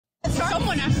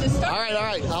one has to start. All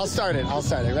right. I'll start it.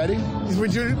 Ready?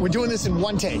 We're doing this in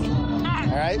one take.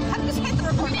 All right? Just hit the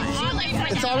record button.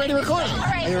 It's already recording. All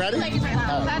right. Are you ready?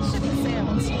 That should be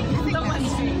sailed.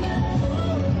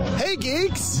 Hey,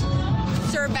 geeks.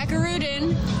 Sir Rebecca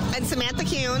Rudin. And Samantha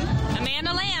Kuhn.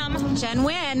 Amanda Lamb. Jen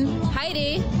Wynn.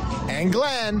 Heidi. And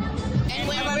Glenn. And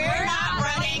when we're not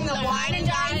running the Wine and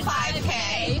Dine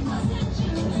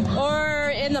 5K. Or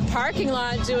in the parking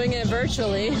lot doing it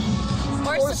virtually.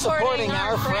 Or supporting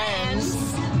our friends.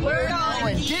 We're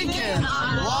going Geekin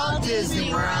on Walt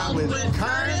Disney World with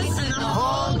Curtis and the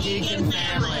whole Geekin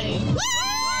family. Woo!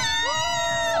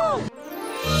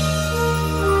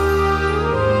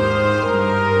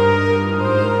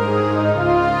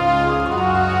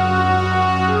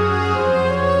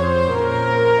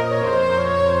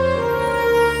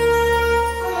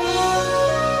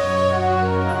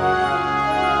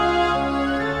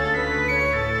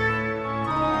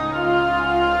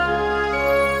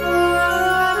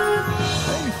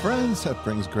 That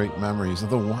brings great memories of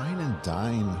the Wine and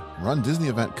Dine Run Disney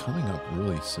event coming up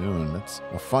really soon. It's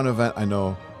a fun event. I know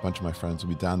a bunch of my friends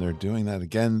will be down there doing that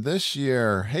again this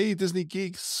year. Hey, Disney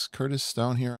geeks, Curtis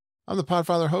Stone here. I'm the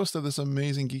Podfather host of this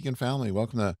amazing Geekin family.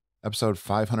 Welcome to episode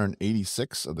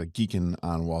 586 of the Geekin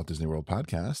on Walt Disney World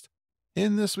podcast.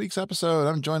 In this week's episode,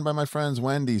 I'm joined by my friends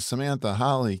Wendy, Samantha,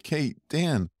 Holly, Kate,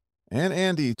 Dan, and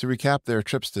Andy to recap their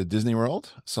trips to Disney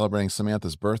World, celebrating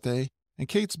Samantha's birthday, and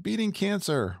Kate's beating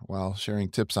cancer while sharing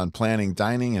tips on planning,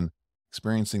 dining, and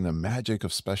experiencing the magic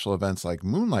of special events like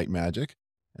Moonlight Magic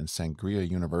and Sangria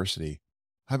University.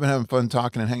 I've been having fun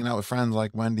talking and hanging out with friends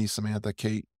like Wendy, Samantha,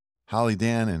 Kate, Holly,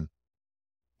 Dan, and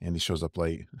Andy shows up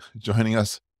late, joining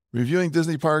us, reviewing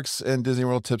Disney parks and Disney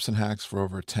World tips and hacks for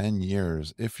over 10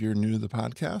 years. If you're new to the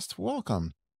podcast,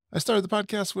 welcome. I started the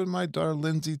podcast with my daughter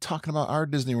Lindsay talking about our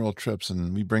Disney World trips,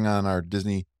 and we bring on our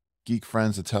Disney geek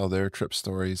friends to tell their trip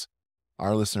stories.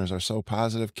 Our listeners are so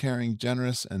positive, caring,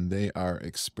 generous, and they are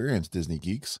experienced Disney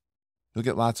geeks. You'll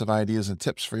get lots of ideas and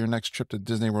tips for your next trip to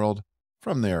Disney World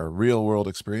from their real-world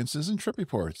experiences and trip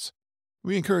reports.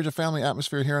 We encourage a family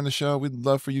atmosphere here on the show. We'd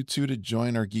love for you, too, to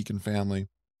join our Geekin family.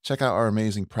 Check out our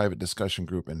amazing private discussion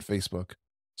group in Facebook.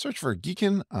 Search for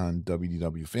Geekin on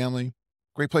WDW Family.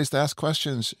 Great place to ask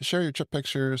questions, share your trip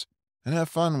pictures, and have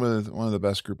fun with one of the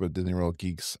best group of Disney World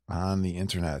geeks on the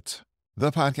internet.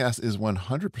 The podcast is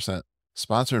 100%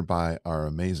 sponsored by our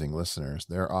amazing listeners.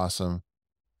 They're awesome,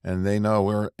 and they know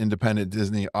we're independent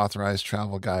Disney authorized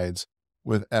travel guides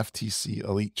with FTC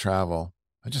Elite Travel.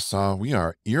 I just saw we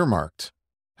are earmarked.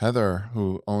 Heather,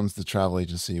 who owns the travel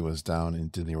agency, was down in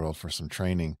Disney World for some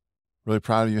training. Really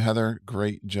proud of you, Heather.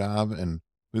 Great job, and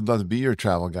we'd love to be your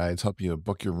travel guides, help you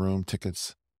book your room,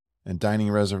 tickets, and dining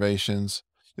reservations.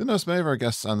 You'll notice many of our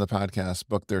guests on the podcast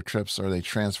book their trips or they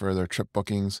transfer their trip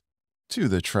bookings to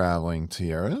the Traveling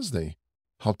Tiaras. They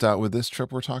helped out with this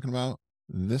trip we're talking about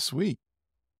this week.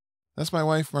 That's my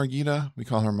wife, Margita. We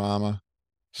call her Mama.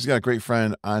 She's got a great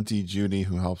friend, Auntie Judy,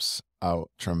 who helps out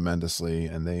tremendously,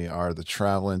 and they are the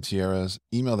Traveling Tiaras.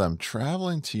 Email them,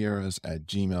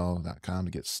 travelingtiaras@gmail.com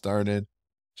to get started.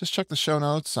 Just check the show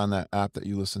notes on that app that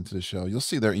you listen to the show. You'll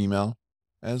see their email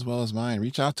as well as mine.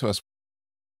 Reach out to us.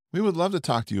 We would love to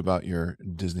talk to you about your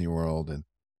Disney World and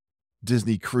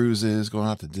Disney cruises, going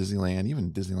out to Disneyland,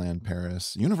 even Disneyland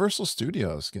Paris, Universal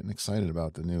Studios, getting excited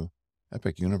about the new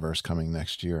Epic Universe coming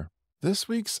next year. This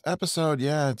week's episode,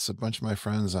 it's a bunch of my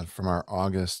friends from our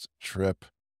August trip.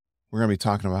 We're going to be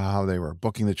talking about how they were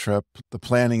booking the trip, the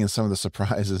planning, and some of the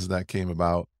surprises that came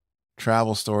about,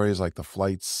 travel stories like the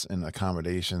flights and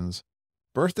accommodations,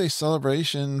 birthday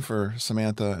celebration for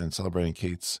Samantha and celebrating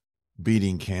Kate's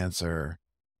beating cancer,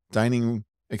 dining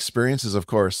experiences, of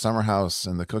course, Summerhouse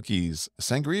and the cookies,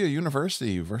 Sangria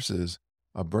University versus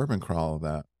a bourbon crawl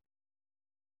that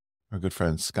our good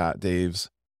friend Scott Daves,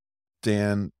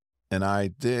 Dan, and I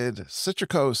did.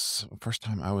 Citricos, first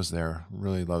time I was there.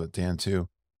 Really love it. Dan, too.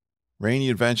 Rainy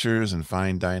adventures and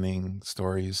fine dining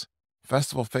stories,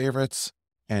 festival favorites,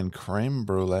 and crème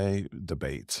brûlée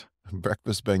debate,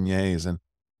 breakfast beignets and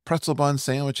pretzel bun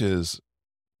sandwiches,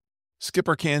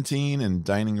 skipper canteen and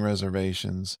dining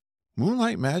reservations,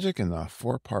 Moonlight Magic and the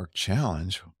 4-Park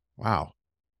Challenge. Wow.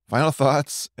 Final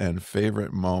thoughts and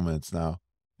favorite moments. Now,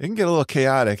 it can get a little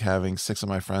chaotic having 6 of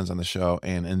my friends on the show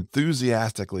and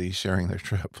enthusiastically sharing their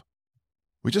trip.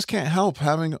 We just can't help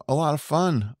having a lot of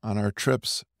fun on our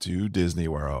trips to Disney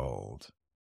World.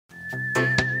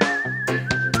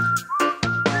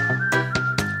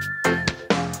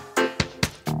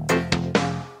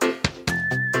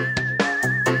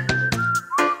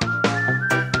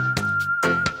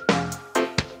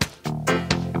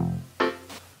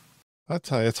 I'll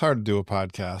tell you, it's hard to do a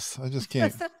podcast. I just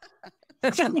can't.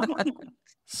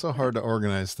 So hard to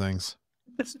organize things.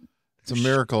 It's a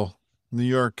miracle. New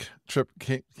York trip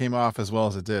came off as well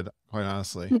as it did, quite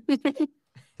honestly.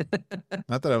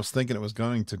 Not that I was thinking it was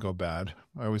going to go bad.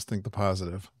 I always think the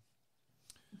positive.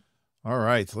 All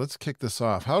right, let's kick this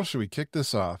off. How should we kick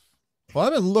this off? Well,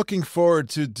 I've been looking forward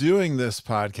to doing this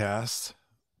podcast.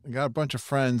 I got a bunch of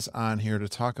friends on here to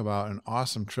talk about an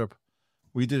awesome trip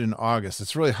we did in August.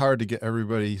 It's really hard to get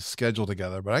everybody scheduled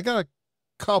together, but I got a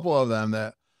couple of them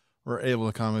that were able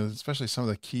to come, especially some of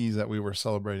the keys that we were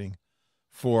celebrating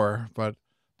for. But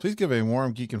please give a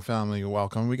warm Geekin family a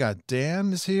welcome. We got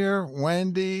Dan is here,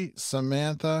 Wendy,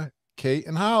 Samantha, Kate,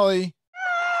 and Holly.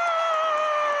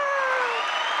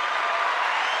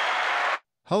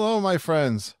 Hello, my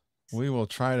friends. We will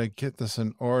try to get this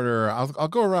in order. I'll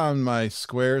go around my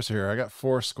squares here. I got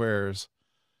 4 squares,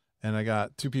 and I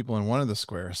got 2 people in one of the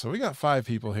squares. So we got 5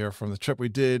 people here from the trip we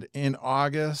did in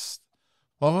August.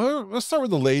 Well, let's start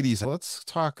with the ladies. Let's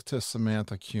talk to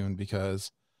Samantha Kuhn,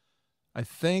 because I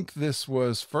think this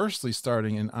was firstly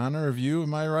starting in honor of you.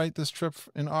 Am I right? This trip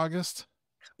in August?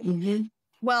 Mm-hmm.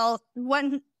 Well,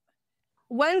 when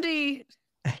Wendy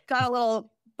got a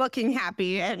little booking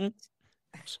happy and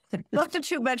booked a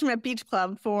 2-bedroom at Beach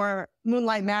Club for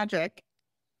Moonlight Magic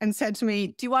and said to me,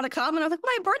 do you want to come? And I was like,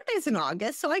 my birthday's in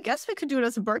August, so I guess we could do it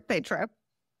as a birthday trip.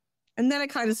 And then it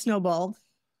kind of snowballed.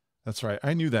 That's right.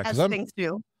 I knew that because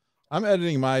I'm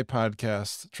editing my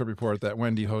podcast trip report that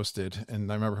Wendy hosted,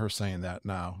 and I remember her saying that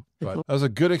now. But that was a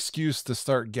good excuse to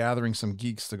start gathering some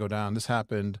geeks to go down. This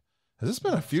happened. Has this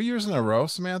been a few years in a row,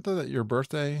 Samantha, that your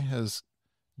birthday has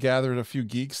gathered a few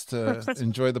geeks to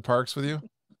enjoy the parks with you?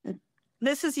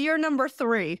 This is year number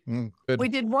 3. Good. We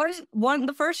did one.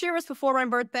 The first year was before my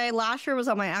birthday. Last year was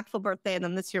on my actual birthday, and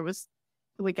then this year was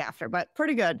the week after. But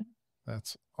pretty good.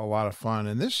 That's a lot of fun.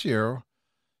 And this year,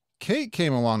 Kate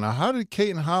came along. Now, how did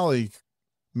Kate and Holly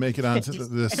make it onto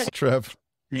this trip?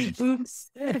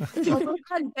 Oops. We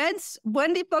had beds.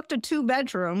 Wendy booked a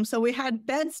 2-bedroom, so we had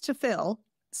beds to fill.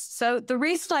 So the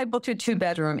reason I booked a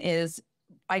 2-bedroom is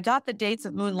I got the dates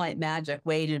of Moonlight Magic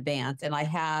way in advance, and I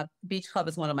have Beach Club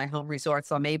as one of my home resorts,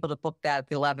 so I'm able to book that at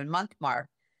the 11-month mark.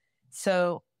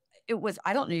 So it was,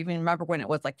 I don't even remember when it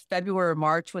was, like February or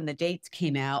March when the dates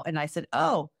came out, and I said,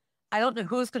 oh, I don't know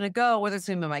who's going to go, whether it's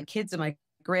going to be my kids and my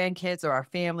grandkids or our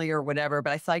family or whatever,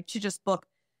 but I said I should just book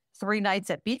 3 nights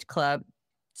at Beach Club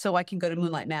so I can go to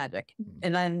Moonlight Magic.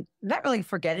 And I'm not really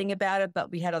forgetting about it,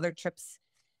 but we had other trips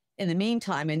in the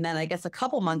meantime. And then I guess a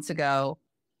couple months ago,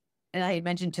 and I had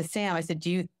mentioned to Sam, I said, do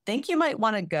you think you might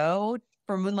want to go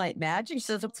for Moonlight Magic? She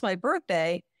says, it's my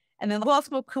birthday. And then, who else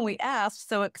can we ask?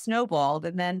 So it snowballed.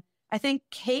 And then I think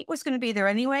Kate was going to be there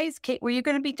anyways. Kate, were you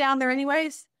going to be down there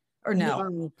anyways? Or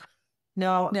no?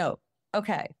 No.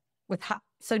 Okay.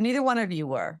 So neither one of you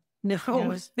were? No.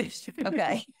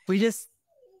 Okay. We just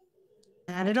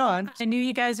added on. I knew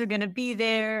you guys were going to be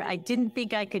there. I didn't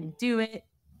think I could do it.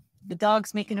 The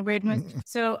dog's making a weird noise.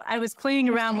 So I was playing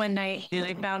around one night and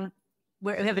I found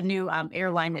we have a new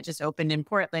airline that just opened in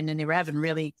Portland, and they were having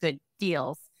really good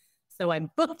deals. So I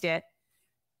booked it.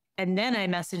 And then I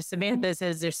messaged Samantha,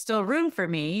 says, there's still room for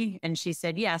me. And she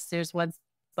said, yes, there's one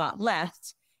spot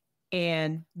left.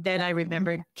 And then I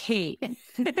remembered Kate.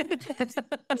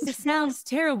 It sounds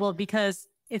terrible because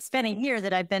it's been a year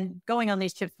that I've been going on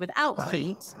these trips without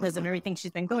Kate because of everything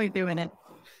she's been going through. And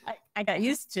I got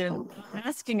used to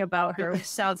asking about her, which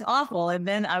sounds awful. And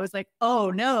then I was like, oh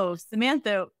no,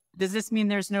 Samantha, does this mean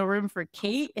there's no room for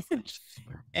Kate?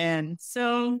 And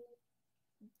so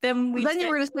then you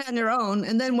were going to stay on your own.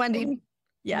 And then Wendy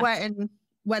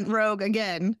went rogue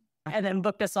again. And then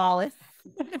booked us all in.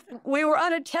 We were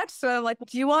on a text, so I'm like,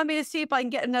 do you want me to see if I can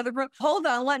get another room? Hold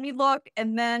on, let me look.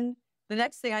 And then the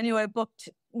next thing I knew, I booked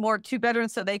more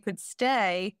 2-bedrooms so they could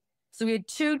stay. So we had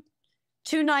two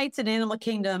nights in Animal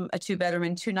Kingdom, a 2-bedroom,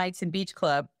 and 2 nights in Beach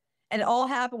Club. And it all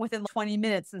happened within 20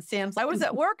 minutes. And Sam's like, I was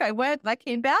at work. I went and I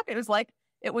came back. It was like,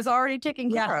 it was already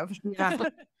taken care of. Yeah.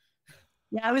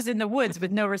 Yeah, I was in the woods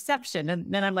with no reception.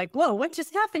 And then I'm like, whoa, what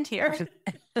just happened here?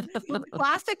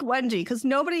 Classic Wendy, because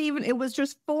it was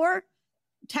just 4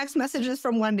 text messages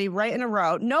from Wendy right in a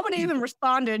row. Nobody even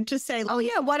responded to say, oh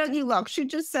yeah, why don't you look? She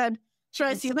just said, should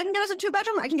I see if I can get us a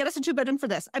 2-bedroom? I can get us a 2-bedroom for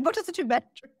this. I booked us a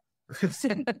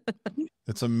 2-bedroom.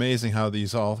 It's amazing how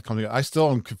these all come together. I still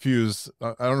am confused.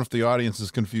 I don't know if the audience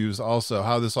is confused also,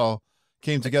 how this all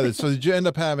came together. So did you end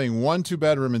up having 1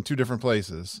 2-bedroom in 2 different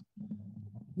places?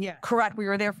 Yeah. Correct. We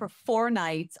were there for 4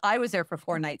 nights. I was there for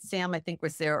 4 nights. Sam, I think,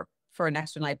 was there for an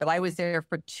extra night, but I was there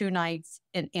for 2 nights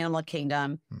in Animal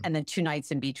Kingdom and then 2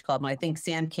 nights in Beach Club. And I think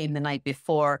Sam came the night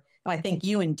before. And I think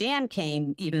you and Dan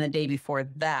came even the day before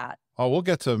that. Oh, we'll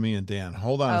get to me and Dan.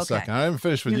 Hold on a Okay. second. I haven't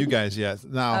finished with you guys yet.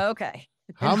 Now, Okay.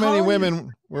 how And many Holly-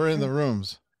 women were in the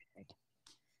rooms?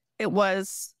 It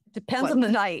was, Depends What? on the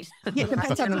night. yeah, it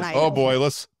depends on the night. Oh boy,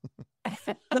 let's.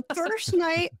 The first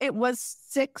night, it was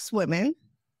 6 women.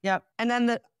 Yep. And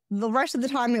then the rest of the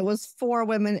time, it was 4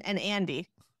 women and Andy.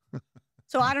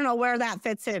 So I don't know where that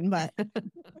fits in, but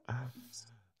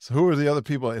So who were the other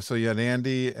people? So you had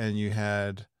Andy and you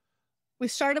had. we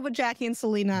started with Jackie and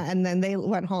Selena, and then they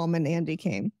went home and Andy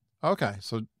came. Okay,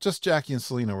 so just Jackie and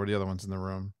Selena were the other ones in the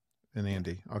room, and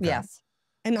Andy. Okay. Yes.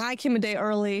 And I came a day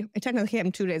early. I technically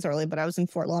came 2 days early, but I was in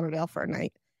Fort Lauderdale for a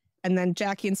night. And then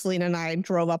Jackie and Selena and I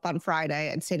drove up on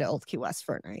Friday and stayed at Old Key West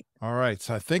for a night. All right.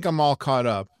 So I think I'm all caught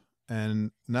up.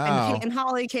 And now, And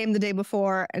Holly came the day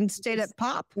before and stayed at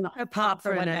Pop. A pop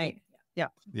for a night.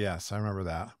 yes, I remember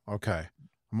that. Okay.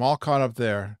 I'm all caught up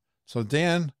there. So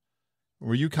Dan,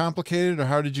 were you complicated or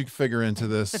how did you figure into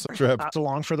this trip?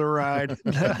 Along for the ride.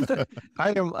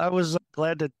 I was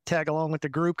glad to tag along with the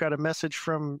group. Got a message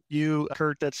from you,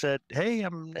 Kurt, that said, "Hey,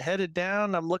 I'm headed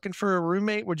down. I'm looking for a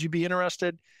roommate. Would you be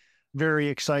interested?" Very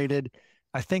excited.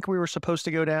 I think we were supposed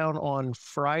to go down on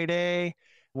Friday.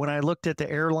 When I looked at the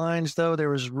airlines, though, there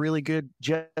was really good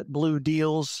JetBlue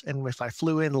deals. And if I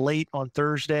flew in late on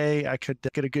Thursday, I could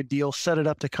get a good deal, set it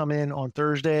up to come in on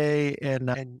Thursday. And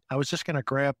I was just going to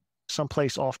grab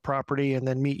someplace off property and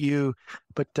then meet you.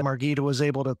 But Margita was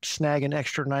able to snag an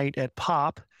extra night at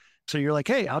Pop. So you're like,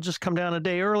 hey, I'll just come down a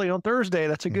day early on Thursday.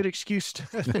 That's a good excuse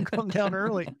to come down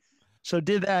early. So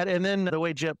did that. And then the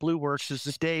way JetBlue works is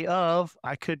the day of,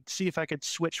 I could see if I could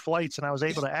switch flights, and I was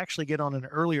able to actually get on an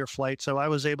earlier flight. So I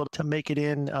was able to make it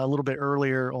in a little bit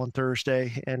earlier on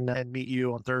Thursday and meet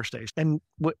you on Thursdays and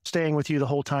staying with you the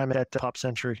whole time at Pop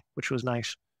Century, which was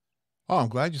nice. Oh, I'm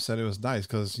glad you said it was nice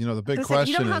because, you know, the big You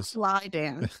question don't have is, to lie,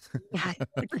 Dan.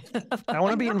 I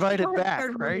want to be invited back,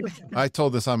 right? I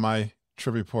told this on my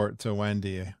trip report to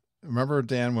Wendy. Remember,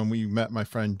 Dan, when we met my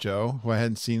friend Joe, who I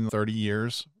hadn't seen in 30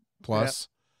 years plus,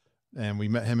 and we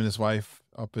met him and his wife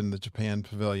up in the Japan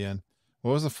pavilion.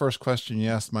 What was the first question you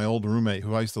asked my old roommate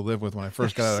who I used to live with when I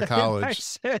first got out of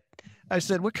college? I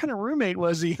said, what kind of roommate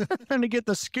was he? Trying to get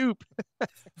the scoop.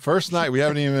 First night, we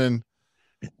haven't even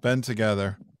been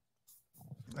together.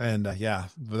 And yeah,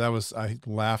 but that was, I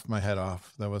laughed my head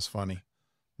off. That was funny.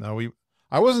 No,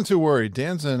 I wasn't too worried.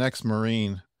 Dan's an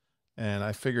ex-Marine, and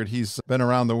I figured he's been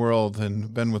around the world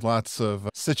and been with lots of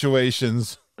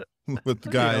situations with the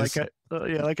guys.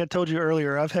 Like I told you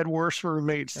earlier, I've had worse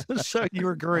roommates. So you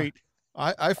were great.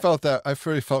 I felt that, I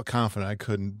really felt confident I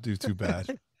couldn't do too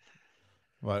bad.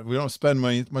 But we don't spend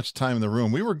much time in the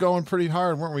room. We were going pretty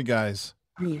hard, weren't we, guys?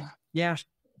 Yeah.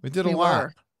 We did a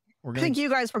lot. I think you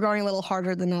guys were going a little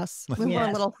harder than us. We were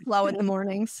a little slow in the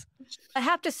mornings. I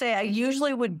have to say, I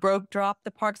usually would drop the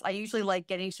parks. I usually like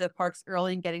getting to the parks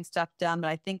early and getting stuff done.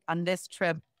 But I think on this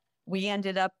trip, we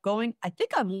ended up going, I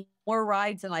think, on more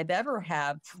rides than I've ever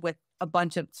had with a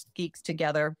bunch of geeks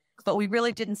together. But we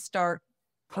really didn't start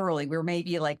early. We were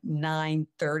maybe like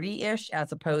 9:30-ish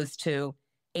as opposed to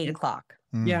 8 o'clock.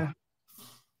 Yeah.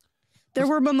 There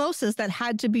were mimosas that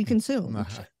had to be consumed.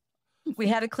 We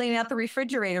had to clean out the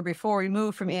refrigerator before we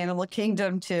moved from Animal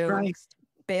Kingdom to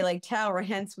Bay Lake Tower.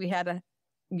 Hence, we had to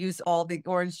use all the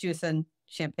orange juice and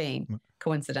champagne,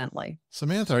 coincidentally.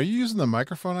 Samantha, are you using the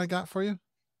microphone I got for you?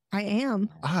 I am.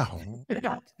 Wow.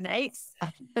 Nice.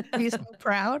 Are you so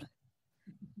proud?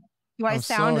 Do I I'm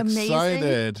sound so amazing?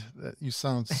 excited. You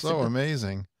sound so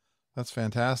amazing. That's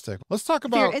fantastic. Let's talk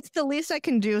about... It's the least I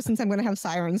can do since I'm going to have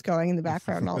sirens going in the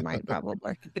background all night,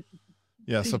 probably.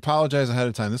 Yes, apologize ahead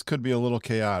of time. This could be a little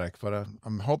chaotic, but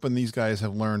I'm hoping these guys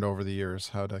have learned over the years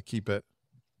how to keep it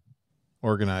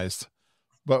organized.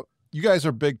 But you guys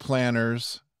are big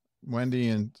planners. Wendy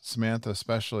and Samantha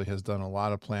especially has done a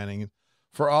lot of planning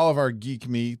for all of our geek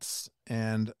meets.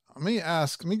 And let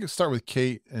me start with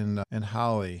Kate and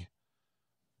Holly.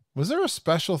 Was there a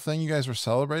special thing you guys were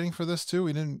celebrating for this too?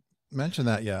 We didn't mention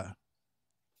that yet.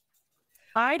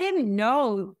 I didn't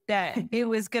know that it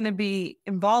was going to be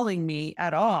involving me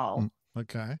at all.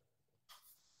 Okay. I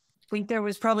think there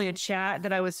was probably a chat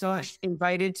that I was not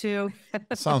invited to.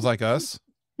 Sounds like us.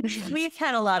 We've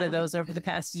had a lot of those over the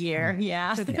past year.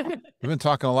 Yeah. We've been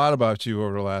talking a lot about you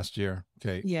over the last year,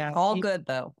 Kate. Yeah. All good,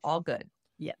 though. All good.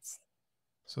 Yes.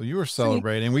 So you were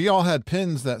celebrating. We all had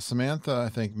pins that Samantha, I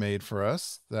think, made for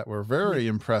us that were very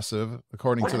impressive,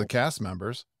 according to the cast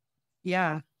members.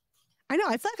 Yeah. I know.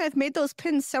 I feel like I've made those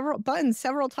buttons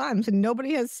several times and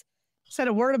nobody has said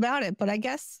a word about it, but I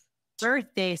guess.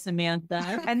 Birthday,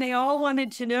 Samantha. And they all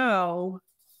wanted to know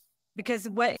because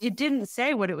it didn't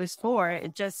say what it was for.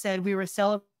 It just said we were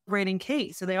celebrating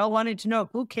Kate. So they all wanted to know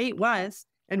who Kate was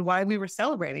and why we were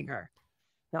celebrating her.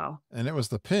 So, And it was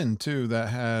the pin too that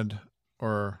had,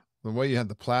 or the way you had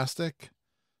the plastic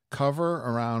cover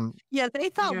around. Yeah, they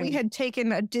thought we had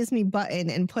taken a Disney button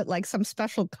and put like some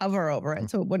special cover over it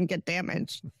so it wouldn't get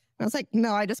damaged. And I was like,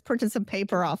 no, I just printed some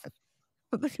paper off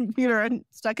the computer and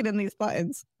stuck it in these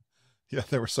buttons. Yeah,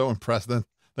 they were so impressed. Then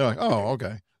they're like, oh,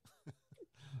 okay.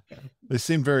 They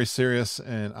seemed very serious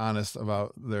and honest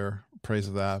about their praise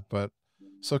of that. But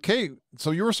so Kate,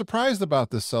 so you were surprised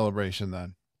about this celebration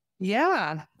then?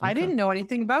 yeah, I didn't know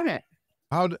anything about it.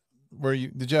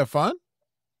 Did you have fun?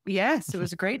 Yes, it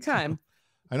was a great time.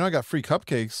 I know I got free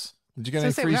cupcakes. Did you get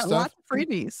any free we got stuff? lots of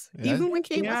freebies, Yeah. even when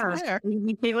Kate wasn't there.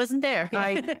 Kate wasn't there.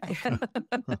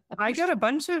 I got a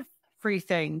bunch of free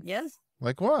things. Yes.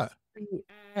 Like what?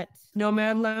 At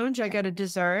Nomad Lounge, I got a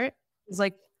dessert. It's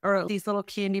like, or these little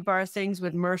candy bar things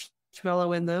with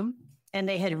marshmallow in them. And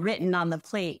they had written on the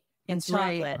plate in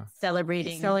Right. chocolate,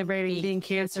 celebrating Being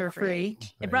cancer free.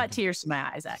 It brought tears to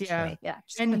my eyes, actually. Yeah.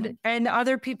 And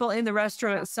other people in the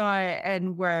restaurant saw it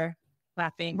and were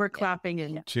clapping. clapping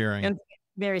and Cheering. And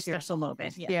Very special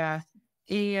moment. Yeah.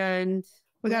 And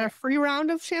We got a free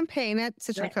round of champagne at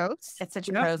Citricos. At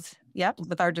Citricos. Yep.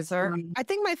 With our dessert. I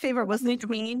think my favorite was the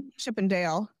Queen Chip and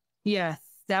Dale. yes,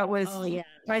 that was. Oh, yeah.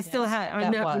 I still had.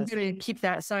 I'm going to keep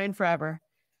that sign forever.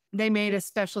 They made a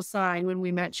special sign when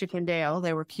we met Chip and Dale.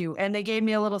 They were cute, and they gave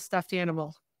me a little stuffed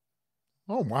animal.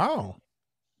 Oh, wow.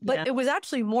 But it was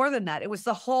actually more than that. It was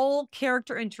the whole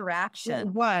character interaction. It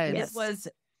was. It was.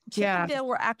 Chip and Dale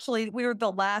we were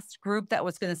the last group that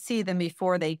was going to see them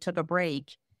before they took a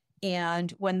break.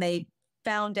 And when they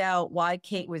found out why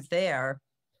Kate was there,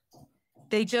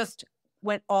 they just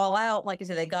went all out. Like I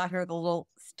said, they got her the little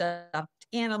stuffed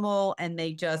animal and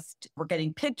they just were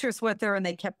getting pictures with her and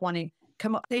they kept wanting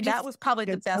come up. That was probably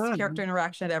the best character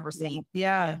interaction I'd ever seen.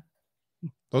 Yeah.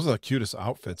 Those are the cutest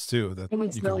outfits too. That It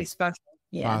was you really can special.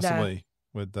 possibly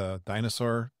with the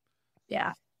dinosaur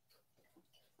Yeah.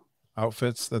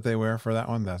 outfits that they wear for that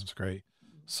one. That's great.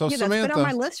 So Yeah, Samantha, that's been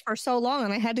on my list for so long,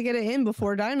 and I had to get it in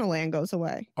before Dinoland goes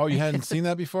away. oh, you hadn't seen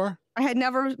that before? I had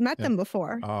never met them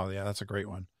before. Oh yeah, that's a great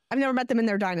one. I've never met them in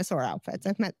their dinosaur outfits.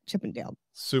 I've met Chip and Dale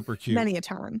Super cute. many a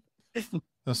time.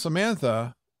 Now,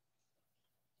 Samantha,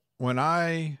 when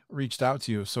I reached out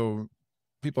to you, so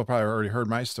people probably already heard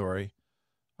my story.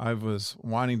 I was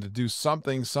wanting to do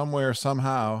something somewhere,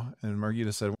 somehow. And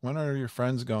Margita said, when are your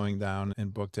friends going down,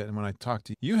 and booked it? And when I talked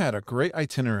to you, you had a great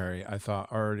itinerary, I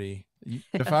thought already.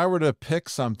 If I were to pick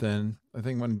something, I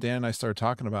think when Dan and I started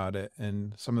talking about it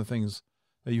and some of the things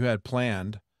that you had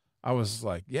planned, I was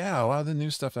like, yeah, a lot of the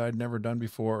new stuff that I'd never done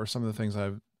before, or some of the things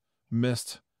I've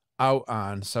missed out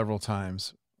on several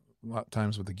times, a lot of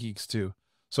times with the geeks too.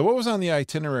 So what was on the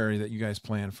itinerary that you guys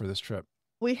planned for this trip?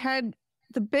 We had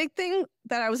the big thing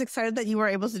that I was excited that you were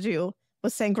able to do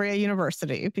was Sangria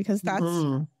University, because that's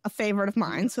a favorite of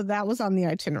mine. So that was on the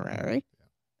itinerary.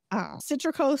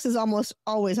 Citricos is almost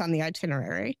always on the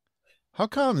itinerary. How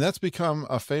come? That's become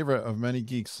a favorite of many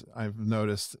geeks I've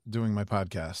noticed doing my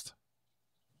podcast.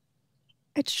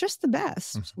 It's just the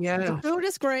best. Yeah. The food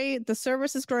is great. The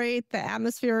service is great. The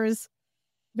atmosphere is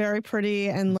very pretty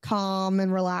and calm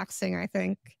and relaxing, I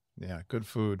think. Yeah, good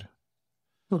food.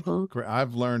 Great.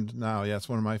 I've learned now. Yeah, it's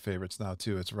one of my favorites now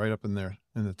too. It's right up in there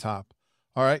in the top.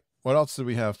 All right. What else did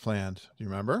we have planned? Do you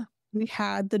remember? We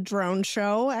had the drone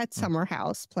show at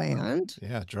Summerhouse planned.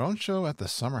 Yeah, drone show at the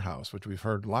Summerhouse, which we've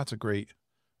heard lots of great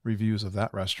reviews of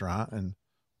that restaurant, and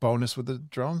bonus with the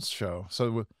drones show.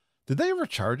 So did they ever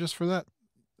charge us for that?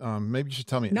 Maybe you should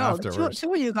tell me afterwards.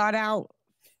 Two of you got out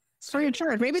free of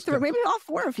charge. Maybe all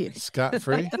four of you. Scot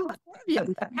free?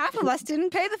 Half of us didn't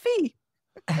pay the fee.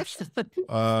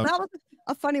 That was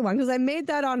a funny one because I made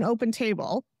that on Open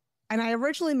Table, and I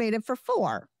originally made it for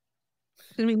 4.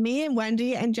 It's gonna be me and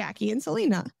Wendy and Jackie and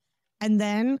Selena, and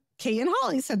then Kate and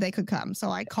Holly said they could come, so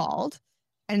I called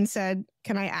and said,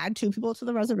 "Can I add 2 people to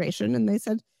the reservation?" And they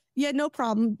said, "Yeah, no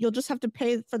problem. You'll just have to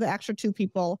pay for the extra 2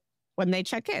 people when they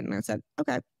check in." And I said,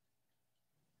 "Okay."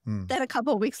 Then a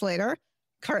couple of weeks later,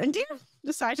 Kurt and Dean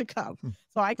decided to come,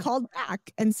 so I called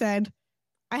back and said,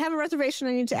 "I have a reservation.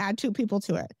 I need to add 2 people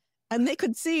to it." And they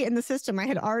could see in the system I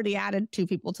had already added 2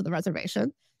 people to the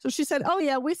reservation. So she said, "Oh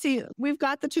yeah, we see. We've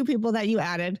got the 2 people that you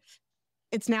added.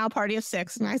 It's now a party of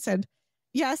 6." And I said,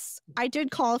 "Yes, I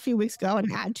did call a few weeks ago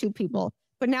and add 2 people,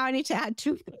 but now I need to add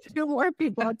two more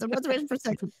people. It's a reservation for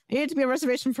 6. It needs to be a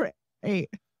reservation for 8."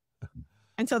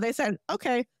 And so they said,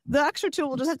 "Okay, the extra 2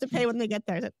 will just have to pay when they get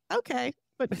there." I said, "Okay,"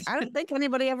 but I don't think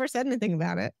anybody ever said anything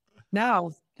about it.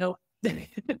 No. Oh,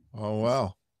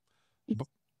 wow.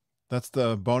 That's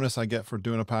the bonus I get for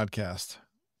doing a podcast.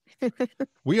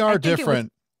 We are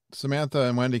different. Samantha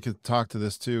and Wendy could talk to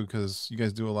this too, because you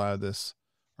guys do a lot of this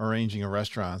arranging of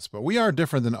restaurants, but we are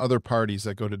different than other parties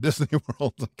that go to Disney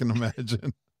World, I can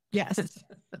imagine. Yes.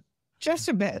 Just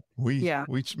a bit. We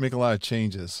make a lot of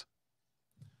changes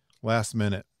last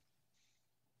minute.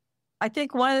 I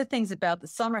think one of the things about the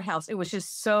Summerhouse, it was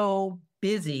just so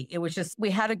busy. It was just,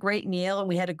 we had a great meal and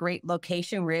we had a great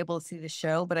location. We were able to see the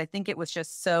show, but I think it was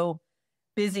just so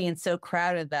busy and so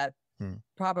crowded that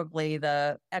probably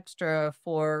the extra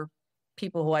for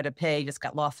people who had to pay just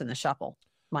got lost in the shuffle,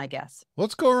 my guess.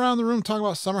 Let's go around the room and talk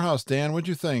about Summerhouse. Dan, what'd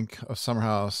you think of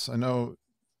Summerhouse? I know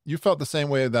you felt the same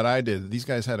way that I did. These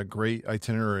guys had a great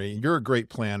itinerary. You're a great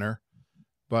planner,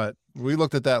 but we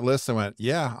looked at that list and went,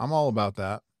 yeah, I'm all about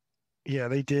that. Yeah,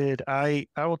 they did. I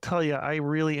will tell you, I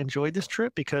really enjoyed this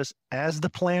trip because as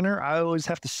the planner, I always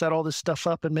have to set all this stuff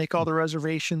up and make all the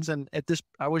reservations. And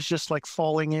I was just like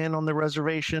falling in on the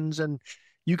reservations, and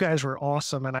you guys were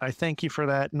awesome. And I thank you for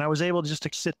that. And I was able just to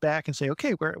sit back and say,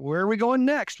 okay, where are we going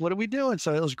next? What are we doing?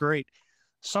 So it was great.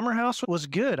 Summerhouse was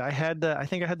good. I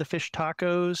think I had the fish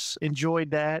tacos,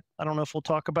 enjoyed that. I don't know if we'll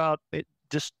talk about it,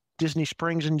 just Disney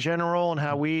Springs in general and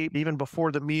how even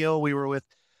before the meal, we were with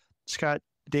Scott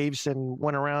Daves and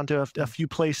went around to a few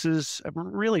places. A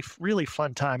really, really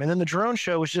fun time. And then the drone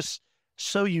show was just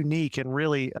so unique and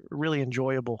really, really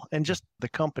enjoyable. And just the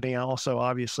company also,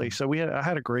 obviously. So I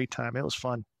had a great time. It was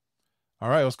fun. All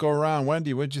right, let's go around.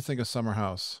 Wendy, what did you think of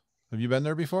Summerhouse? Have you been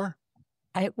there before?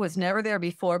 I was never there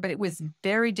before, but it was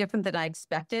very different than I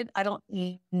expected. I don't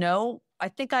know. I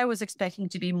think I was expecting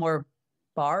to be more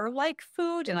bar-like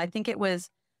food, and I think it was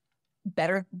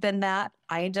better than that.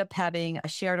 I ended up I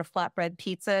shared a flatbread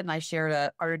pizza and I shared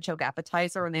a artichoke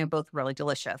appetizer, and they were both really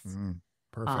delicious.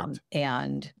 Perfect.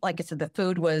 And like I said, the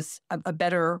food was a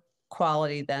better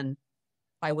quality than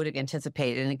I would have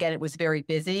anticipated. And again, it was very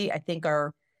busy. I think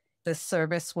the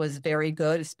service was very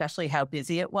good, especially how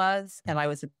busy it was. And I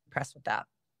was impressed with that.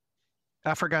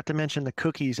 I forgot to mention the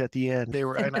cookies at the end. They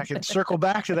were, and I can circle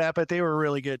back to that, but they were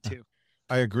really good too.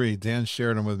 I agree. Dan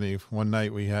shared them with me one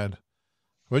night. We had,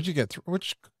 what did you get?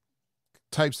 Which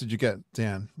types did you get,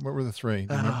 Dan? What were the three?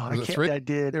 I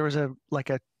did. There was a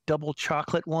double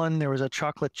chocolate one. There was a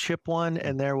chocolate chip one.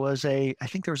 And I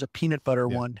think there was a peanut butter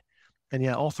one. And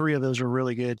yeah, all three of those were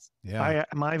really good. Yeah.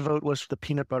 My vote was the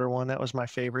peanut butter one. That was my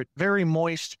favorite. Very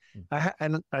moist.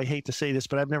 And I hate to say this,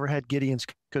 but I've never had Gideon's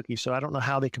cookies, so I don't know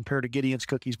how they compare to Gideon's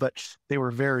cookies, but they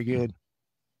were very good.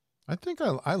 I think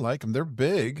I like them. They're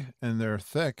big and they're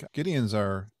thick. Gideon's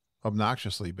are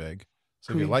obnoxiously big.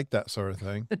 So if you like that sort of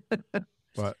thing.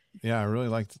 But yeah, I really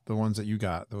liked the ones that you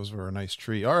got. Those were a nice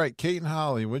treat. All right, Kate and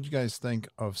Holly, what did you guys think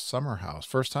of Summerhouse?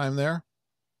 First time there?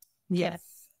 Yes.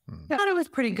 I thought it was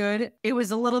pretty good. It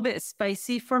was a little bit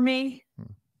spicy for me.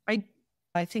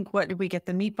 I think, what did we get?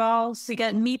 The meatballs? We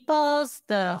got meatballs,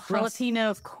 the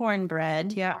jalapeno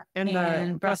cornbread, and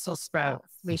the Brussels sprouts.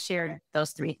 We shared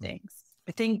those three things.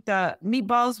 I think the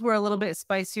meatballs were a little bit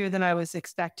spicier than I was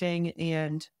expecting,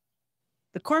 and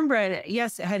the cornbread,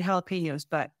 yes, it had jalapenos,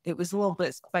 but it was a little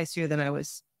bit spicier than I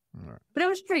was. But it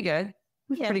was pretty good.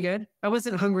 Pretty good. I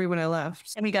wasn't hungry when I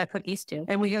left. And we got cookies too.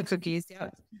 And we got cookies, yeah.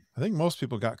 I think most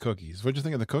people got cookies. What'd you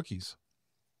think of the cookies?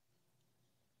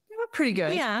 They were pretty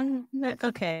good. Yeah.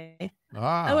 Okay.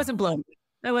 I wasn't blown.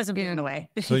 I wasn't blown away.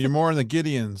 So you're more in the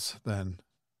Gideons then.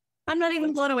 I'm not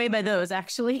even blown away by those,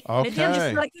 actually. Okay. I'm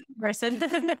just like a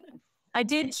person. I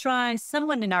did try,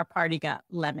 someone in our party got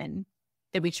lemon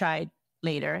that we tried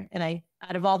later. And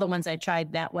out of all the ones I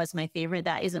tried, that was my favorite.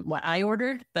 That isn't what I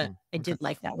ordered, but I did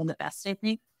like that one the best, I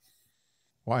think.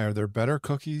 Why? Are there better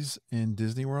cookies in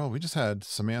Disney World? We just had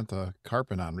Samantha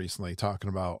Carpin on recently talking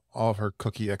about all of her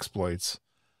cookie exploits.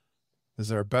 Is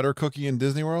there a better cookie in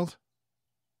Disney World?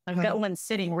 I've got one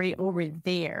sitting right over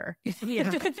there.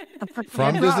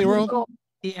 From Disney World?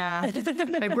 Yeah.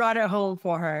 I brought it home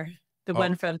for her. The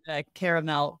one from the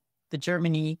caramel, the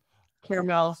Germany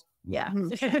caramel. Yeah.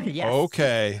 Yes.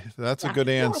 Okay. That's a good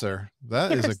answer.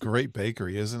 That is a great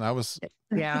bakery, isn't it? I was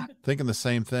thinking the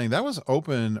same thing. That was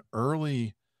open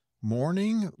early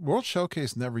morning. World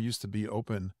Showcase never used to be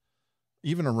open,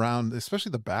 even around,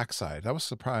 especially the backside. I was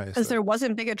surprised. Because there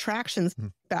wasn't big attractions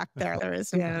back there. There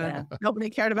is. Nobody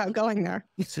cared about going there.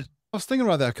 I was thinking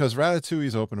about that because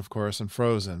Ratatouille's open, of course, and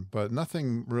Frozen, but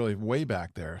nothing really way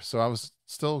back there. So I was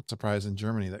still surprised in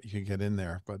Germany that you could get in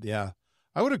there. But yeah,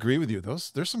 I would agree with you.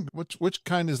 There's some, which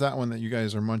kind is that one that you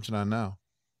guys are munching on now?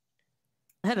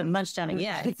 I haven't munched on it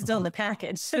yet. It's still in the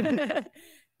package.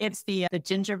 It's the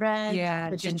gingerbread. Yeah,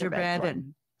 the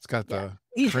gingerbread. It's got the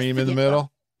cream in the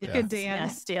middle. Good, Dan.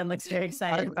 Yes, Dan looks very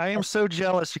excited. I am so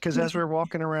jealous because as we're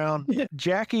walking around,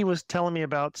 Jackie was telling me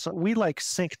about we like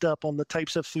synced up on the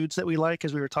types of foods that we like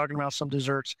as we were talking about some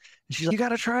desserts. And she's like, you got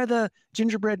to try the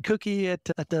gingerbread cookie at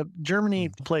the Germany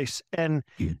place. And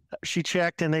she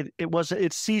checked and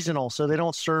it's seasonal, so they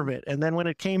don't serve it. And then when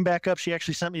it came back up, she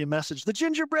actually sent me a message. The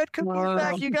gingerbread cookie is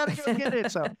back. You got to go get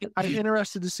it. So I'm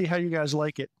interested to see how you guys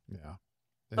like it. Yeah.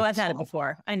 Well, I've had it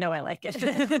before. I know I like it.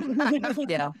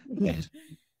 Yeah.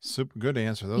 Super good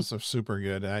answer. Those are super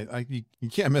good. You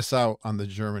can't miss out on the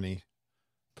Germany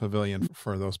pavilion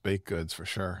for those baked goods for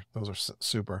sure. Those are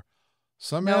super.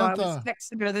 Samantha. No, I was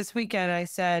texting her this weekend. I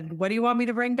said, what do you want me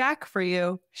to bring back for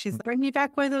you? She's like, bring me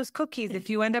back one of those cookies if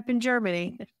you end up in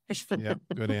Germany. Yep,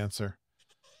 good answer.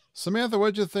 Samantha,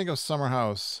 what did you think of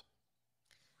Summerhouse?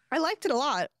 I liked it a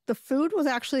lot. The food was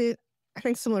actually, I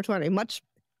think, similar to Wendy, much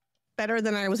better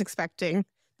than I was expecting.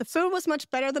 The food was much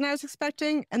better than I was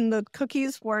expecting, and the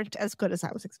cookies weren't as good as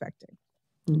I was expecting.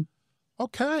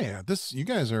 Okay, you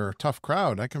guys are a tough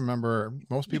crowd. I can remember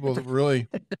most people really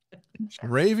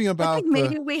raving about. I think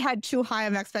maybe we had too high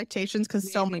of expectations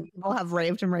because so many people have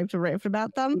raved and raved and raved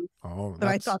about them. Oh, but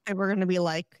I thought they were going to be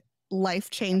like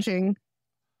life-changing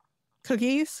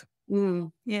cookies.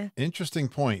 Yeah. Interesting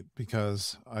point,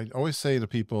 because I always say to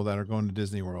people that are going to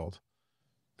Disney World,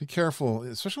 be careful,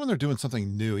 especially when they're doing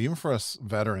something new, even for us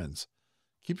veterans.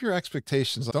 Keep your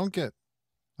expectations. Don't get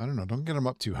them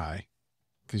up too high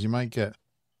because you might get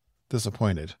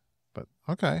disappointed. But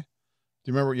okay. Do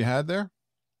you remember what you had there?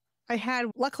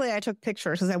 Luckily I took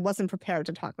pictures because I wasn't prepared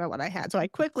to talk about what I had. So I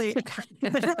quickly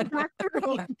back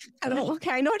through. I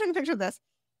know I took a picture of this.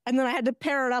 And then I had to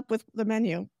pair it up with the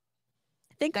menu.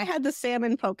 I think I had the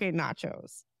salmon poke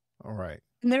nachos. All right.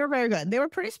 And they were very good. They were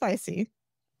pretty spicy,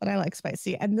 but I like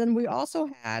spicy. And then we also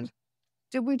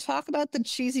did we talk about the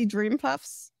cheesy dream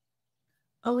puffs?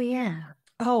 Oh, yeah.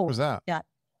 Oh, What was that? yeah.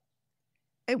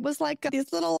 It was like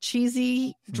these little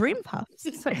cheesy dream puffs.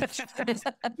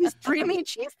 These dreamy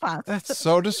cheese puffs. That's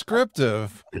so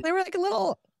descriptive. They were like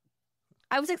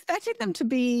I was expecting them to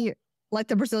be like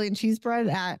the Brazilian cheese bread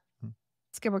at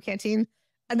Skipper Canteen.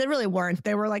 And they really weren't.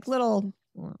 They were like little,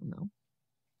 I don't know,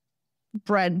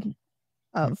 bread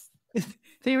of.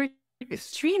 They were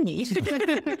extremely.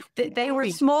 They were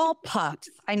small puffs.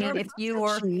 I mean, if you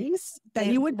were cheese that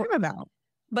you would dream about.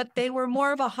 But they were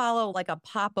more of a hollow, like a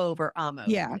popover almost.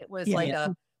 Yeah. It was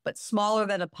but smaller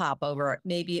than a popover.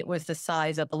 Maybe it was the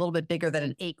size of a little bit bigger than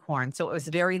an acorn. So it was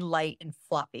very light and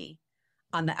fluffy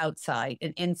on the outside,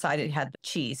 and inside it had the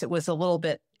cheese. It was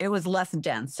less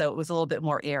dense. So it was a little bit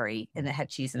more airy, and it had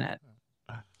cheese in it.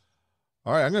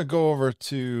 All right. I'm going to go over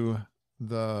to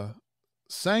the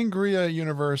Sangria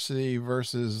University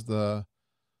versus the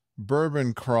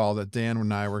Bourbon crawl that Dan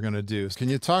and I were going to do. Can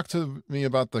you talk to me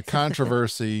about the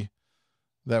controversy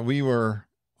that we were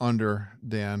under,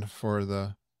 Dan, for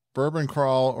the Bourbon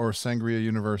crawl or Sangria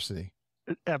University?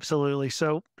 Absolutely.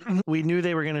 So we knew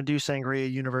they were going to do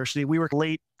Sangria University. We were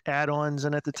late add-ons,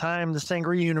 and at the time the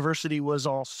Sangria University was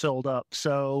all filled up.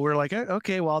 So we're like,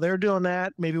 okay, while they're doing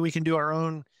that, maybe we can do our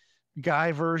own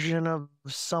guy version of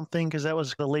something, because that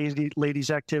was the ladies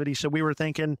activity. So we were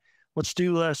thinking, let's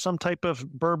do some type of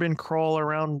bourbon crawl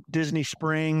around Disney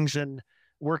Springs and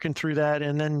working through that.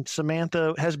 And then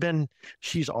Samantha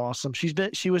she's awesome.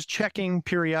 She was checking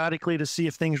periodically to see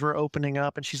if things were opening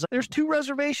up. And she's like, there's 2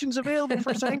 reservations available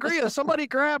for Sangria. Somebody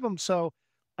grab them. So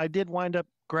I did wind up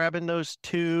grabbing those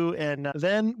 2. And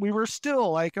then we were still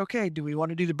like, okay, do we want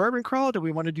to do the bourbon crawl? Do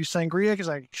we want to do Sangria? Because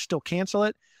I still cancel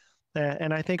it.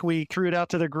 And I think we threw it out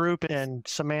to the group, and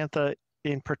Samantha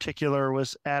in particular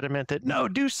was adamant that no,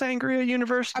 do Sangria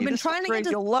University. I've been trying to get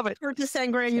you'll love it. to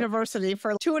Sangria University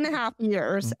for 2.5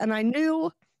 years, and I knew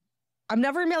I'm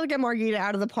never going to be able to get Margita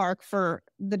out of the park for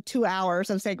the 2 hours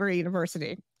of Sangria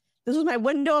University. This was my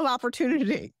window of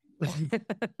opportunity.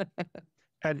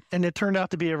 And it turned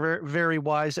out to be a very, very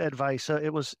wise advice.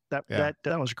 It was that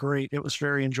was great. It was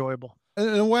very enjoyable. In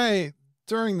a way,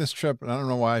 during this trip, and I don't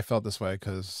know why I felt this way,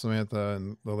 because Samantha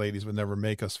and the ladies would never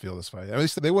make us feel this way. At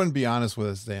least they wouldn't be honest with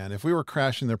us, Dan. If we were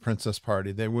crashing their princess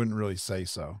party, they wouldn't really say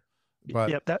so.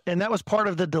 But that was part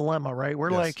of the dilemma, right?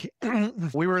 We're like,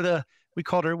 we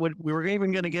called her, we were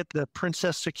even going to get the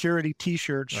princess security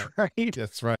t-shirts, right?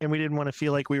 That's right. And we didn't want to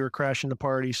feel like we were crashing the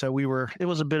party. So it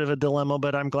was a bit of a dilemma,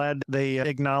 but I'm glad they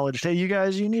acknowledged, hey, you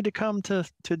guys, you need to come to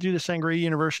do the Sangria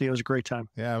University. It was a great time.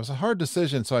 Yeah, it was a hard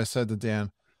decision. So I said to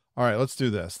Dan, all right, let's do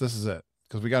this. This is it.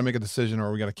 Because we got to make a decision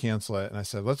or we got to cancel it. And I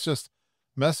said, let's just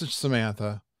message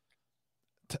Samantha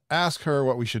to ask her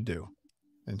what we should do.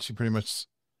 And she pretty much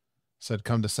said,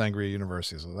 come to Sangria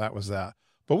University. So that was that.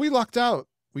 But we lucked out.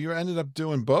 We ended up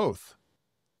doing both.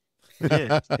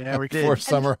 Yeah, we did. For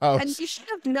Summerhouse. And you should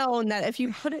have known that if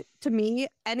you put it to me,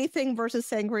 anything versus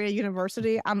Sangria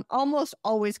University, I'm almost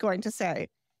always going to say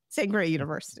Sangria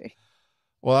University.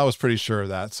 Well, I was pretty sure of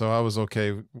that, so I was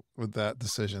okay with that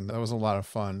decision. That was a lot of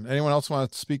fun. Anyone else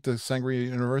want to speak to Sangria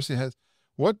University?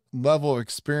 What level of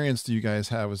experience do you guys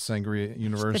have with Sangria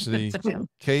University?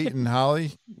 Kate and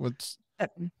Holly, are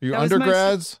you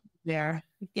undergrads? Yeah.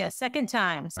 Yeah, second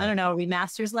time. I don't know, are we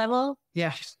master's level?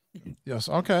 Yeah. Yes.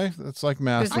 Okay, that's like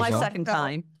master's. This is my level. second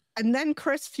time. And then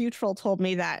Chris Futrell told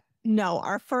me that, no,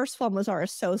 our first one was our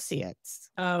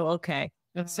associates. Oh, okay.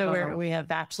 So we have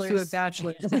bachelors. To a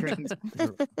bachelor's degree.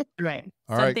 Right.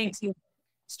 All right. Something to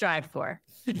strive for.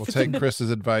 We'll take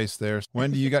Chris's advice there.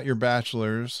 Wendy, you got your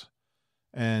bachelor's,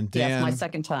 and Dan, Yes, my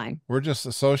second time. we're just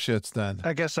associates then.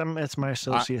 I guess it's my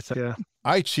associates. Yeah.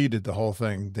 I cheated the whole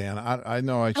thing, Dan. I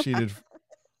know I cheated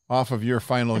off of your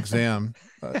final exam,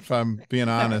 if I'm being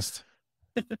honest.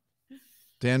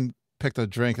 Dan picked a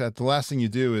drink. The last thing you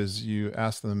do is you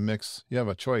ask them to mix. You have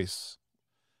a choice.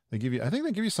 I think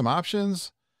they give you some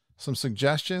options, some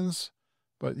suggestions,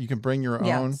 but you can bring your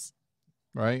own,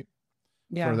 right?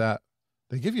 Yeah. For that.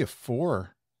 They give you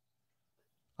 4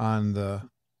 on the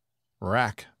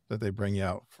rack that they bring you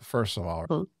out, first of all.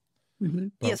 Mm-hmm.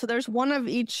 Yeah, so there's one of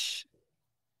each.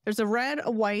 There's a red,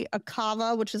 a white, a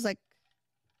cava, which is like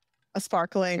a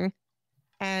sparkling,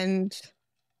 and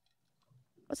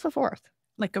what's the 4th?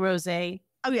 Like a rosé.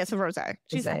 Oh, yes, a rosé.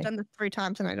 Jeez, I've done this 3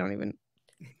 times and I don't even.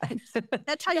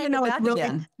 That's how you know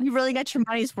it's you really get your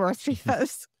money's worth,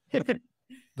 because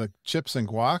The chips and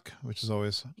guac, which is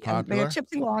always popular. they have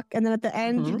chips and guac, and then at the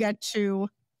end you get to.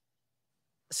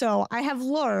 So I have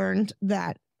learned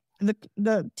that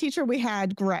the teacher we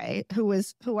had, Gray, who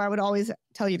I would always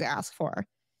tell you to ask for,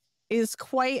 is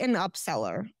quite an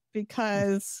upseller,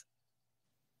 because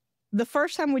the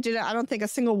first time we did it, I don't think a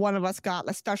single one of us got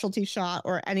a specialty shot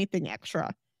or anything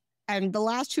extra. And the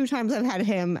last 2 times I've had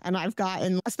him, and I've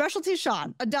gotten a specialty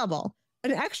shot, a double,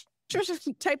 an extra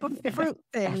type of fruit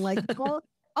thing, like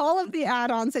all of the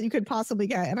add-ons that you could possibly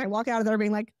get. And I walk out of there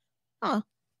being like, huh,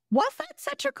 was that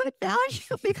such a good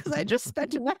value? Because I just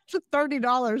spent an extra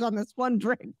 $30 on this one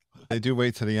drink. They do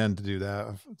wait to the end to do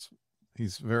that.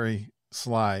 He's very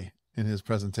sly in his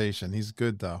presentation. He's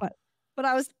good, though. But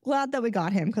I was glad that we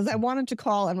got him, because I wanted to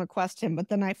call and request him, but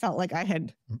then I felt like I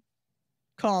had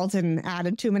called and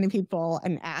added too many people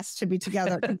and asked to be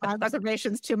together on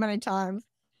reservations too many times.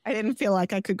 I didn't feel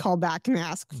like I could call back and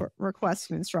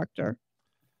request an instructor.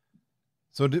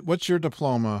 So what's your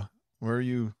diploma? Where are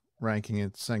you ranking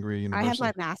at Sangria University? I have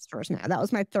my master's now. That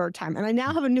was my 3rd time. And I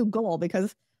now have a new goal,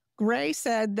 because Gray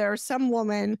said there's some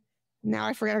woman, now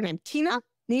I forget her name,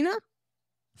 Nina?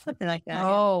 Something like that.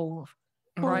 Oh,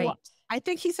 right. I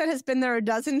think he said has been there a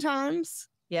dozen times.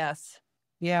 Yes.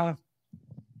 Yeah.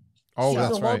 Oh, She's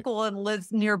that's a right. local and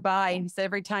lives nearby. And so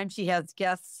every time she has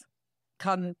guests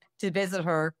come to visit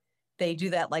her, they do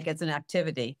that like it's an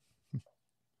activity.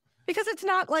 Because it's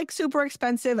not like super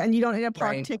expensive and you don't need a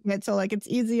park ticket. So like it's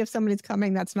easy if somebody's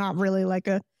coming that's not really like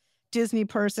a Disney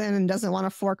person and doesn't want to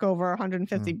fork over $150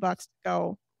 to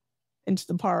go into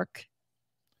the park.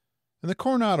 And the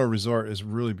Coronado Resort is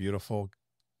really beautiful.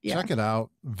 Yeah. Check it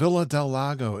out. Villa del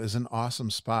Lago is an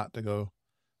awesome spot to go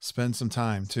spend some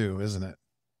time too, isn't it?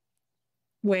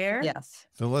 Where? Yes.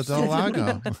 Villa del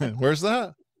Lago. Where's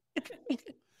that?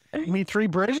 You mean 3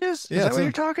 Bridges? Is Yeah, that what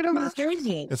you're talking about?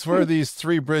 It's where these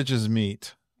 3 bridges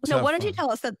meet. So why don't you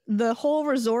tell us that the whole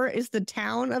resort is the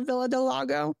town of Villa del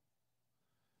Lago?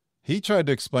 He tried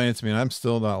to explain it to me, and I'm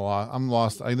still not lost. I'm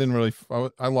lost. I didn't really.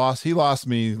 I lost. He lost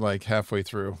me like halfway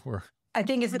through. I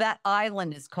think that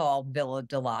island is called Villa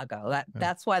del Lago.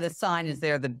 That's why the sign is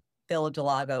there, the Villa del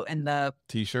Lago, and the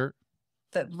T-shirt.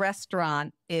 The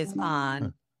restaurant is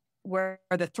on where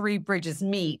the 3 bridges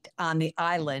meet on the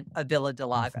island of Villa del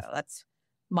Lago. That's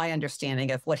my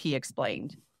understanding of what he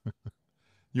explained.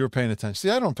 You were paying attention. See,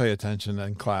 I don't pay attention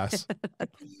in class.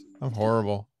 I'm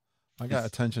horrible. I got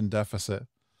attention deficit.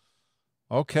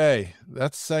 Okay,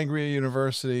 that's Sangria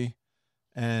University.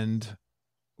 And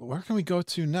where can we go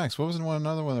to next? What was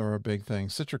another one of our big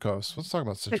things? Citricos. Let's talk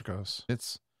about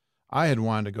Citricos. I had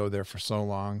wanted to go there for so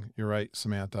long. You're right,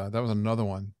 Samantha. That was another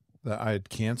one that I had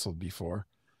canceled before.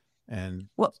 And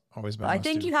always been. I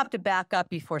think you have to back up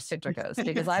before Citricos,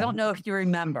 because I don't know if you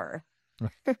remember.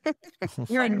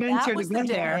 You're an adventure That was to the get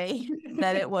there. day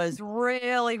that it was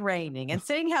really raining, and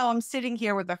seeing how I'm sitting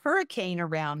here with a hurricane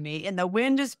around me and the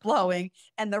wind is blowing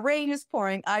and the rain is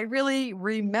pouring, I really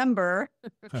remember.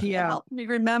 Help me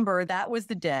remember that was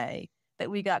the day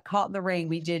that we got caught in the rain.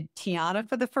 We did Tiana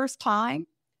for the first time.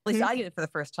 At least I did it for the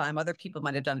first time. Other people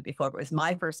might have done it before, but it was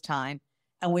my first time.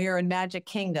 And we were in Magic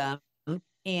Kingdom,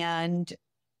 and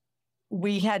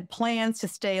we had plans to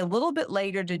stay a little bit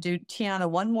later to do Tiana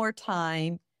one more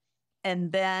time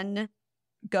and then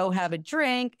go have a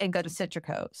drink and go to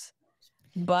Citricos.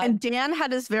 And Dan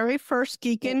had his very first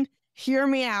Geekin hear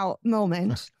me out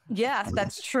moment. Yes,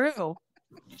 that's true.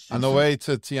 On the way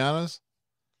to Tiana's?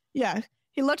 Yeah.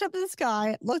 He looked up at the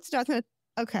sky, looked down, and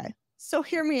okay, so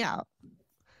hear me out.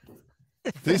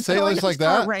 Did he say it like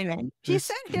that? Raining. He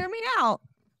said, hear me out.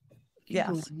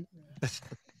 Yes.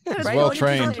 He's well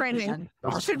trained.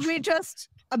 Should we just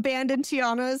abandon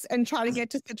Tiana's and try to get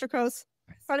to Citricos?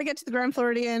 Try to get to the Grand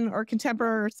Floridian or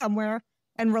Contemporary or somewhere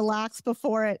and relax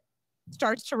before it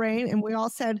starts to rain? And we all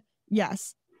said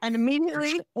yes. And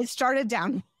immediately it started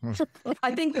down.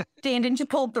 I think, Dan, didn't you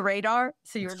pull up the radar?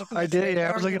 So you were looking I at the did, yeah. I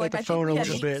radar? was looking at the phone a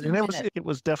little bit, and minutes. it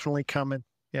was definitely coming.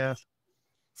 Yeah.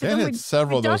 So Dan then had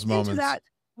several of those moments.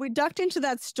 We ducked into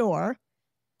that store.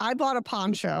 I bought a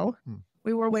poncho.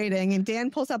 We were waiting, and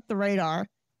Dan pulls up the radar,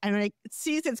 and it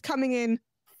sees it's coming in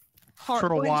hard,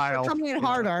 For a while. coming in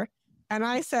harder. And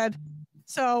I said,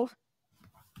 "So,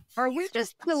 are we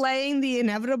just delaying the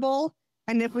inevitable?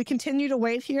 And if we continue to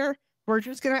wait here, we're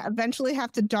just going to eventually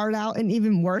have to dart out in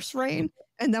even worse rain,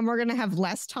 and then we're going to have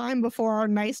less time before our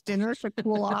nice dinner to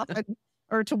cool off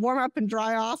or to warm up and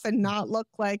dry off and not look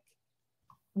like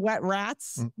wet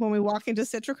rats when we walk into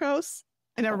Citricos?"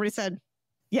 And everybody said,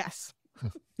 yes.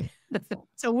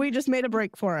 So we just made a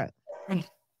break for it.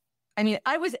 I mean,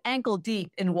 I was ankle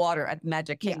deep in water at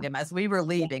Magic Kingdom as we were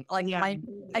leaving. Like I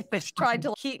tried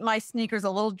to keep my sneakers a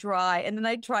little dry, and then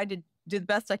I tried to do the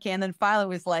best I can. Then finally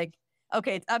was like,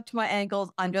 okay, it's up to my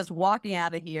ankles. I'm just walking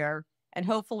out of here and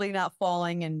hopefully not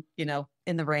falling and,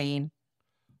 in the rain.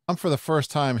 I'm for the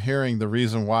first time hearing the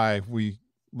reason why we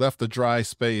left the dry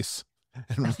space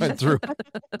and went through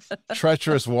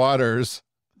treacherous waters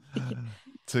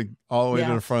to all the way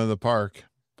to the front of the park.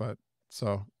 But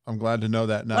so I'm glad to know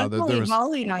that now.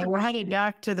 Molly and I were heading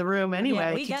back to the room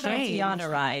anyway. We got a Tiana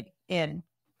ride in.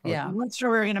 Yeah. I'm not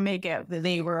sure we were going to make it.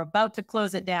 They were about to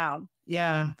close it down.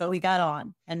 Yeah. But we got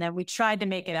on. And then we tried to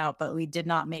make it out, but we did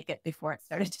not make it before it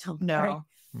started to rain. No.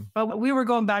 But we were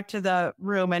going back to the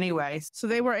room anyway. So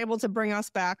they were able to bring us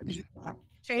back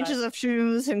changes of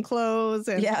shoes and clothes.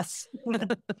 And yes.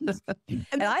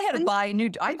 and I had to buy a new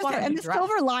and the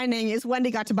silver lining is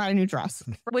Wendy got to buy a new dress.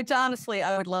 Which honestly,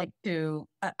 I would like to,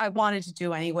 I wanted to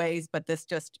do anyways, but this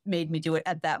just made me do it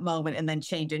at that moment and then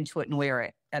change into it and wear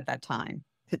it at that time.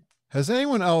 Has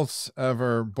anyone else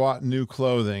ever bought new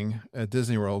clothing at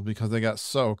Disney World because they got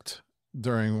soaked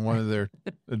during one of their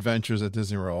adventures at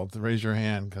Disney World? Raise your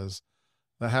hand, because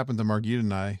that happened to Margita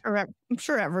and I. I'm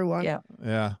sure everyone. Yeah.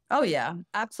 Yeah. Oh, yeah.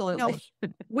 Absolutely. No,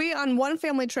 we, on one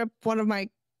family trip, one of my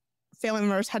family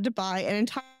members had to buy an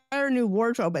entire new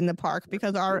wardrobe in the park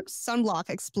because our sunblock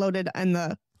exploded in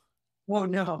the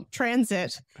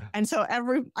transit. And so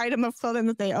every item of clothing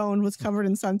that they owned was covered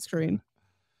in sunscreen.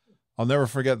 I'll never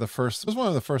forget it was one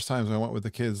of the first times I went with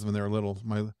the kids when they were little.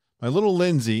 My little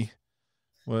Lindsay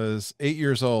was 8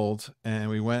 years old, and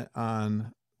we went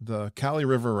on the Cali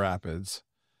River Rapids,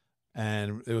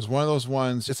 and it was one of those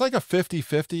ones. It's like a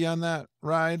 50-50 on that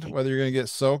ride, whether you're going to get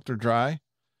soaked or dry.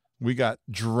 We got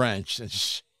drenched, and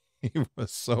she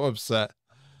was so upset.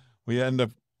 We ended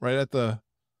up right at the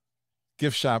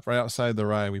gift shop right outside the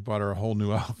ride. We bought her a whole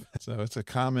new outfit. So it's a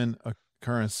common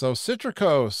occurrence. So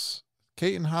Citricos,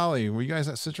 Kate and Holly, were you guys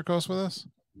at Citricos with us?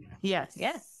 Yes.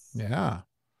 Yes. Yeah.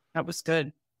 That was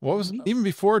good. What was, even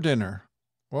before dinner,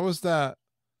 what was that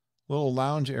little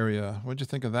lounge area? What'd you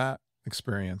think of that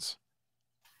experience?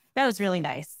 That was really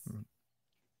nice.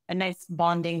 A nice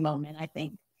bonding moment, I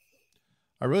think.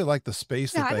 I really like the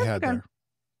space that they had there.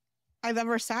 I've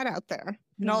ever sat out there.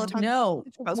 And all the time. No.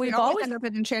 We've always ended up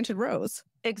at Enchanted Rose.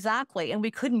 Exactly. And we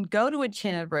couldn't go to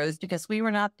Enchanted Rose because we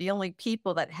were not the only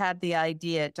people that had the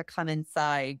idea to come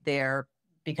inside there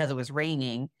because it was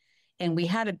raining. And we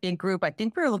had a big group. I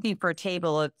think we were looking for a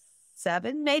table of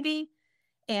 7, maybe.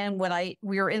 And when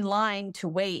we were in line to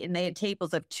wait, and they had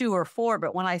tables of 2 or 4,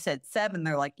 but when I said 7,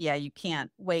 they're like, yeah, you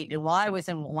can't wait. And while I was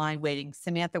in line waiting,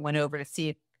 Samantha went over to see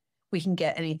if we can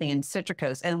get anything in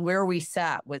Citricos. And where we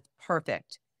sat was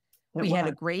perfect. We had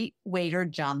a great waiter,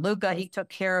 John Luca. He took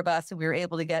care of us, and we were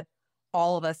able to get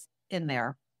all of us in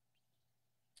there.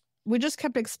 We just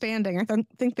kept expanding. I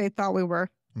think they thought we were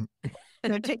going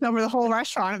to take over the whole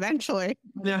restaurant eventually.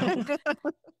 Yeah.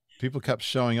 People kept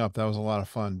showing up. That was a lot of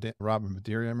fun. Robin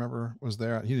Madeira, I remember, was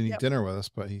there. He didn't eat dinner with us,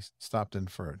 but he stopped in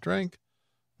for a drink.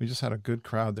 We just had a good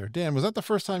crowd there. Dan, was that the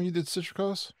first time you did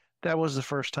Citricos? That was the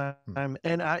first time.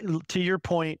 And to your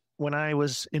point, when I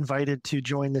was invited to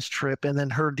join this trip and then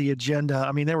heard the agenda,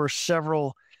 I mean, there were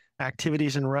several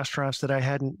activities in restaurants that I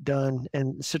hadn't done,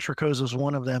 and Citricos was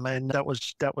one of them, and that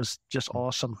was just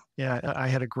awesome. Yeah, I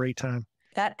had a great time.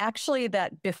 That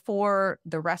before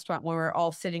the restaurant, when we were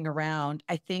all sitting around,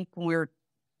 I think we're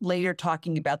later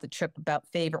talking about the trip, about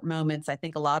favorite moments. I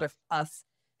think a lot of us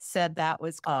said that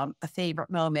was a favorite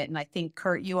moment. And I think,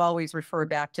 Kurt, you always refer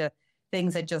back to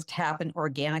things that just happened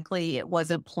organically. It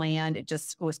wasn't planned. It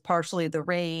was partially the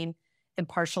rain and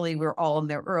partially we were all in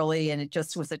there early. And it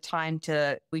just was a time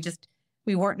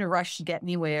we weren't in a rush to get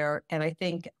anywhere. And I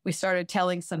think we started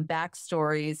telling some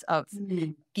backstories of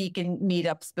Geekin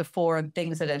meetups before and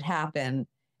things that had happened.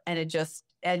 And it just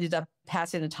ended up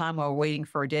passing the time while we're waiting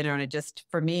for dinner. And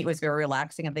for me, it was very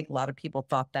relaxing. I think a lot of people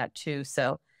thought that too.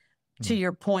 So to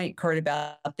your point, Kurt,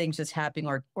 about things just happening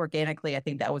organically, I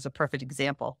think that was a perfect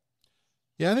example.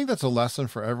 Yeah, I think that's a lesson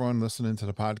for everyone listening to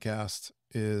the podcast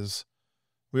is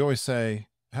we always say,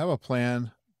 have a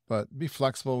plan, but be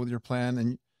flexible with your plan.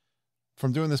 And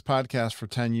from doing this podcast for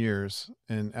 10 years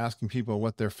and asking people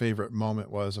what their favorite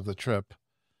moment was of the trip,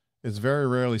 it's very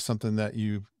rarely something that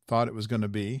you thought it was going to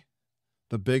be.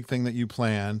 The big thing that you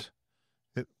planned,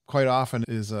 it quite often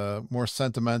is a more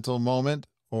sentimental moment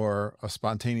or a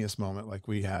spontaneous moment like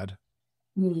we had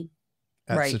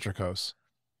at Citricos.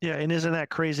 Yeah, and isn't that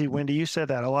crazy, Wendy? You said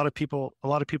that a lot of people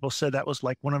said that was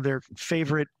like one of their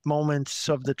favorite moments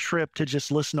of the trip, to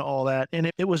just listen to all that,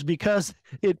 and it was because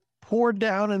it poured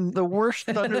down in the worst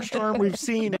thunderstorm we've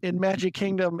seen in Magic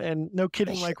Kingdom, and no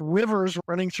kidding, like rivers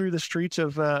running through the streets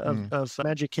of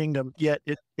Magic Kingdom. Yet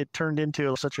it turned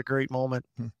into such a great moment.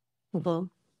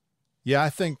 Yeah, I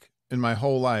think in my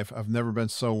whole life, I've never been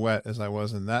so wet as I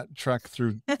was in that trek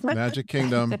through Magic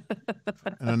Kingdom.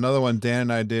 And another one Dan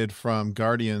and I did from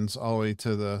Guardians all the way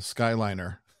to the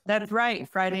Skyliner. That's right.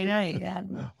 Friday night. Yeah.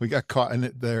 We got caught in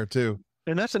it there too.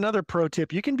 And that's another pro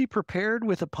tip. You can be prepared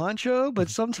with a poncho, but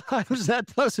sometimes that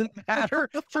doesn't matter.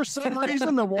 For some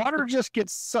reason, the water just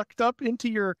gets sucked up into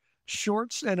your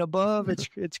shorts and above.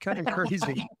 It's kind of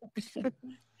crazy.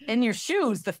 And your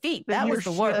shoes, the feet, that was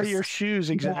the worst. Your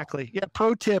shoes, exactly. Yeah,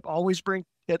 pro tip, always bring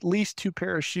at least 2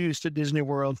 pair of shoes to Disney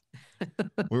World.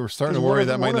 We were starting to worry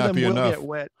that might not be enough. Get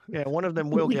wet. Yeah, one of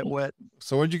them will get wet.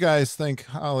 So what did you guys think,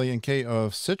 Holly and Kate,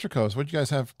 of Citricos? What did you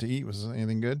guys have to eat? Was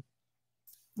anything good?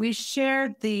 We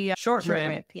shared the short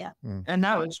rib, yeah. And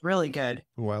that was really good.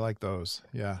 Oh, I like those.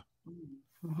 Yeah.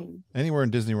 Anywhere in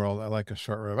Disney World, I like a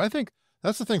short rib. I think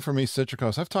that's the thing for me,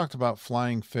 Citricos. I've talked about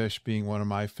Flying Fish being one of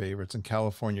my favorites in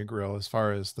California Grill as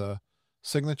far as the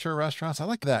signature restaurants. I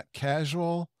like that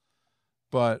casual,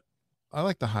 but I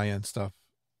like the high-end stuff.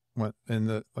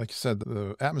 And like you said,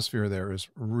 the atmosphere there is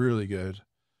really good.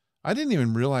 I didn't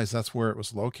even realize that's where it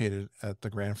was located at the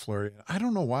Grand Floridian. I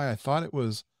don't know why I thought it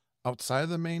was outside of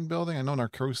the main building. I know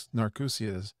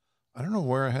Narcoosea is. I don't know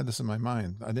where I had this in my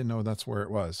mind. I didn't know that's where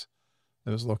it was. It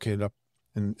was located up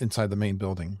inside the main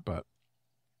building. But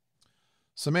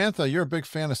Samantha, you're a big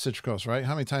fan of Citricos, right?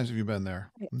 How many times have you been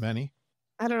there? Many?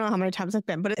 I don't know how many times I've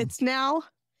been, but it's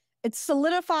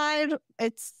solidified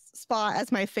its spot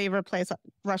as my favorite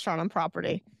restaurant on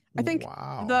property. I think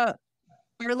our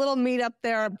little meetup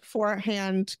there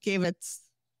beforehand gave its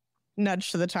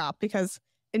nudge to the top, because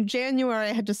in January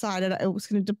I had decided I was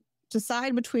going to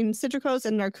decide between Citricos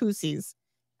and Narcoossee's,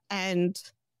 and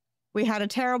we had a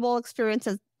terrible experience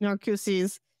at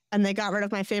Narcoossee's, and they got rid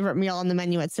of my favorite meal on the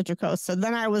menu at Citricos. So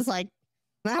then I was like,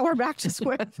 now we're back to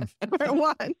square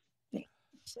one.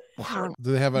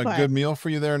 Do they have a good meal for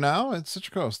you there now at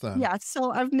Citricos then? Yeah,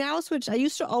 so I've now switched. I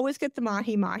used to always get the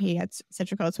mahi at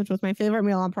Citricos, which was my favorite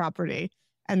meal on property,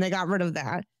 and they got rid of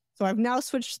that. So I've now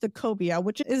switched to the cobia,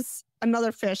 which is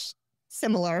another fish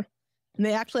similar. And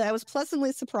I was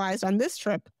pleasantly surprised on this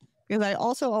trip, because I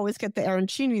also always get the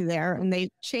arancini there, and they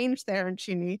changed the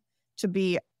arancini to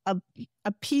be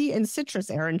a pea and citrus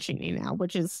arancini now,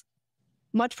 which is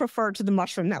much preferred to the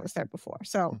mushroom that was there before.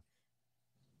 So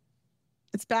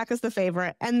it's back as the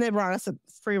favorite, and they brought us a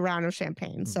free round of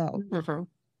champagne. So,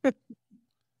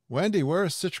 Wendy, where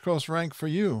is Citricos rank for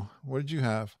you? What did you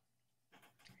have?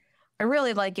 I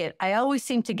really like it. I always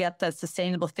seem to get the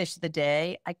sustainable fish of the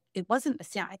day. I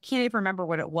can't even remember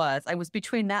what it was. I was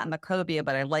between that and the cobia,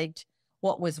 but I liked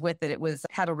what was with it. It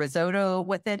had a risotto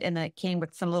with it, and then it came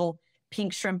with some little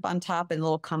pink shrimp on top and a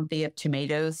little confit of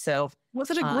tomatoes. So was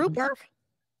it a grouper?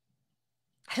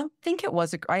 I don't think it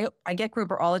was. I get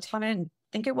grouper all the time. I didn't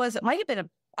think it was. It might have been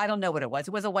I don't know what it was.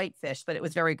 It was a white fish, but it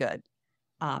was very good.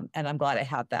 And I'm glad I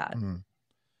had that.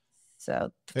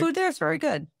 So the food there is very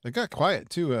good. It got quiet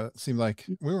too. It seemed like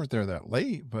we weren't there that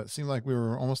late, but it seemed like we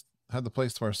were almost had the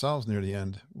place to ourselves near the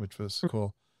end, which was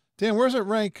cool. Dan, where's it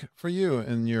rank for you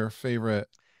in your favorite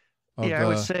I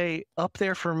would say up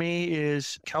there for me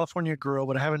is California Grill,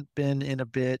 but I haven't been in a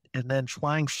bit. And then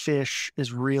Flying Fish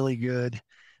is really good.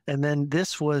 And then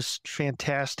this was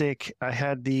fantastic. I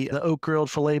had the oak grilled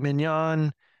filet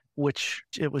mignon, which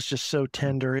it was just so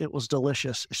tender. It was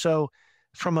delicious. So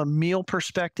from a meal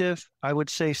perspective, I would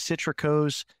say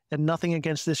Citricos, and nothing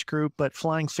against this group, but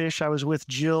Flying Fish, I was with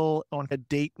Jill on a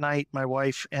date night, my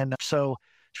wife. And so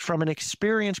from an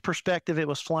experience perspective, it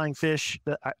was Flying Fish,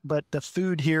 but the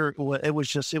food here, it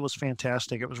was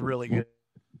fantastic. It was really good.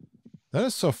 That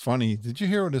is so funny. Did you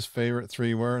hear what his favorite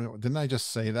 3 were? Didn't I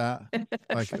just say that?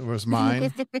 Like it was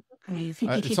mine.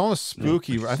 It's almost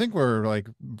spooky. I think we're like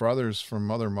brothers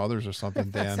from other mothers or something,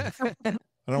 Dan.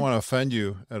 I don't want to offend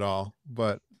you at all,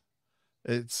 but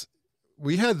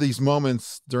we had these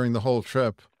moments during the whole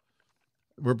trip.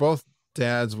 We're both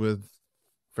dads with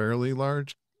fairly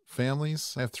large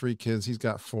families. I have 3 kids. He's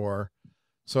got 4.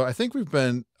 So I think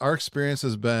our experience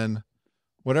has been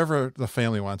whatever the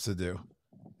family wants to do.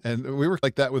 And we were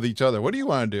like that with each other. What do you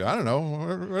want to do? I don't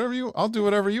know. I'll do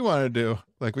whatever you want to do.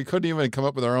 Like we couldn't even come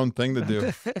up with our own thing to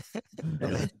do.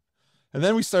 And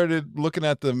then we started looking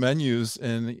at the menus,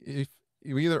 and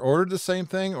we either ordered the same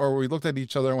thing or we looked at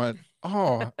each other and went,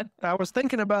 "Oh, I was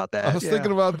thinking about that." I was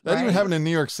thinking about that. Even happened in New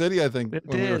York City, I think.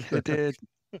 It did.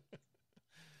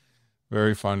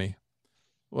 Very funny.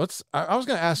 I was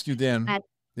going to ask you, Dan.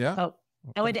 Yeah. Oh,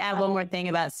 I would add one more thing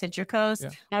about Citricos. Yeah.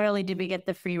 Not only did we get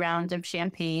the free round of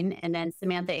champagne, and then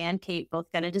Samantha and Kate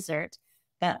both got a dessert.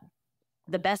 But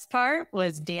the best part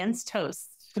was Dan's toast.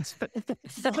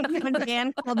 When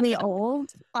Dan called me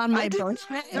old on my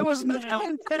birthday, it was not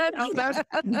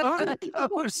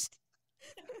toast.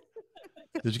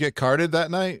 Did you get carded that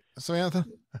night, Samantha?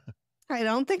 I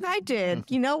don't think I did.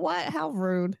 You know what? How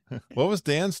rude. What was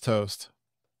Dan's toast?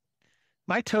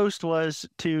 My toast was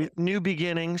to new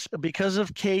beginnings because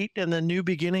of Kate and the new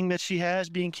beginning that she has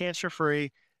being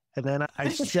cancer-free. And then I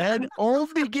said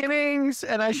old beginnings,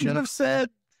 and I should have said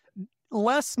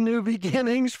less new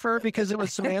beginnings because it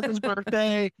was Samantha's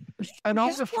birthday and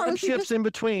all the friendships in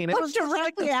between. It was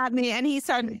directly at me, and he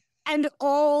said, "And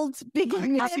old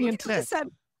beginnings." Happy And he said,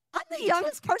 "I'm the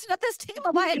youngest person at this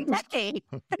table by a decade."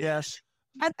 Yes.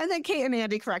 And then Kate and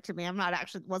Andy corrected me. I'm not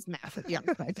wasn't that young.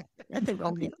 I think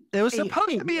only it was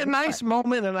supposed to be a nice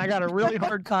moment, and I got a really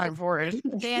hard time for it.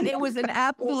 And it was an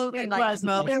absolutely nice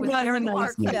moment. It was very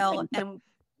heartfelt, and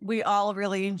we all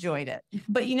really enjoyed it.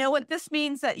 But you know what? This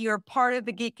means that you're part of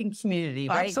the Geekin community,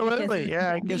 right? Absolutely,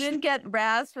 because if you didn't get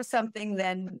razzed for something,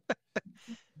 then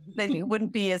it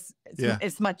wouldn't be as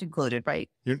much included, right?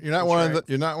 You're not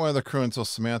you're not one of the crew until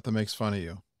Samantha makes fun of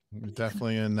you. You're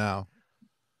definitely in now.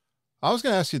 I was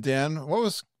going to ask you, Dan, what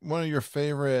was one of your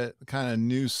favorite kind of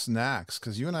new snacks?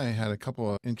 Because you and I had a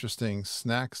couple of interesting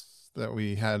snacks that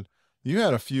we had. You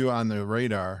had a few on the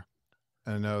radar.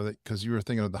 I know that because you were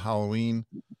thinking of the Halloween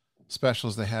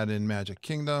specials they had in Magic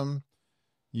Kingdom.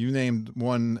 You named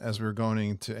one as we were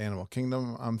going to Animal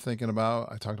Kingdom. I'm thinking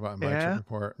about. I talked about in my trip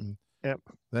report. And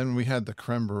then we had the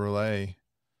creme brulee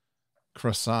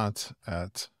croissant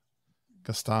at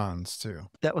Gaston's too.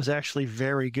 That was actually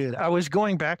very good. I was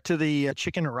going back to the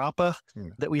chicken rapa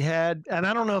that we had, and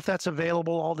I don't know if that's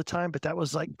available all the time, but that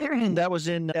was that was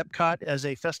in Epcot as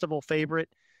a festival favorite.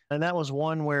 And that was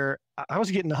one where I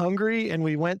was getting hungry, and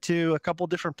we went to a couple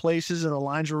different places and the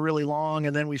lines were really long.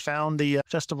 And then we found the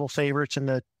festival favorites, and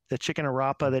the chicken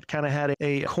rapa that kind of had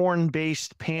a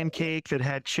corn-based pancake that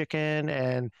had chicken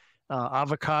and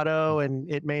avocado, and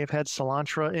it may have had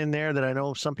cilantro in there that I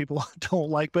know some people don't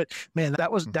like, but man, that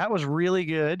was really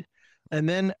good. And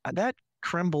then that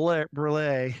creme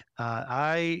brulee,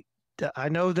 I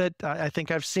know that I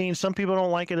think I've seen some people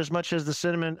don't like it as much as the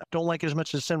cinnamon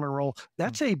roll.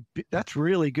 That's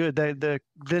really good. The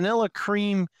vanilla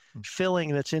cream filling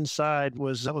that's inside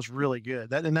was really good.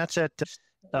 That's at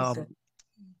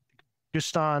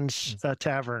Gaston's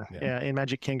Tavern in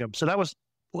Magic Kingdom. So that was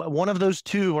one of those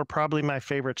two were probably my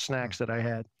favorite snacks that I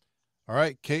had. All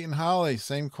right, Kate and Holly,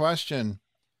 same question.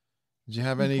 Did you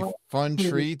have any fun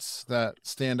treats that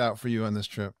stand out for you on this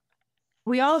trip?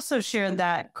 We also shared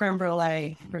that creme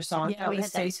brulee croissant. Yeah, we had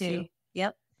that too.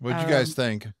 Yep. What did you guys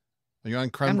think? Are you on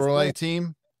creme brulee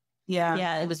team?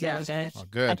 Yeah, it was really good. Oh,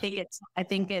 good. I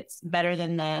think it's better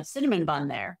than the cinnamon bun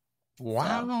there.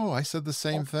 Wow, I said the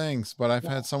same things, but I've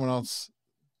had someone else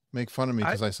make fun of me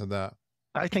because I said that.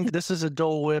 I think this is a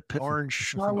Dole Whip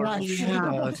orange controversy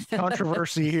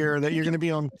here that you're going to be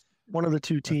on one of the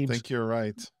two teams. I think you're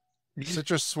right.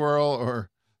 Citrus swirl or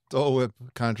Dole Whip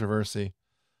controversy.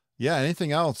 Yeah.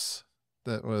 Anything else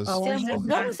that was?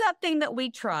 What was that thing that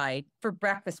we tried for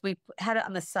breakfast? We had it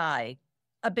on the side,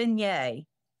 a beignet,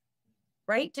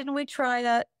 right? Didn't we try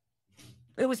that?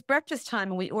 it was breakfast time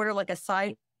and we ordered like a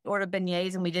side order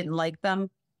beignets and we didn't like them.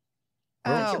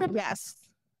 Oh, yes.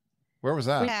 Where was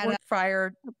that? We ordered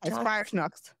fryer. It's fryer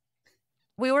schnooks.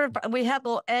 We had a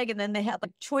little egg and then they had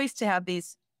like choice to have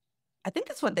these, I think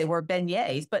that's what they were,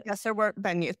 beignets, but Yes, there were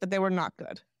beignets, but they were not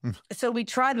good. so we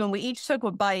tried them and we each took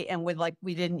a bite and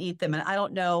we didn't eat them. And I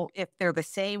don't know if they're the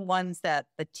same ones that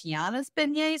the Tiana's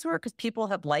beignets were because people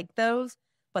have liked those,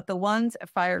 but the ones at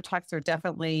Fire Talks are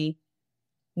definitely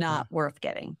not worth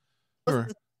getting. Sure.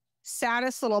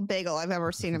 Saddest little bagel I've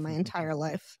ever seen in my entire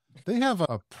life. They have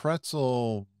a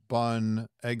pretzel bun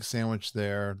egg sandwich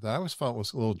there that I always felt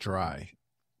was a little dry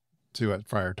too at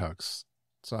Friar Tuck's.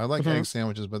 So I like egg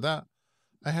sandwiches, but that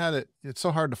I had it. It's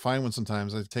so hard to find one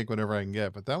sometimes. I take whatever I can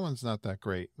get, but that one's not that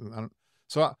great.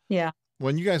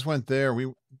 When you guys went there,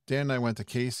 Dan and I went to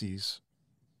Casey's.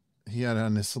 He had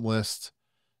on this list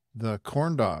the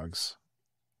corn dogs.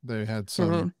 They had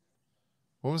some.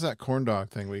 What was that corn dog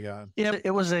thing we got? Yeah,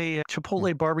 it was a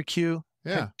Chipotle barbecue.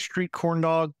 Yeah. Street corn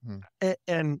dog.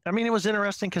 And I mean, it was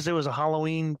interesting because it was a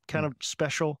Halloween kind of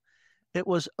special. It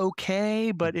was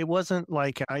okay, but it wasn't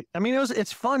like,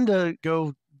 it's fun to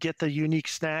go get the unique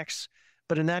snacks.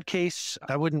 But in that case,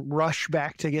 I wouldn't rush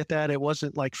back to get that. It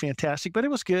wasn't like fantastic, but it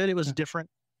was good. It was different.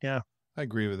 Yeah. I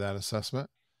agree with that assessment.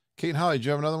 Kate and Holly, do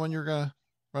you have another one you're going to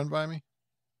run by me?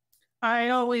 I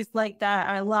always like that.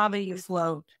 I love it. You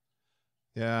float.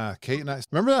 Yeah. Kate and I,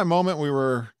 remember that moment we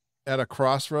were at a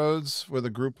crossroads with a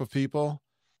group of people,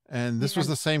 and this was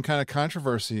the same kind of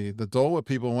controversy. The Dole Whip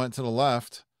people went to the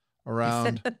left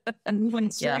around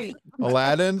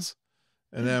Aladdin's,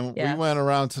 and then we went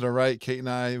around to the right. Kate and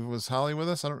I, was Holly with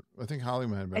us? I think Holly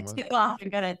might have been with us. I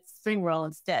got a spring roll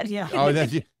instead. Yeah. Oh,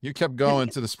 then you kept going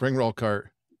to the spring roll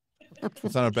cart.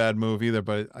 It's not a bad move either,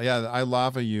 but yeah, I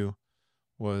Lava You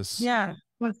was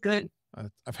good.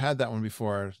 I've had that one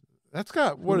before. That's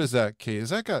got, what is that, Kate?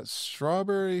 Has that got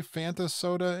strawberry Fanta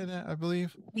soda in it, I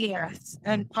believe? Yes.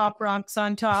 And Pop Rocks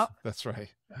on top. That's right.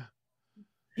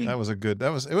 That was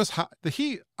it was hot. The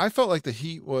heat, I felt like the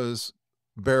heat was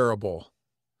bearable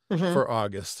for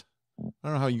August. I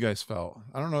don't know how you guys felt.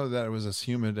 I don't know that it was as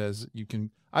humid as you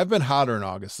can. I've been hotter in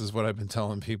August is what I've been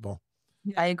telling people.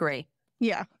 I agree.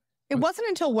 Yeah. It wasn't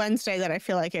until Wednesday that I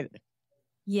feel like it.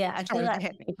 Yeah, I feel like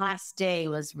the last day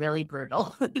was really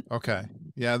brutal. Okay.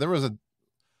 Yeah, there was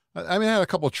I had a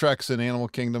couple of treks in Animal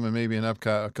Kingdom and maybe in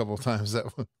Epcot a couple of times that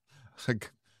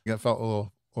I felt a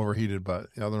little overheated, but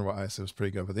otherwise it was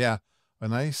pretty good. But yeah, a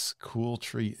nice cool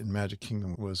treat in Magic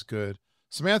Kingdom was good.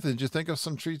 Samantha, did you think of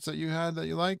some treats that you had that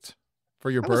you liked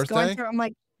for your birthday? I'm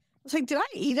like, did I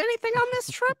eat anything on this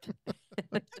trip?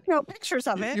 No pictures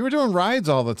of it. You were doing rides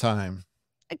all the time.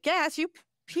 I guess you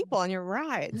people on your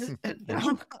rides.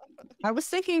 I was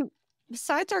thinking,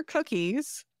 besides our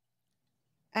cookies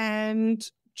and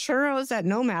churros at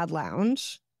Nomad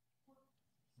Lounge,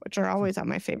 which are always on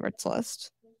my favorites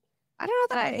list, I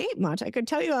don't know that I ate much. I could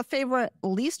tell you a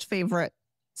least favorite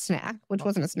snack, which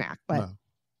wasn't a snack, but no.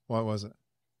 What was it?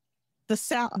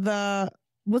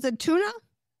 Was it tuna,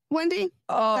 Wendy?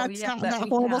 Oh, that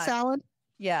horrible salad.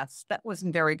 Yes, that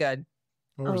wasn't very good.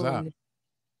 What was that?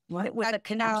 What was the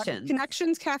Connections?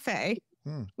 Connections Cafe.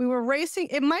 We were racing.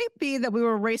 It might be that we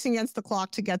were racing against the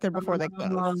clock to get there before they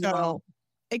closed. So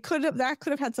it could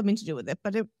have had something to do with it.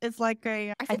 But it's like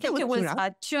I think it was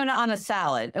tuna on a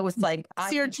salad. It was like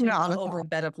seared tuna on over a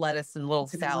bed of lettuce and little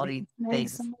salady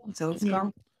things. So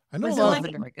I know. Was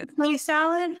it like a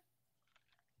salad?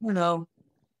 No.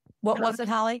 What was it,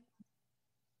 Holly?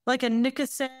 Like a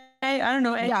nicasse? I don't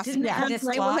know. Yes, it was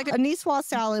like a Niçoise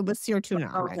salad with seared tuna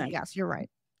on it. Yes, you're right.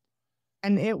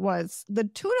 And the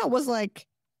tuna was like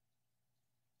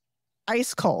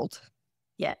ice cold.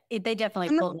 Yeah, they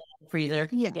definitely pulled it out of the freezer.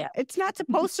 Yeah, it's not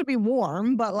supposed to be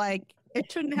warm, but like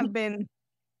it shouldn't have been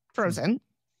frozen.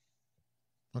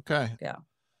 Okay. Yeah.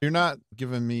 You're not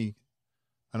giving me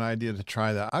an idea to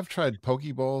try that. I've tried poke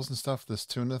bowls and stuff, this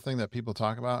tuna thing that people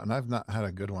talk about, and I've not had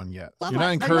a good one yet. Well, You're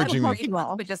not encouraging me.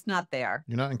 But just not there.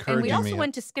 You're not encouraging me. And we also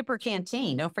went to Skipper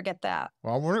Canteen. Don't forget that.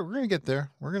 Well, we're going to get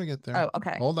there. We're going to get there. Oh,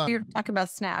 okay. Hold on. You're talking about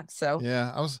snacks, so.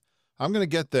 Yeah, I'm going to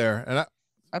get there. And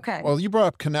okay. Well, you brought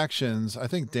up Connections. I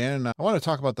think Dan and I want to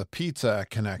talk about the pizza at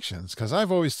Connections because I've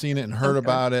always seen it and heard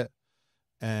about it.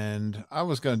 And I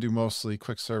was going to do mostly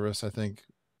quick service, I think,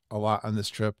 a lot on this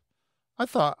trip. I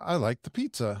thought I liked the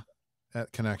pizza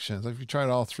at Connections. If you tried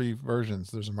all three versions,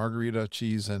 there's a margarita,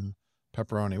 cheese, and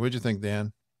pepperoni. What'd you think,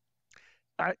 Dan?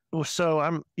 I'm,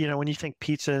 when you think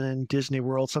pizza in Disney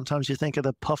World, sometimes you think of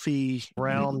the puffy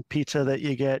round pizza that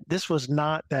you get. This was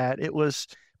not that. It was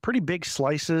pretty big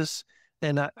slices.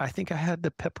 And I think I had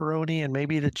the pepperoni and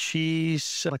maybe the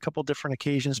cheese on a couple different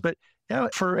occasions. But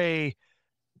for a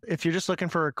if you're just looking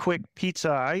for a quick pizza,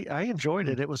 I enjoyed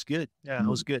it. It was good. Yeah, it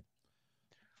was good.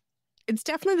 It's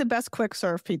definitely the best quick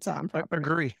serve pizza on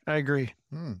property. I agree.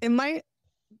 It might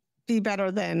be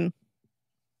better than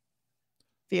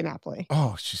Via Napoli.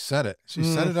 Oh, she said it. She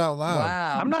said it out loud.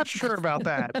 Wow. I'm not sure about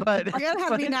that, but I gotta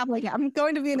have Via Napoli. I'm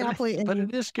going to Via Napoli. But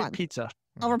it is good pizza.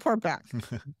 I'll report back.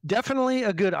 Definitely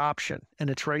a good option, and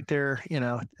it's right there,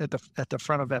 at the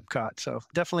front of Epcot. So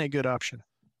definitely a good option.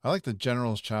 I like the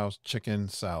General's Chow's chicken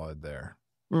salad there.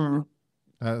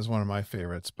 That is one of my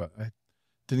favorites, but I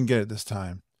didn't get it this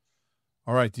time.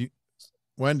 All right,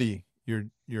 Wendy,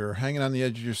 you're hanging on the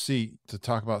edge of your seat to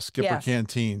talk about Skipper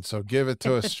Canteen. So give it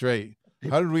to us straight.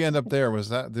 How did we end up there?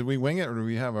 Did we wing it, or did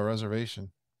we have a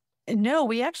reservation? No,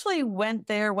 we actually went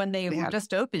there when they were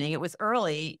just opening. It was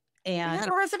early. And we had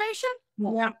a reservation?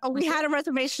 Yeah. Oh, we had a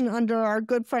reservation under our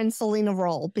good friend Selena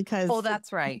Roll because. Oh,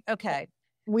 that's right. Okay.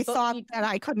 We thought that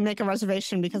I couldn't make a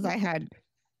reservation because I thought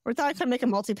I couldn't make a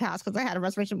multi-pass because I had a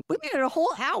reservation. We made it a whole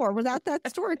hour without that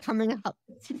story coming up.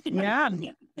 Yeah.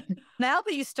 Now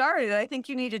that you started, I think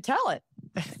you need to tell it.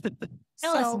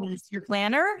 Tell us, your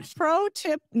planner. Pro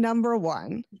tip number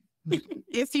 1.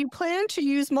 If you plan to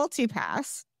use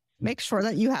multi-pass, make sure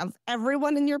that you have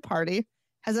everyone in your party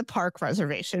has a park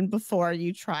reservation before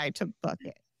you try to book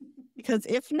it. Because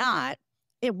if not,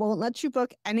 it won't let you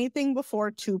book anything before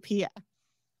 2 p.m.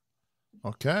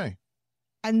 Okay.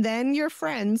 And then your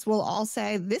friends will all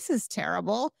say, this is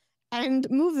terrible, and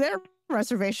move their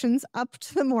reservations up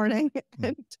to the morning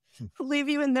and leave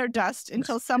you in their dust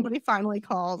until somebody finally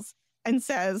calls and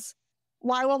says,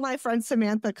 why will my friend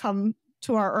Samantha come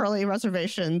to our early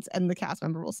reservations? And the cast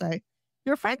member will say,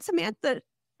 your friend Samantha,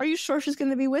 are you sure she's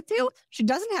going to be with you? She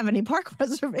doesn't have any park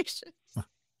reservations.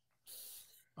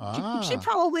 She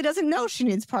probably doesn't know she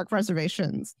needs park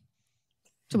reservations.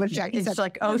 To which Jackie said,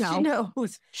 like, oh, she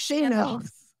knows. She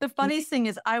knows. The funniest thing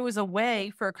is I was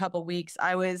away for a couple of weeks.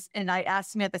 And I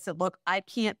asked Samantha, I said, look, I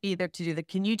can't be there to do that.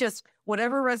 Can you just,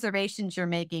 whatever reservations you're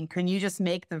making, can you just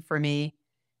make them for me?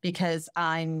 Because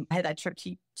I had that trip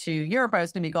to Europe. I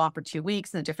was going to be gone for 2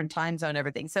 weeks in a different time zone and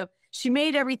everything. So she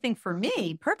made everything for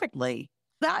me perfectly.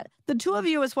 That the two of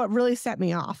you is what really set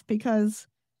me off because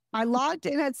I logged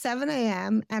in at 7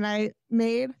 a.m. and I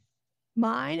made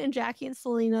mine and Jackie and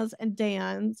Selena's and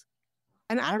Dan's.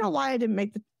 And I don't know why I didn't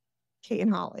make the Kate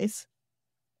and Holly's.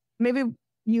 Maybe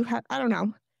you had, I don't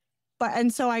know.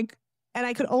 And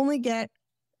I could only get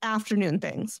afternoon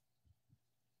things.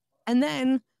 And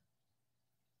then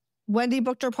Wendy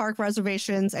booked her park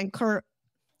reservations and Kurt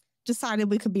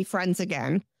decided we could be friends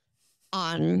again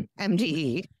on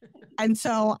MDE. And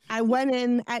so I went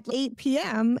in at 8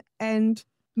 p.m. and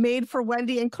made for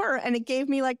Wendy and Kurt, and it gave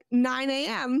me like 9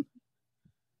 a.m.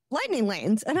 lightning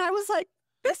lanes. And I was like,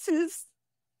 this is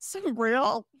some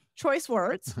real choice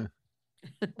words.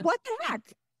 What the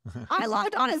heck? I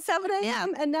logged on at 7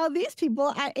 a.m. and now these people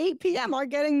at 8 p.m. are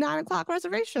getting 9 o'clock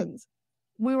reservations.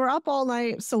 We were up all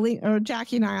night,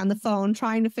 Jackie and I on the phone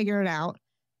trying to figure it out.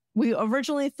 We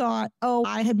originally thought,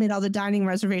 I had made all the dining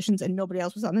reservations and nobody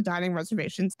else was on the dining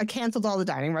reservations. I canceled all the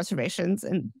dining reservations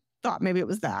and thought maybe it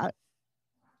was that.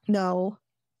 No.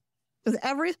 Because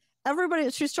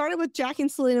everybody, she started with Jackie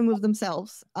and Selena moved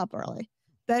themselves up early.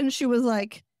 Then she was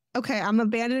like, okay, I'm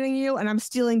abandoning you and I'm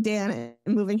stealing Dan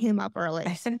and moving him up early.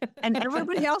 And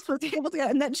everybody else was able to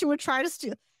get, and then she would try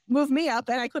to move me up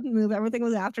and I couldn't move. Everything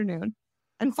was afternoon.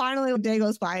 And finally, a day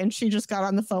goes by and she just got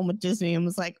on the phone with Disney and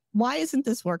was like, why isn't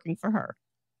this working for her?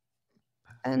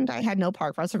 And I had no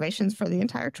park reservations for the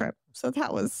entire trip. So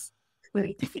that was...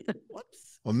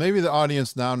 Whoops. Well, maybe the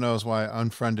audience now knows why I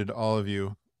unfriended all of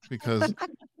you, because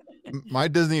my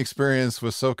Disney experience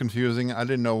was so confusing. I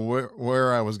didn't know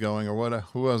where I was going or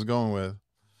who I was going with.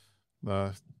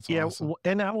 Awesome.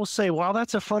 And I will say, while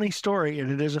that's a funny story,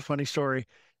 and it is a funny story,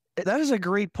 that is a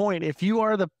great point. If you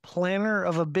are the planner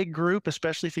of a big group,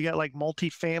 especially if you got like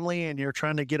multifamily and you're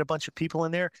trying to get a bunch of people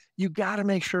in there, you got to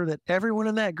make sure that everyone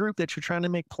in that group that you're trying to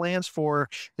make plans for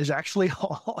is actually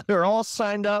they're all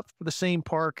signed up for the same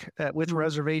park with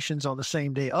reservations on the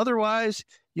same day. Otherwise,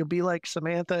 you'll be like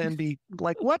Samantha and be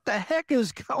like, what the heck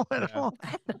is going on?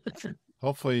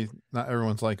 Hopefully not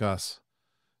everyone's like us.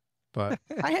 But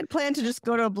I had planned to just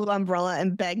go to a Blue Umbrella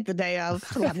and beg the day of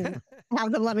to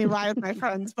have them let me ride with my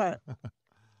friends, but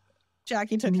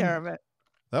Jackie took care of it.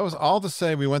 That was all to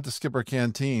say we went to Skipper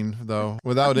Canteen, though,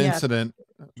 without incident.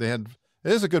 It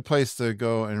is a good place to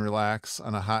go and relax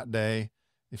on a hot day,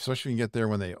 especially when you get there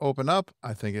when they open up.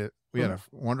 I think we had a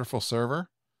wonderful server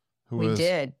who was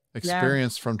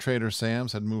experienced from Trader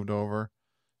Sam's, had moved over.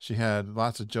 She had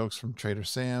lots of jokes from Trader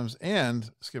Sam's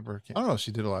and Skipper. I don't know if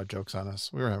she did a lot of jokes on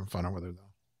us. We were having fun with her, though.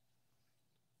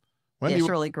 Wendy, it's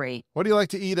really great. what do you like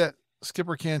to eat at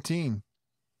Skipper Canteen?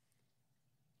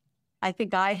 I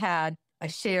think I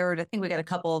think we got a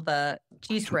couple of the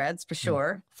cheese spreads for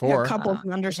sure. Four. A couple of We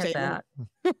had understatement.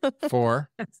 that. 4.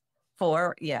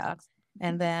 4, yeah.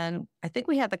 And then I think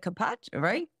we had the carpaccio,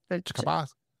 right? The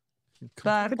Capas.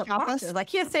 carpaccio. I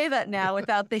can't say that now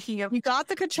without thinking of You got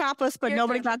the cachapas, but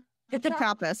nobody got the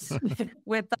cachapas.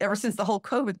 with ever since the whole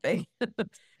COVID thing.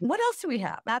 What else do we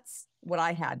have? That's what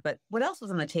I had. But what else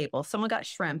was on the table? Someone got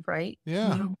shrimp, right?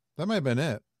 Yeah, that might have been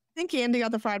it. I think Andy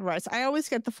got the fried rice. I always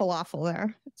get the falafel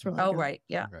there. It's really Oh, good. right.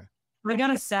 Yeah. Okay. We got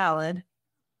a salad.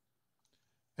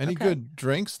 Any Okay. good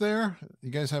drinks there?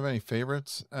 You guys have any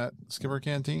favorites at Skipper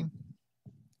Canteen?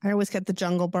 I always get the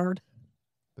jungle bird.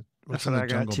 What's That's in what the I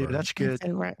got Jungle too. Bird? That's good.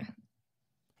 Favorite.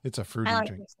 It's a fruity I like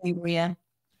drink. sangria.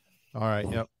 All right.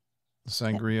 Yep.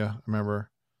 Sangria.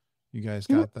 Remember, you guys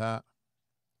got that.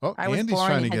 Oh, I was Andy's born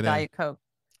trying to and had get in. Diet Coke.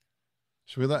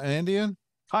 Should we let Andy in?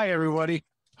 Hi, everybody.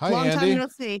 Hi, Long time Andy. no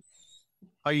see.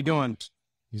 How you doing?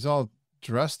 He's all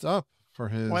dressed up for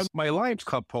his. Well, my Lions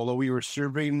Club polo, we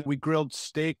grilled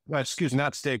steak, not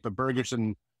steak, but burgers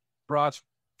and brats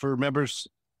for members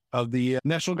of the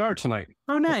National Guard tonight.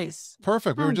 Oh, nice.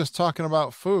 Perfect. We were just talking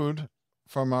about food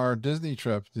from our Disney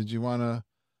trip. Did you want to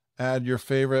add your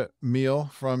favorite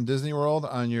meal from Disney World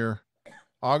on your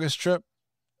August trip?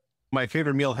 My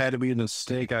favorite meal had to be the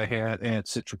steak I had at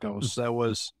Citricos. That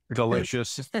was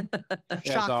delicious, as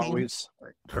Shocking. always.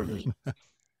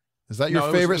 Is that No, your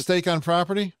it was- favorite steak on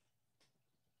property?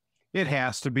 It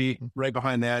has to be. Right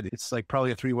behind that, it's like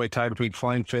probably a 3-way tie between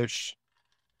Flying Fish,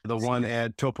 the one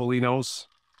at Topolino's.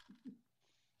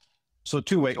 So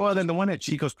 2-way. Well, then the one at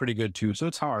Chico's pretty good too. So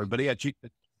it's hard, but yeah,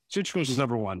 Citricos is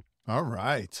number 1. All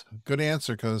right. Good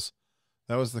answer, because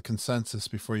that was the consensus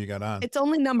before you got on. It's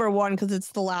only number 1 because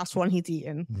it's the last one he's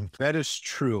eaten. That is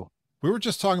true. We were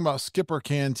just talking about Skipper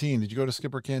Canteen. Did you go to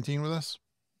Skipper Canteen with us?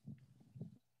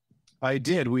 I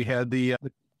did. We had the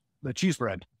cheese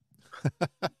bread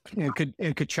and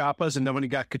cachapas, and nobody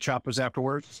got cachapas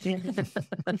afterwards.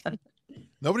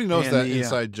 Nobody knows And that the,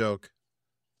 inside joke,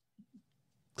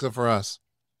 except for us.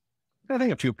 I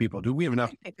think a few people do. We have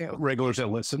enough regulars that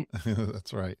listen.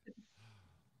 That's right.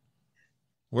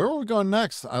 Where are we going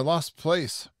next? I lost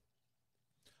place.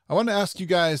 I wanted to ask you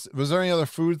guys, was there any other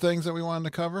food things that we wanted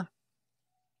to cover?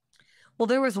 Well,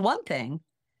 there was one thing.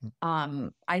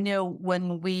 I know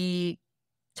when we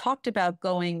talked about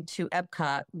going to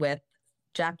Epcot with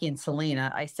Jackie and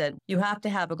Selena, I said, you have to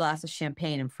have a glass of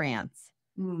champagne in France.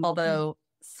 Although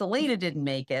Selena didn't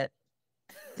make it,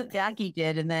 Jackie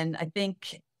did. And then I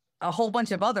think a whole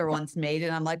bunch of other ones made it.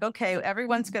 And I'm like, okay,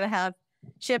 everyone's going to have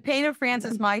champagne in France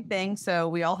is my thing. So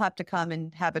we all have to come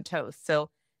and have a toast. So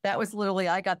that was literally,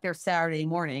 I got there Saturday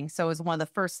morning. So it was one of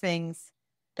the first things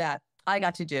that I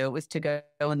got to do was to go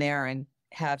in there and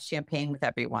have champagne with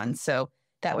everyone. So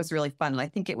that was really fun. And I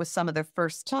think it was some of their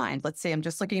first time. Let's see, I'm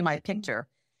just looking at my picture.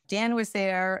 Dan was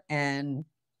there and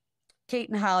Kate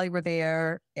and Holly were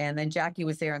there. And then Jackie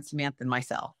was there and Samantha and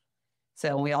myself.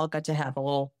 So we all got to have a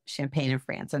little champagne in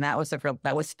France. And that was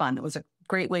fun. It was a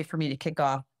great way for me to kick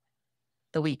off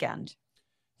the weekend.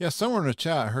 Yeah, somewhere in the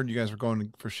chat, I heard you guys were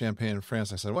going for champagne in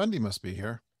France. I said, Wendy must be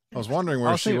here. I was wondering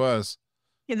where she was.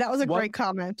 Yeah, that was a What- great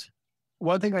comment.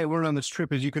 One thing I learned on this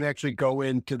trip is you can actually go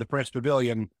into the Press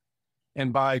Pavilion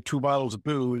and buy 2 bottles of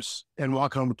booze and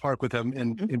walk home the park with them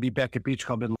and be back at Beach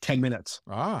Club in 10 minutes.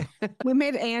 Ah, We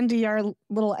made Andy our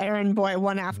little errand boy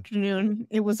one afternoon.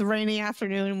 It was a rainy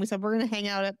afternoon, and we said we're going to hang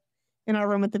out in our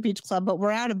room at the beach club, but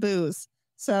we're out of booze.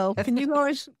 So can you go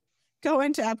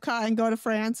into Epcot and go to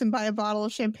France and buy a bottle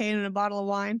of champagne and a bottle of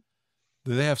wine?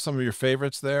 do they have some of your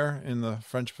favorites there in the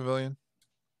French Pavilion?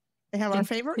 They have our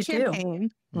favorite They do.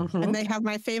 champagne, and they have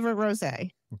my favorite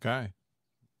rosé. Okay,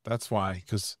 that's why,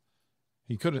 because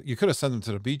you could have sent them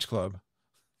to the beach club.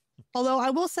 Although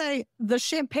I will say the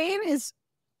champagne is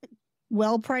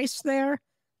well priced there.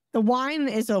 The wine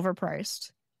is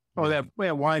overpriced. Oh, that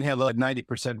wine had like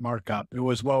 90% markup. It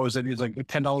was, what was it? It was like a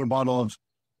 $10 bottle of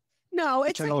No,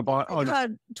 it's $10 bottle. Oh, it's no,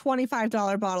 a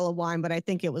 $25 bottle of wine, but I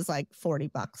think it was like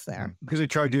 $40 there. because they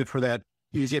charge you for that.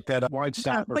 You get that wine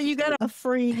stopper, But you get a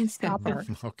free stopper.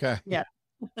 Okay.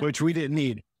 which we didn't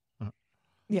need.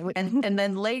 Yeah, And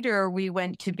then later we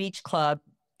went to Beach Club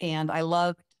and I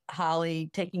loved Holly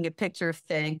taking a picture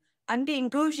saying, I'm being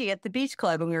bougie at the Beach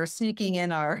Club. And we were sneaking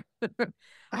in our,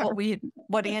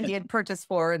 what Andy had purchased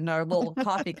for in our little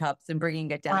coffee cups and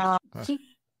bringing it down.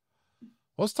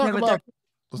 Let's talk Yeah, but about they're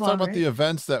let's talk about right? the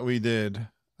events that we did,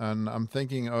 and I'm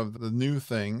thinking of the new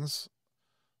things.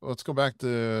 Let's go back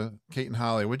to Kate and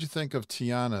Holly. What'd you think of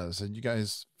Tiana's? And you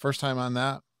guys first time on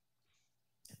that?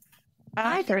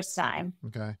 My first time.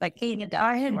 Okay. Like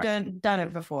I had done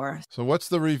it before. So what's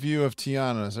the review of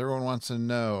Tiana's? Everyone wants to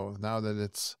know now that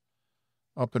it's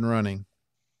up and running.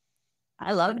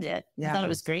 I loved it. Yeah. I thought it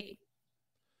was great.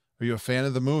 Are you a fan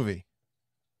of the movie?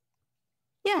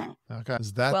 Yeah. Okay.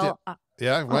 Is that Well,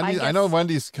 yeah, Wendy. I know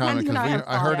Wendy's comment Wendy and I because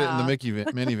have I heard it in the thought, Mickey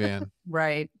minivan.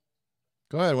 right.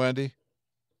 Go ahead, Wendy.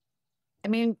 I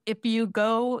mean, if you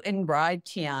go and ride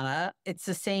Tiana, it's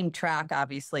the same track,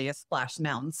 obviously, as Splash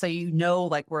Mountain. So you know,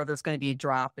 like, where there's going to be a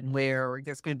drop and where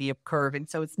there's going to be a curve. And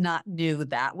so it's not new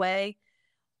that way.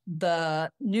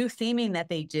 The new theming that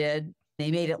they did, they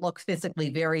made it look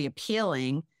physically very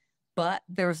appealing, but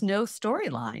there's no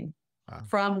storyline. Wow.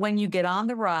 From when you get on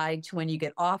the ride to when you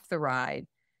get off the ride.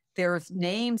 There's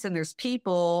names and there's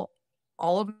people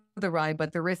all over the ride,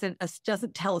 but there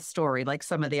doesn't tell a story like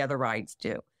some of the other rides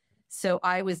do. So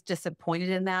I was disappointed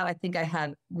in that. I think I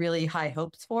had really high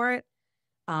hopes for it.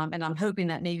 And I'm hoping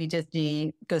that maybe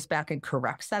Disney goes back and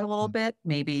corrects that a little bit.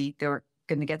 Maybe they're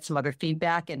going to get some other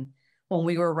feedback. And when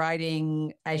we were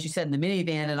riding, as you said, in the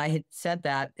minivan, and I had said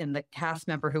that, and the cast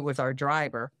member who was our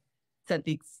driver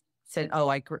said, oh,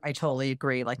 I totally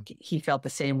agree. Like, he felt the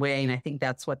same way. And I think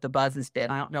that's what the buzz has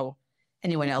been. I don't know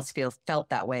anyone else felt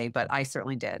that way, but I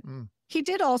certainly did. He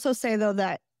did also say, though,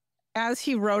 that as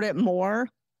he wrote it more,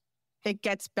 it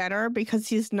gets better because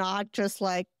he's not just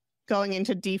like going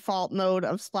into default mode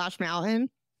of Splash Mountain,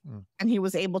 and he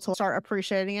was able to start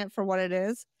appreciating it for what it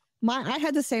is. I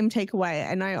had the same takeaway,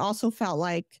 and I also felt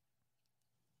like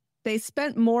they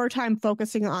spent more time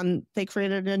focusing on, they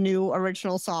created a new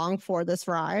original song for this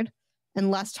ride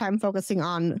and less time focusing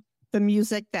on the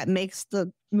music that makes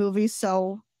the movie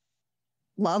so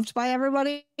loved by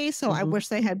everybody. So I wish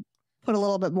they had put a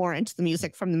little bit more into the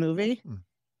music from the movie.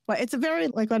 But it's a very,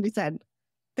 like Wendy said,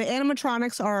 the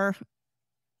animatronics are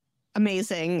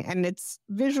amazing and it's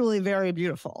visually very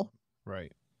beautiful.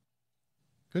 Right.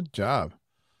 Good job.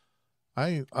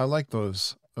 I like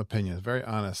those opinions. Very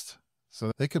honest.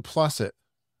 So they could plus it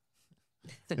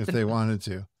if they wanted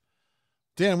to.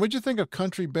 Dan, what'd you think of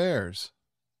Country Bears?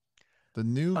 The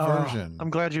new version. I'm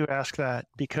glad you asked that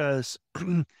because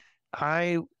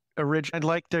I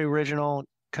liked the original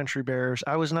Country Bears.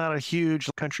 I was not a huge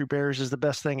Country Bears is the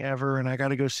best thing ever, and I got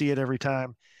to go see it every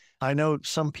time. I know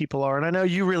some people are, and I know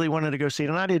you really wanted to go see it,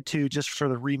 and I did too, just for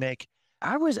the remake.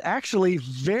 I was actually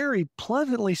very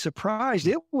pleasantly surprised.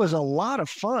 It was a lot of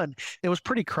fun. It was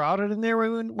pretty crowded in there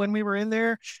when we were in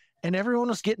there, and everyone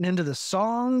was getting into the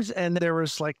songs, and there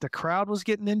was like the crowd was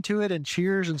getting into it and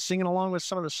cheers and singing along with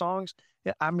some of the songs.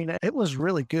 I mean, it was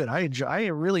really good. I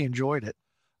really enjoyed it.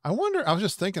 I wonder, I was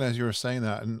just thinking as you were saying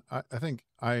that, and I think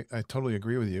I totally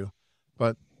agree with you,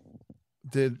 but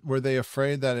were they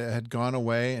afraid that it had gone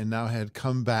away and now had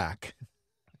come back?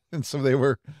 And so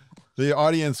the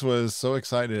audience was so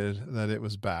excited that it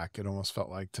was back. It almost felt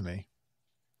like to me.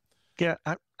 Yeah.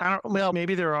 I don't, well,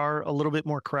 maybe there are a little bit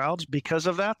more crowds because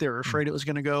of that. They were afraid it was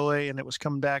going to go away and it was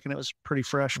coming back and it was pretty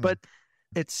fresh, but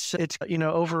it's,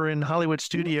 over in Hollywood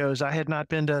Studios, I had not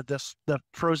been to the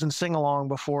Frozen sing-along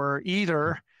before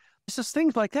either. It's just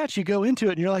things like that. You go into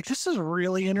it and you're like, this is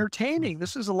really entertaining.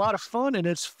 This is a lot of fun and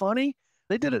it's funny.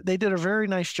 They did a very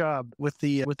nice job with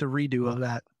the redo of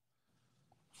that.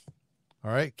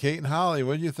 All right, Kate and Holly,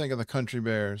 what do you think of the Country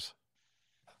Bears?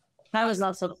 I was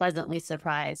also pleasantly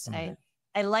surprised.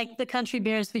 I liked the Country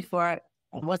Bears before. It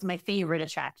wasn't my favorite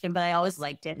attraction, but I always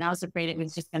liked it. And I was afraid it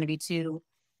was just going to be too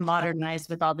modernized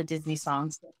with all the Disney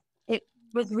songs. It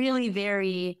was really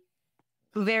very,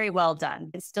 very well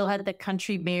done. It still had the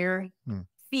Country Bear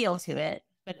feel to it,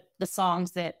 but the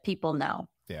songs that people know.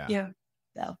 Yeah.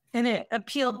 So. And it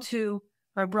appealed to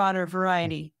a broader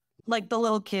variety, like the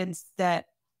little kids that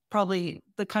probably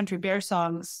the Country Bear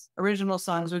songs, original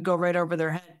songs, would go right over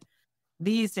their head.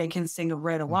 These they can sing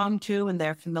right along to, and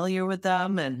they're familiar with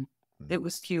them, and it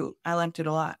was cute. I liked it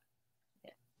a lot.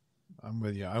 I'm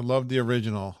with you. I love the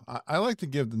original. I like to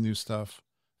give the new stuff.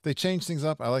 If they change things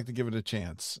up, I like to give it a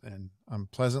chance, and I'm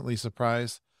pleasantly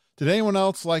surprised. Did anyone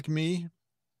else like me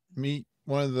meet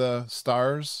one of the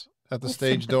stars at the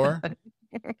stage door?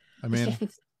 I mean,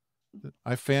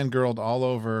 I fangirled all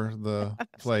over the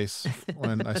place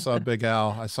when I saw Big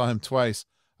Al. I saw him twice.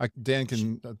 Dan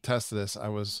can attest to this. I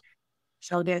was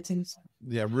show dancing.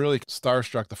 Yeah, really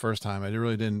starstruck the first time. I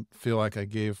really didn't feel like I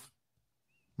gave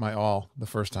my all the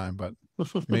first time, but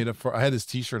made up for. I had his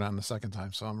T-shirt on the second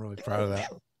time, so I'm really proud of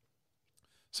that.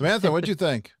 Samantha, what'd you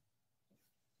think?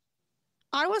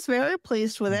 I was very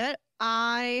pleased with it.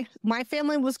 My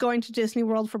family was going to Disney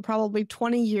World for probably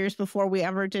 20 years before we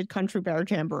ever did Country Bear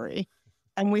Jamboree.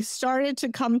 And we started to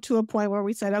come to a point where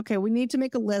we said, okay, we need to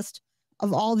make a list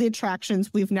of all the attractions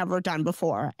we've never done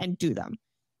before and do them.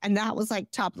 And that was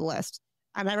like top of the list.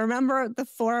 And I remember the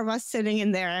four of us sitting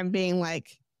in there and being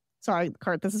like, sorry,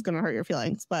 Kurt, this is going to hurt your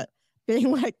feelings, but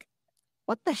being like,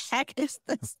 what the heck is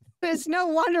this? There's no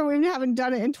wonder we haven't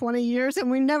done it in 20 years and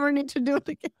we never need to do it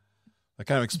again. That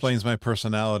kind of explains my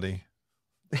personality.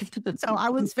 So I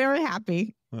was very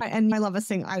happy. And I love a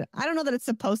sing. I don't know that it's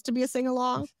supposed to be a sing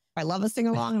along. I love a sing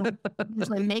along.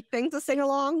 I make things a sing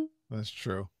along. That's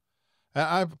true.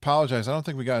 I apologize. I don't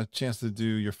think we got a chance to do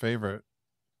your favorite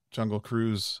Jungle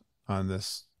Cruise on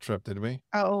this trip, did we?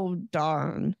 Oh,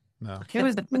 darn. No. It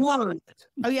was closed.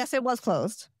 Oh, yes, it was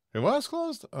closed. It was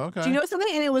closed? Okay. Do you know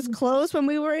something? And it was closed when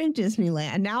we were in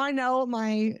Disneyland. Now I know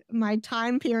my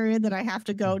time period that I have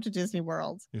to go to Disney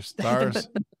World. Your stars,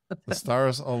 the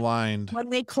stars aligned. When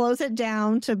they close it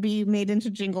down to be made into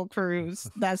Jingle Cruise,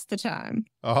 that's the time.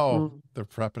 Oh, they're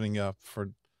prepping up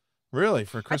for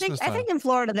Christmas time. I think in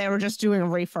Florida they were just doing a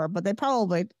refurb, but they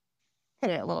probably hit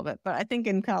it a little bit. But I think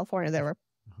in California they were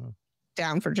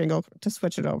down for Jingle to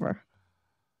switch it over.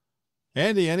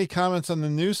 Andy, any comments on the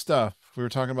new stuff? We were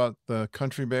talking about the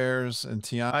Country Bears and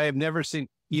Tiana. I have never seen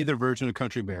either version of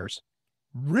Country Bears.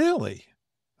 Really?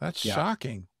 That's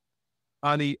shocking.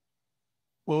 On the,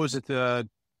 what was it, the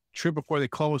trip before they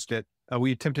closed it,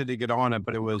 we attempted to get on it,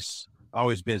 but it was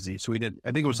always busy. So we did,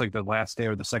 I think it was like the last day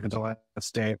or the second to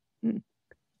last day.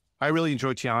 I really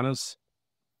enjoyed Tiana's.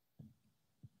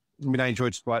 I mean, I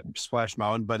enjoyed Splash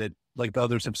Mountain, but it, like the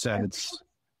others have said,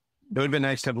 it would have been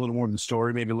nice to have a little more of the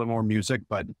story, maybe a little more music,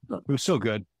 but it was still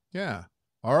good. Yeah.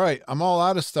 All right. I'm all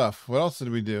out of stuff. What else did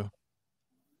we do?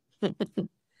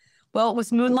 Well, it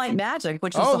was Moonlight Magic,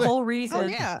 which was the whole reason. Oh,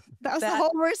 yeah. That was the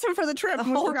whole reason for the trip.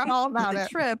 We forgot all about it. The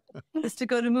trip is to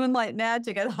go to Moonlight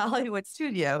Magic at Hollywood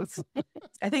Studios.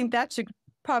 I think that should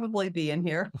probably be in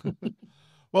here.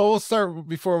 Well, we'll start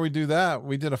before we do that.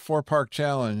 We did a 4-park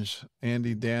challenge,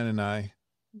 Andy, Dan, and I.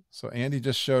 So Andy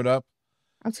just showed up.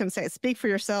 I was going to say, speak for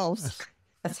yourselves.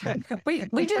 That's right.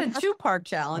 We did a 2-park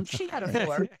challenge. She had a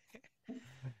 4.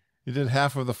 You did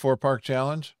half of the 4-park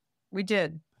challenge? We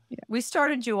did. Yeah. We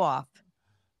started you off.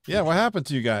 Yeah. What happened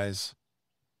to you guys?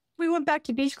 We went back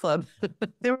to Beach Club.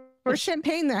 There were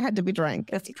champagne that had to be drank.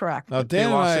 That's correct. Now,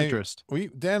 Dan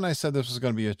and I said this was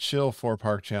going to be a chill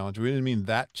 4-park challenge. We didn't mean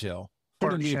that chill.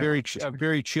 It would be a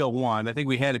very chill one. I think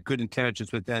we had good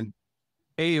intentions, but then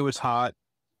A, it was hot.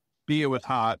 B, it was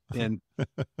hot. And,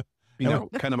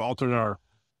 kind of altered our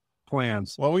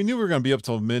plans. Well, we knew we were going to be up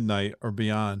till midnight or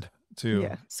beyond, too.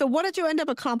 Yeah. So what did you end up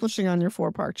accomplishing on your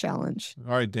 4-park challenge?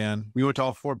 All right, Dan. We went to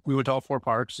all 4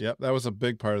 parks. Yep. That was a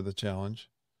big part of the challenge.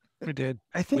 We did.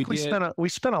 I think we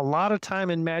spent a lot of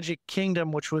time in Magic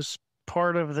Kingdom, which was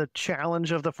part of the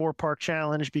challenge of the 4-park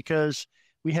challenge, because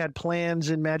we had plans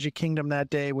in Magic Kingdom that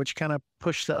day, which kind of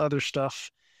pushed the other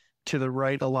stuff to the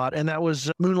right a lot. And that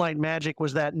was Moonlight Magic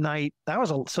was that night.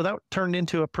 So that turned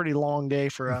into a pretty long day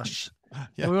for us.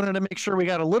 Yeah. We wanted to make sure we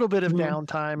got a little bit of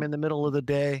downtime in the middle of the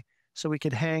day so we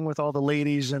could hang with all the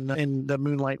ladies in the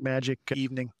Moonlight Magic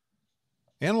evening.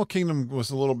 Animal Kingdom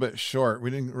was a little bit short. We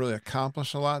didn't really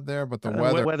accomplish a lot there, but the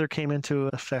weather came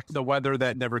into effect. The weather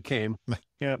that never came.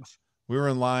 Yeah. We were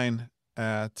in line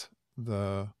at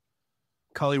the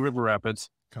Kali River Rapids.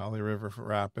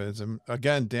 And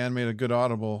again, Dan made a good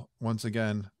audible. Once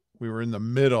again, we were in the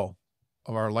middle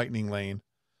of our lightning lane,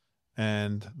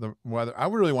 and the weather, I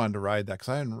really wanted to ride that because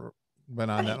I hadn't been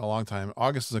on that in a long time.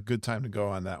 August is a good time to go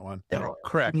on that one.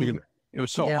 Correct. It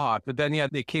was so hot, but then,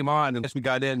 they came on, and as we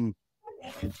got in,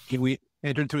 we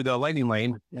entered through the lightning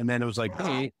lane, and then it was like,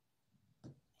 hey,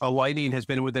 a lightning has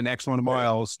been within X amount of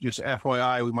miles. Just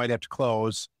FYI, we might have to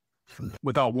close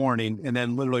without warning. And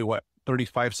then literally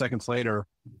 35 seconds later,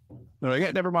 they're like,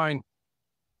 yeah, never mind,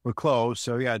 we're closed.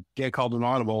 So Dan called an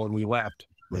audible and we left.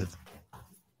 We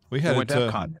went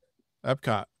to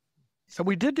Epcot. So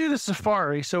we did do the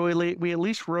safari. So we at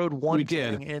least rode one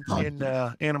thing in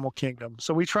Animal Kingdom.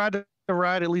 So we tried to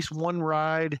ride at least one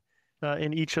ride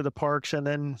in each of the parks, and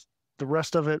then the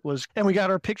rest of it was, and we got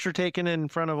our picture taken in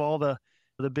front of all the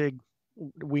big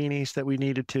weenies that we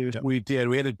needed to. We did.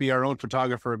 We had to be our own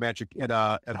photographer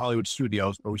at Hollywood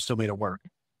Studios, but we still made it work.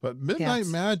 But Midnight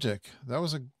Magic, that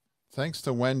was thanks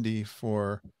to Wendy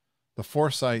for the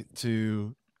foresight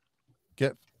to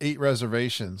get 8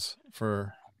 reservations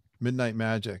for Midnight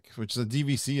Magic, which is a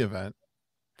DVC event,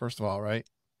 first of all, right?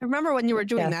 I remember when you were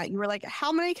doing that, you were like,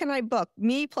 how many can I book?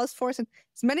 Me plus 4. As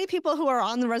many people who are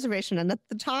on the reservation. And at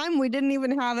the time, we didn't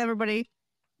even have everybody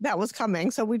that was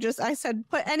coming. So I said,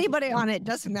 put anybody on it.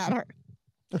 Doesn't matter.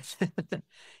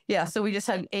 Yeah. So we just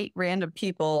had 8 random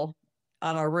people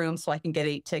on our room so I can get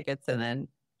 8 tickets. And then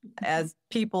as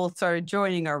people started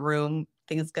joining our room,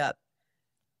 things got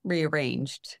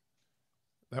rearranged.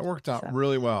 That worked out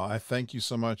really well. I thank you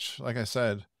so much. Like I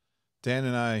said, Dan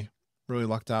and I really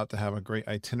lucked out to have a great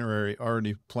itinerary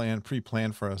already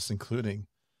pre-planned for us, including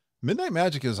Midnight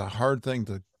Magic is a hard thing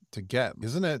to get,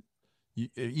 isn't it?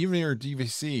 Even your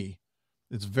DVC,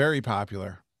 it's very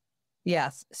popular.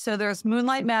 Yes. So there's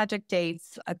Moonlight Magic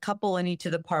dates, a couple in each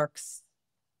of the parks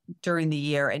during the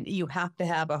year, and you have to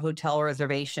have a hotel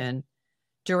reservation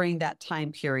during that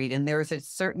time period. And there's a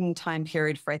certain time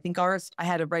period for, I think ours, I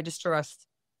had to register us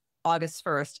August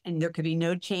 1st, and there could be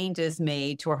no changes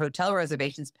made to our hotel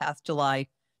reservations past July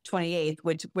 28th,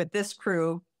 which with this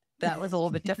crew, that was a little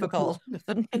bit difficult.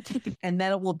 And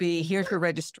then it will be, here's your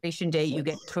registration date. You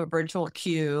get to a virtual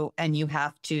queue and you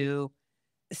have to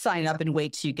sign up and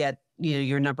wait till you get,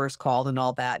 your numbers called and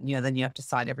all that. And, then you have to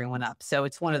sign everyone up. So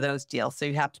it's one of those deals. So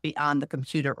you have to be on the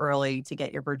computer early to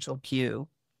get your virtual queue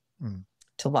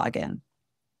to log in.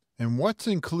 And what's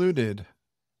included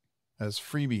as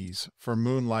freebies for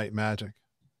Moonlight Magic?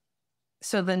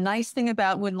 So the nice thing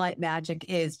about Moonlight Magic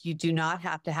is you do not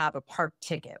have to have a park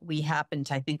ticket. We happen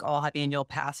to, I think, all have annual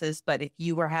passes, but if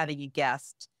you were having a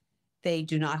guest, they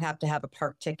do not have to have a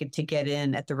park ticket to get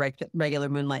in at the regular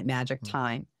Moonlight Magic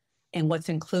time. And what's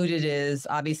included is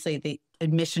obviously the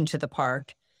admission to the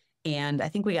park. And I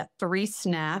think we got 3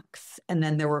 snacks, and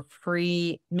then there were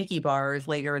free Mickey bars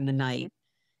later in the night.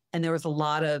 And there was a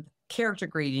lot of character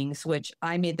greetings, which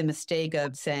I made the mistake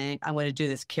of saying, I want to do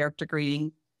this character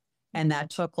greeting. And that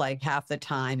took like half the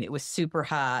time. It was super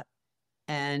hot.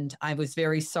 And I was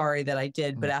very sorry that I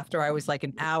did. But after I was like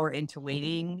an hour into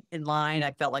waiting in line,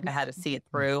 I felt like I had to see it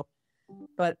through.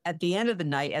 But at the end of the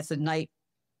night, as the night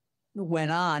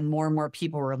went on, more and more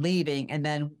people were leaving. And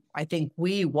then I think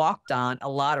we walked on a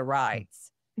lot of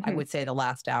rides. I would say the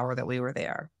last hour that we were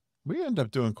there. We ended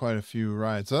up doing quite a few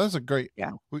rides. So that's a great,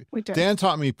 we did. Dan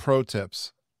taught me pro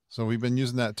tips. So we've been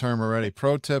using that term already.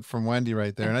 Pro tip from Wendy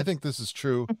right there. And I think this is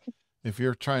true. If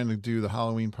you're trying to do the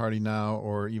Halloween party now,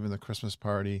 or even the Christmas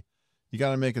party, you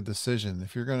got to make a decision.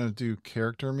 If you're going to do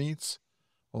character meets,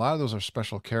 a lot of those are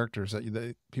special characters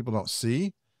that people don't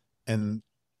see. And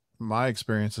my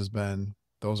experience has been,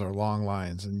 those are long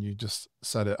lines, and you just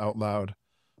said it out loud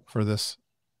for this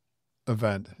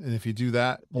event. And if you do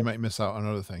that, you might miss out on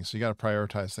other things. So you got to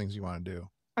prioritize things you want to do.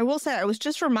 I will say, I was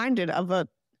just reminded of a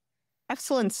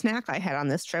excellent snack I had on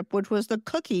this trip, which was the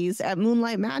cookies at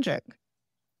Moonlight Magic.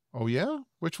 Oh, yeah?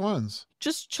 Which ones?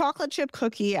 Just chocolate chip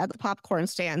cookie at the popcorn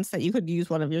stands that you could use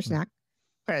one of your snack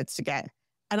credits to get.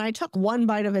 And I took one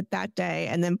bite of it that day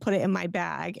and then put it in my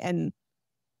bag. And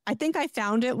I think I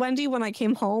found it, Wendy, when I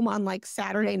came home on like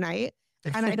Saturday night.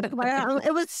 And I took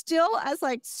it was still as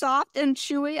like soft and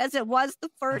chewy as it was the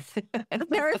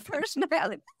very first night. I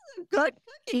was like,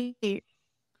 this is a good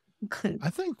cookie. I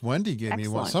think Wendy gave me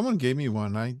one. Someone gave me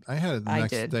one. I had it the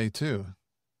next day too.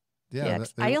 Yeah,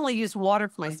 I only used water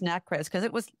for my snack credits because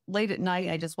it was late at night.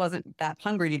 I just wasn't that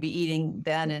hungry to be eating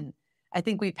then. And I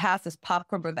think we passed this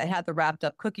popcorn, but they had the wrapped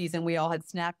up cookies and we all had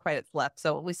snack credits left.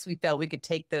 So at least we felt we could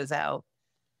take those out.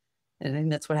 And then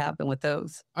that's what happened with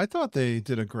those. I thought they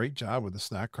did a great job with the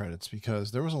snack credits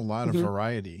because there was a lot of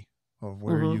variety of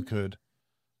where you could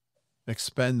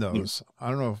expend those. I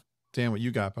don't know, Dan, what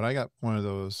you got, but I got one of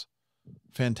those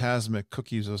Phantasmic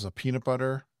cookies. It was a peanut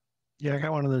butter. Yeah, I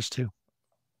got one of those too.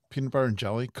 Peanut butter and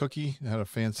jelly cookie. It had a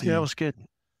fancy it was good.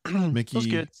 Mickey was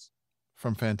good.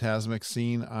 From Phantasmic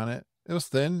scene on it. It was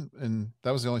thin, and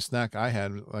that was the only snack I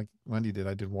had. Like Wendy did,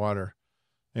 I did water.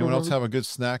 Anyone else have a good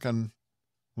snack on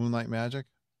Moonlight Magic?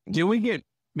 Did we get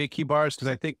Mickey bars? Because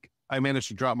I think I managed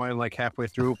to drop mine like halfway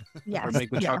through. Or make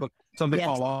the chocolate something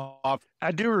fall off.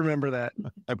 I do remember that.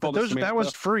 I pulled that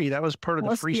was free. That was part of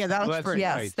the free. Yeah, that was free.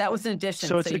 Yes, that was an addition.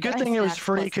 So it's a good thing it was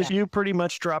free because you pretty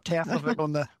much dropped half of it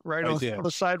on the on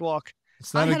the sidewalk.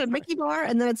 I had a Mickey bar,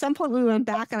 and then at some point we went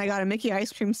back and I got a Mickey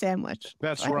ice cream sandwich.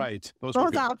 That's right.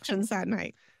 Both options that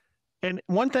night. And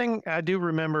one thing I do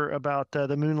remember about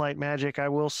the Moonlight Magic, I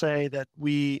will say that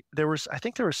I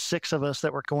think there were 6 of us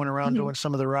that were going around doing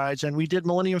some of the rides, and we did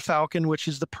Millennium Falcon, which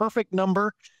is the perfect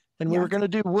number. And we were going to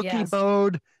do Wookiee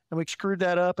Mode, and we screwed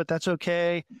that up, but that's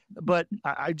okay. But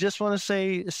I just want to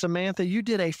say, Samantha, you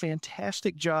did a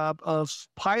fantastic job of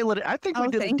piloting. I think we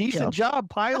did a decent job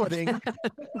piloting.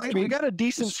 We got a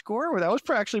decent score with that. I was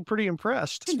actually pretty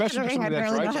impressed. Especially for somebody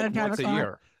that drives once a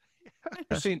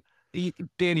year.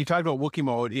 Dan, you talked about Wookiee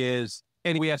Mode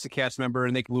and we asked a cast member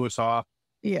and they blew us off.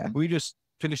 Yeah. We just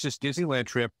finished this Disneyland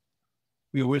trip.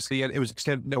 It was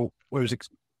extended. No, was it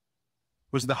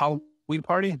the Halloween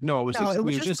party? No, it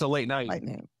was just a late night.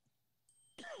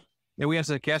 And we asked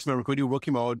a cast member, could we do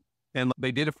Wookiee Mode? And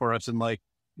they did it for us. And like,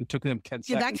 it took them 10 seconds.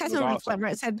 Yeah, that cast member was clever.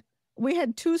 It said, we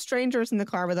had two strangers in the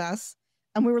car with us,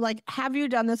 and we were like, "Have you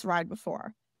done this ride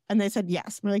before?" And they said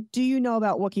yes. We're like, "Do you know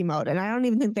about Wookiee mode?" And I don't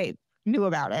even think they knew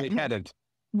about it. They hadn't.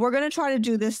 We're gonna try to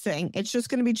do this thing. It's just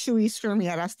gonna be Chewie screaming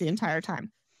at us the entire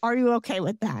time. Are you okay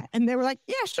with that? And they were like,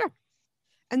 "Yeah, sure."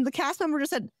 And the cast member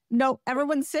just said, "No,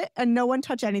 everyone sit and no one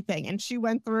touch anything." And she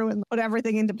went through and put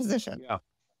everything into position. Yeah.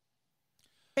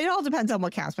 It all depends on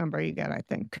what cast member you get, I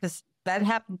think. Because that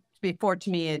happened before to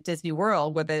me at Disney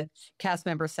World where the cast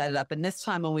member set it up. And this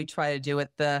time when we try to do it,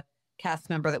 the cast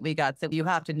member that we got said, you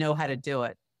have to know how to do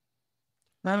it.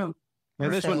 And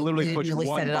this one literally puts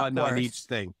one button on each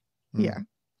thing. Yeah.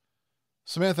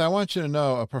 Samantha, I want you to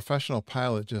know a professional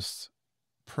pilot just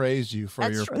praised you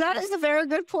for your That is a very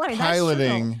good point.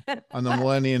 piloting on the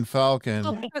Millennium Falcon.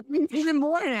 Oh, even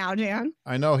more now, Dan.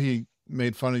 I know he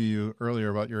made fun of you earlier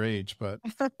about your age, but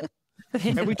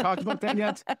have we talked about that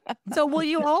yet? So will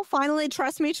you all finally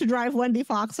trust me to drive Wendy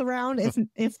Fox around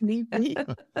if need be?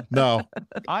 No.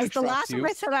 The last time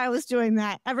I said I was doing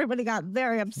that, everybody got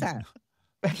very upset.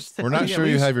 We're not sure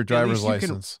you have your driver's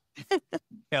license.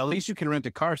 At least you can rent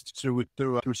a car through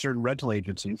certain rental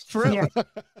agencies. Yeah.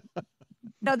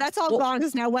 No, that's all gone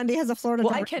because now Wendy has a Florida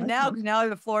Well, I driver's can license. now I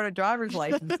have a Florida driver's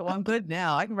license, so I'm good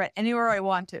now. I can rent anywhere I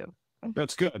want to.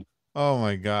 That's good. Oh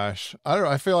my gosh. I don't know.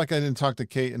 I feel like I didn't talk to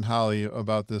Kate and Holly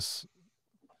about this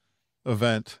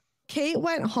event. Kate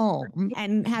went home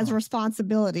and has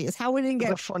responsibilities. How we didn't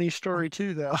get a funny story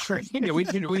too, though. Yeah,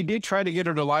 we did try to get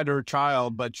her to lie to her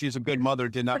child, but she's a good mother.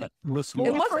 Did not listen.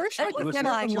 It wasn't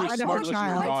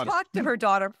I talked to her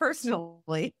daughter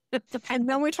personally. And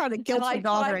then we tried to guilt And I her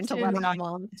daughter tried into to- letting my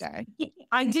mom stay.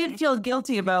 I did feel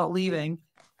guilty about leaving,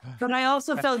 but I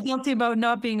also felt guilty about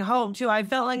not being home too. I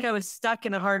felt like I was stuck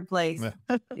in a hard place.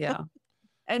 Yeah.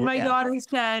 And my Yeah. daughter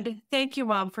said, "Thank you,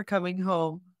 Mom, for coming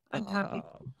home. I'm happy."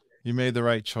 You made the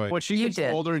right choice. When she gets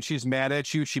older and she's mad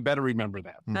at you, she better remember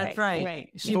that. That's right.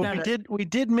 She Well, better. we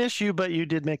did miss you, but you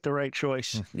did make the right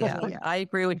choice. Yeah, I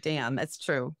agree with Dan. That's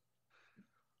true.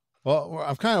 Well,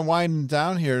 I'm kind of winding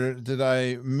down here. Did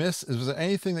I miss? Was there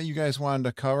anything that you guys wanted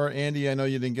to cover? Andy, I know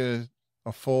you didn't get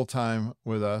a full time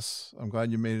with us. I'm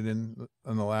glad you made it in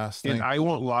the last thing. And I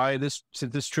won't lie,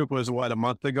 since this trip was a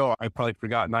month ago, I probably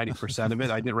forgot 90% of it.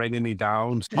 I didn't write any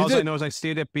down. All I know is I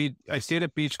stayed at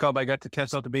Beach Club. I got to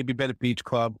test out the baby bed at Beach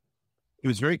Club. It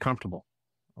was very comfortable.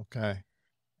 Okay.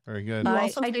 Very good. You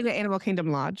also stayed at Animal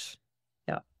Kingdom Lodge.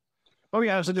 Yeah. Oh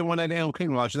yeah, I was at the one at Animal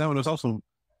Kingdom Lodge. That one was also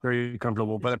very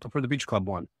comfortable, but I prefer the Beach Club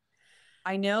one.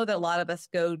 I know that a lot of us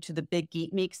go to the big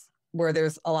geek meets where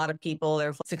there's a lot of people,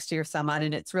 there's 60 or some odd,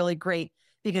 and it's really great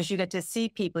because you get to see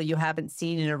people you haven't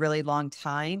seen in a really long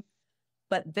time.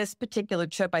 But this particular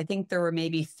trip, I think there were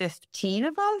maybe 15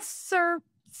 of us or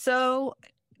so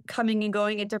coming and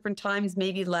going at different times,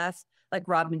 maybe less. Like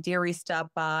Rob Mandiri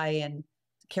stopped by and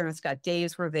Karen Scott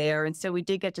Daves were there. And so we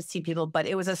did get to see people, but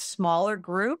it was a smaller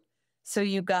group. So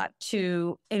you got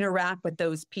to interact with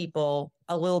those people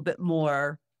a little bit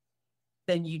more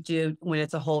than you do when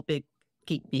it's a whole big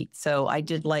geek meet. So I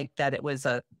did like that it was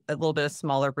a little bit of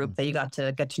smaller group that you got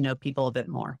to get to know people a bit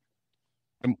more.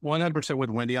 I'm 100%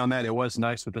 with Wendy on that. It was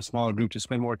nice with the smaller group to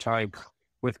spend more time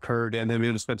with Kurt, and then we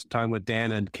would have spent some time with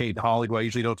Dan and Kate and Holly, who I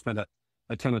usually don't spend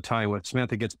a ton of time with.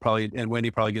 Samantha and Wendy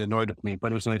probably get annoyed with me,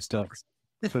 but it was nice to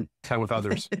spend time with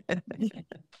others.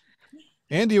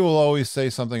 Andy will always say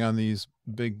something on these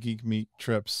big geek meet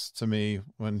trips to me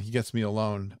when he gets me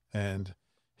alone, and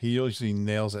he usually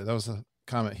nails it. That was a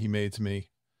comment he made to me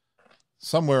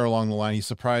somewhere along the line. He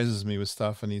surprises me with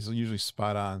stuff, and he's usually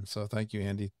spot on. So thank you,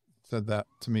 Andy. Said that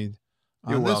to me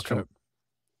on You're this welcome. trip.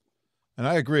 And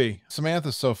I agree.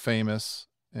 Samantha's so famous,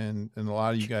 and a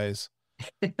lot of you guys,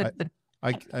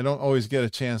 I don't always get a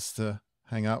chance to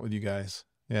hang out with you guys.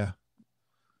 Yeah.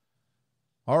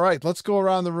 All right, let's go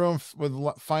around the room with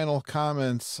final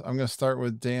comments. I'm going to start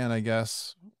with Dan, I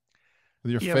guess,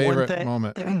 with your favorite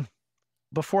moment.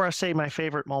 Before I say my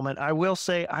favorite moment, I will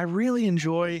say I really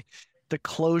enjoy the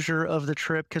closure of the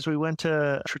trip because we went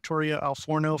to Trattoria Al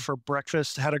Forno for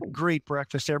breakfast, had a great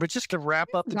breakfast there. But just to wrap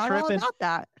up the Not trip, all about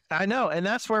that. I know, and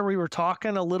that's where we were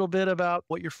talking a little bit about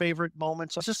what your favorite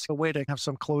moments. It's just a way to have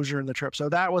some closure in the trip. So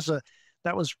that was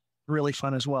really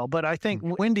fun as well. But I think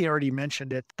Wendy already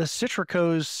mentioned it. The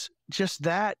Citricos, just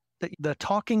that. The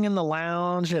talking in the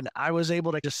lounge, and I was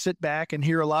able to just sit back and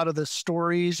hear a lot of the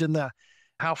stories and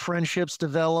how friendships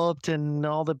developed and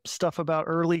all the stuff about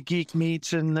early geek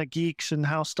meets and the geeks and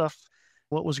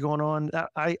what was going on.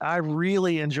 I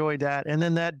really enjoyed that. And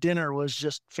then that dinner was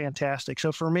just fantastic.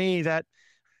 So for me, that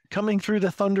coming through the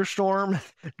thunderstorm,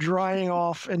 drying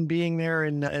off and being there.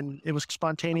 And it was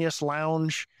spontaneous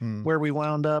lounge where we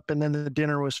wound up. And then the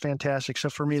dinner was fantastic. So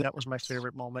for me, that was my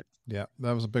favorite moment. Yeah,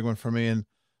 that was a big one for me. And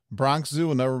Bronx Zoo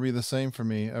will never be the same for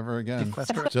me ever again.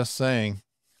 Just saying.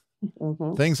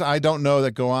 Things I don't know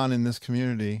that go on in this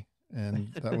community.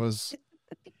 And that was,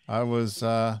 I was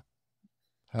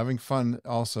having fun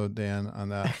also, Dan, on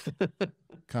that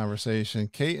conversation.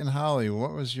 Kate and Holly,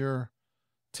 what was your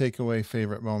takeaway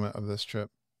favorite moment of this trip?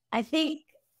 I think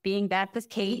being back with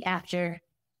Kate after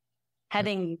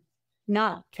having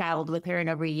not traveled with her in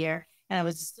over a year. And I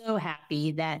was so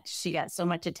happy that she got so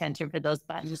much attention for those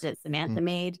buttons that Samantha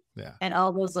made. Yeah. And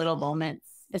all those little moments,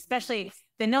 especially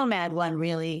the Nomad one,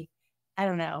 really, I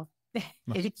don't know.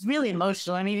 It's really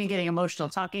emotional. I'm even getting emotional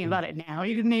talking about it now.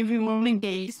 You didn't even want to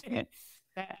engage.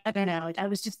 I don't know. I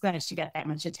was just glad she got that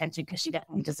much attention because she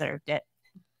definitely deserved it.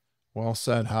 Well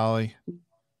said, Holly.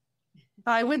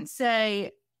 I wouldn't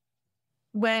say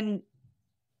when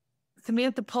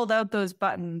Samantha pulled out those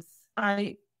buttons,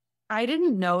 I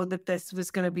didn't know that this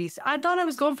was going to be, I thought I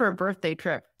was going for a birthday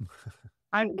trip.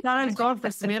 I thought I was going for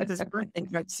Samantha's birthday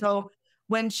trip. So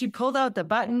when she pulled out the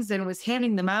buttons and was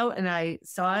handing them out and I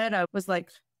saw it, I was like,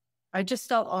 I just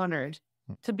felt honored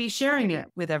to be sharing it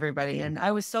with everybody. And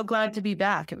I was so glad to be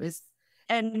back.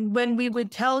 And when we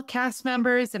would tell cast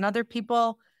members and other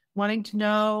people wanting to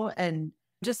know, and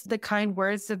just the kind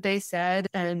words that they said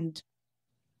and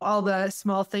all the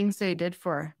small things they did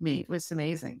for me, it was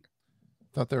amazing.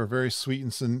 Thought they were very sweet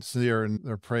and sincere in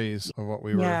their praise of what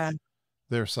we were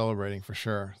there celebrating, for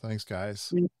sure. Thanks,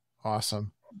 guys.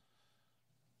 Awesome.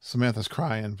 Samantha's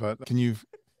crying, but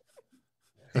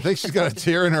I think she's got a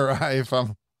tear in her eye if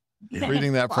I'm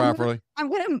reading that properly. I'm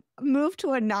going to move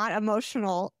to a not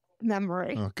emotional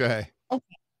memory. Okay.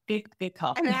 Big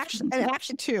call. And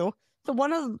actually too. So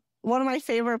one of my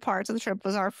favorite parts of the trip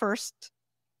was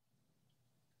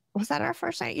was that our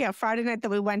first night? Yeah, Friday night that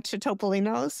we went to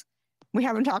Topolino's. We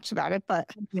haven't talked about it, but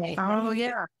oh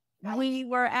yeah, we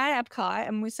were at Epcot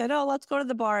and we said, "Oh, let's go to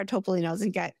the bar at Topolino's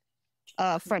and get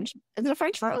French." Is it a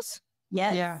French roast?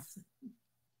 Yes. Yeah.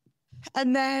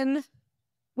 And then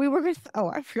we were going. Oh,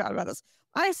 I forgot about this.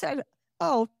 I said,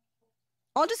 "Oh,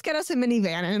 I'll just get us a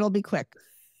minivan and it'll be quick."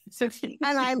 So, and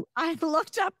I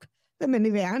looked up the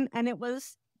minivan and it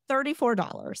was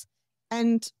 $34.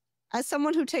 And as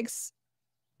someone who takes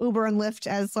Uber and Lyft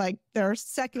as like their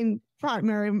second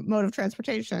primary mode of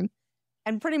transportation,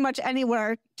 and pretty much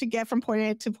anywhere to get from point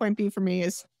A to point B for me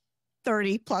is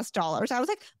 $30+ I was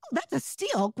like, oh, that's a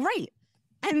steal. Great.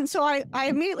 And so I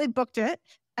immediately booked it.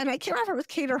 And I can't remember if it was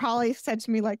Kate or Holly said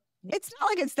to me, like, it's not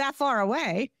like it's that far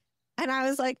away. And I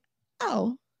was like,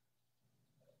 oh,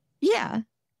 yeah.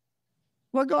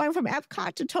 We're going from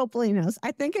Epcot to Topolino's.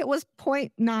 I think it was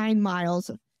 0.9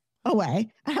 miles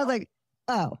away. And I was like,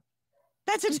 oh,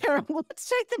 that's a terrible, let's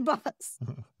take the bus.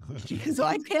 So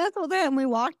I canceled it and we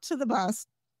walked to the bus.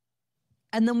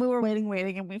 And then we were waiting,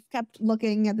 and we kept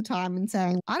looking at the time and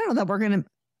saying, I don't know that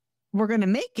we're gonna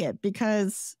make it,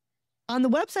 because on the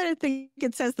website I think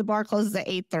it says the bar closes at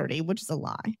 8:30, which is a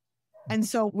lie. And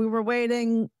so we were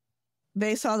waiting.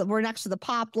 They saw that we're next to the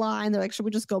Pop line. They're like, should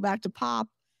we just go back to Pop?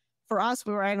 For us,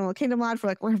 we were at Animal Kingdom Lodge. We're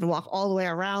like, we're going to have to walk all the way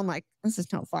around. Like, this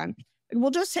is no fun. And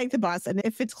we'll just take the bus. And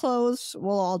if it's closed,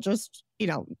 we'll all just,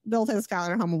 they'll take the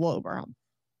Skylar home and we'll Uber home.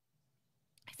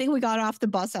 I think we got off the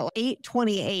bus at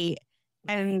 8:28.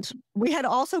 And we had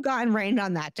also gotten rained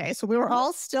on that day. So we were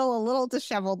all still a little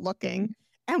disheveled looking.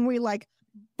 And we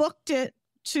booked it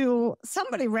to,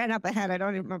 somebody ran up ahead. I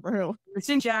don't even remember who. It's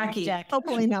in Jackie.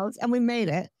 Hopefully knows. And we made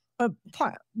it. But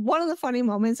one of the funny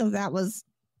moments of that was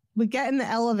we get in the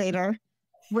elevator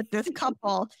with this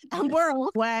couple and we're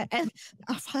all wet and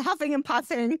huffing and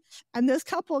puffing. And this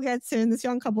couple gets in, this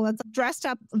young couple that's dressed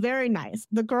up very nice.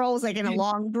 The girl was in a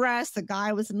long dress. The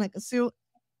guy was in a suit.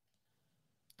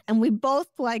 And we both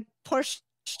pushed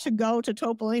to go to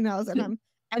Topolino's.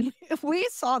 And if we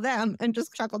saw them and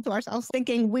just chuckled to ourselves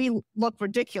thinking we look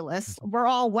ridiculous. We're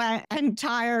all wet and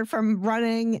tired from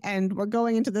running and we're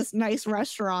going into this nice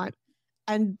restaurant.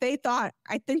 And I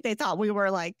think they thought we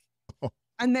were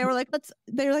and they were like,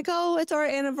 oh, it's our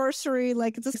anniversary.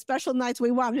 It's a special night. So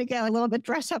we wanted to get a little bit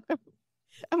dressed up.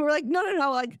 And we're like,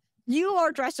 no. You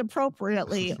are dressed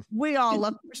appropriately. We all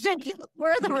look ridiculous.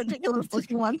 We're the ridiculous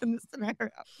looking ones in this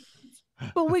scenario.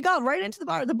 But we got right into the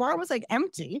bar. The bar was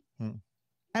empty.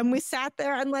 And we sat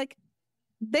there and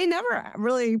they never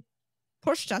really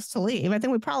pushed us to leave. I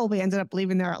think we probably ended up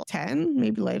leaving there at 10,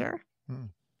 maybe later.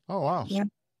 Oh, wow. Yeah.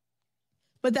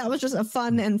 But that was just a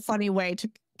fun and funny way to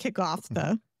kick off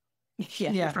the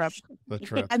trip. The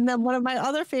trip. And then one of my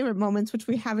other favorite moments, which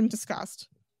we haven't discussed,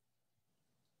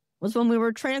 was when we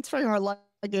were transferring our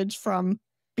luggage from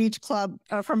Beach Club,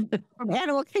 from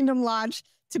Animal Kingdom Lodge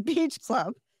to Beach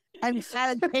Club. And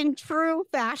in true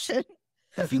fashion,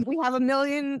 we have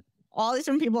all these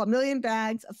different people, 1 million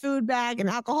bags, a food bag, an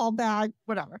alcohol bag,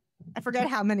 whatever. I forget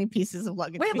how many pieces of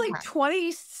luggage. We have like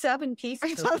 27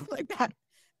 pieces. Something like that.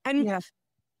 And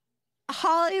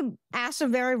Holly asked a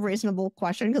very reasonable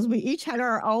question because we each had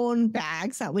our own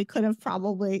bags that we could have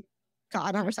probably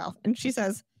gotten ourselves. And she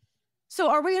says, so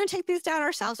are we going to take these down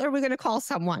ourselves or are we going to call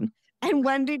someone? And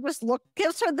Wendy just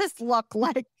gives her this look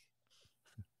like,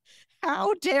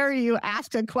 how dare you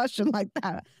ask a question like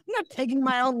that? I'm not taking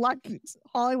my own luggage.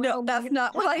 Holly, no, that's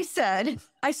not what I said.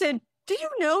 I said, do you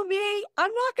know me?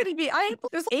 I'm not going to be.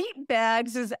 There's 8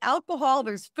 bags. There's alcohol.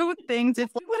 There's food things.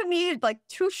 If we would have needed like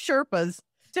 2 Sherpas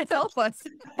to help us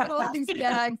get all these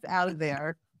bags out of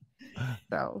there.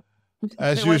 So,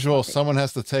 as usual, someone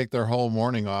has to take their whole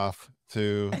morning off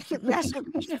to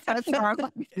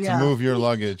move your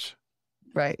luggage.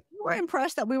 Right. We're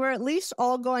impressed that we were at least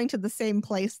all going to the same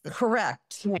place.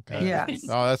 Correct. Okay. Yeah.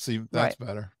 Oh, that's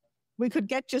better. We could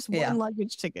get just one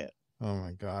luggage ticket. Oh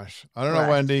my gosh. I don't know,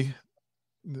 Wendy.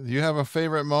 Do you have a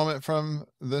favorite moment from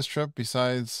this trip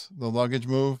besides the luggage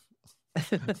move?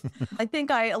 I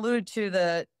think I alluded to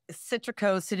the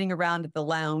Citricos sitting around at the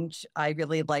lounge. I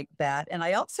really liked that. And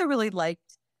I also really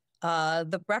liked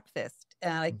the breakfast.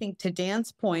 And I think to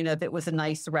Dan's point of it was a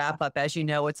nice wrap up. As you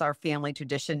know, it's our family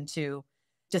tradition to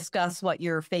discuss what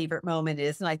your favorite moment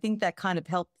is. And I think that kind of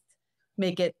helped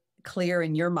make it clear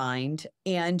in your mind.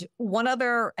 And one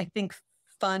other, I think,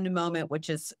 fun moment, which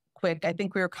is quick. I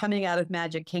think we were coming out of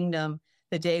Magic Kingdom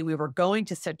the day we were going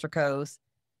to Citricos,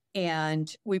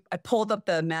 and I pulled up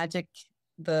the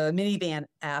minivan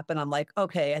app, and I'm like,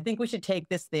 okay, I think we should take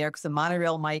this there because the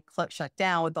monorail might shut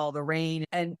down with all the rain.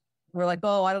 And we're like,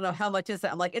 oh, I don't know, how much is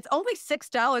that? I'm like, it's only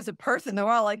 $6 a person. They're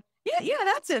all like, yeah,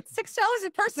 that's it. $6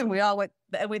 a person. We all went,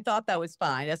 and we thought that was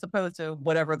fine, as opposed to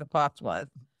whatever the cost was.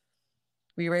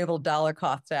 We were able to dollar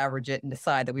cost average it and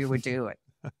decide that we would do it.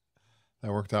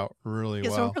 That worked out really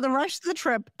well. So for the rest of the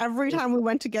trip, every time we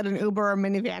went to get an Uber or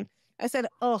minivan, I said,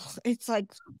 oh, it's like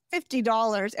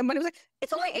 $50. And when it was like,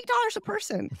 it's only $8 a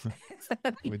person.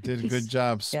 We did a good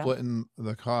job splitting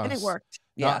the cost. And it worked.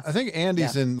 Yeah. I think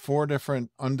Andy's in 4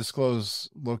 different undisclosed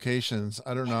locations.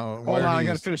 I don't know. Hold on, I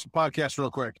got to finish the podcast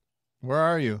real quick. Where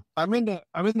are you? I'm in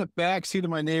the back seat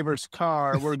of my neighbor's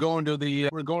car. We're going to the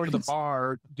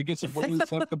bar to get some wings,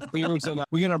 the beers, and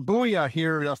we get our booyah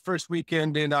here first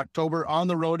weekend in October on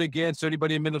the road again. So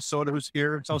anybody in Minnesota who's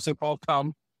here, South St. Paul,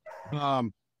 come.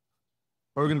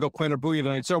 We're gonna go plan our booyah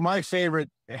tonight. So my favorite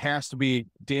has to be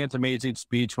Dan's amazing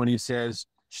speech when he says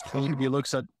he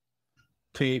looks at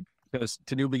Pete, because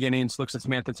to new beginnings, looks at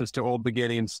Samantha, says to old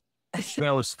beginnings.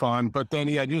 That was fun. But then,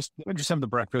 I just have the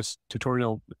breakfast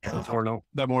tutorial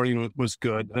that morning was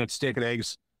good. And that steak and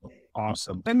eggs,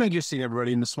 awesome. And then just seeing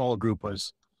everybody in the smaller group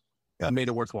made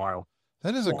it worthwhile.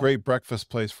 That is a great breakfast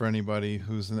place for anybody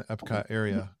who's in the Epcot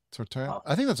area.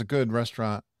 I think that's a good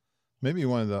restaurant. Maybe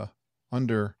one of the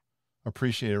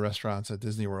underappreciated restaurants at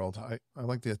Disney World. I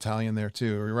like the Italian there too.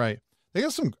 You're right. They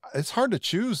got some. It's hard to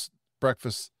choose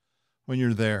breakfast when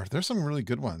you're there. There's some really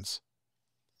good ones.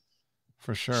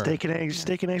 For sure. Steak and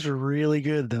eggs are really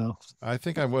good though. I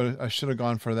think I should have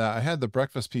gone for that. I had the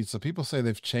breakfast pizza. People say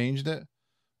they've changed it,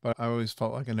 but I always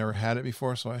felt like I never had it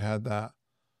before, so I had that.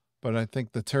 But I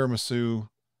think the tiramisu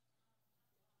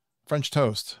French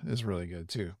toast is really good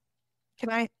too. Can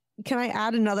I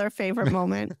add another favorite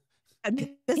moment?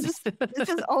 This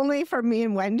is only for me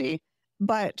and Wendy,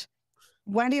 but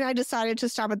Wendy and I decided to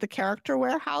stop at the Character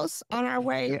Warehouse on our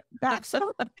way back.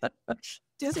 So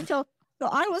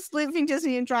I was leaving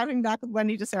Disney and driving back with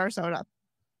Wendy to Sarasota.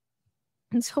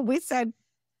 And so we said,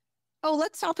 oh,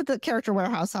 let's stop at the Character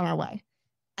Warehouse on our way.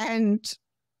 And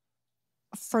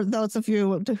for those of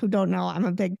you who don't know, I'm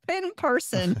a big pin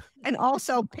person and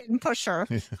also pin pusher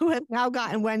who has now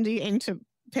gotten Wendy into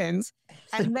pins.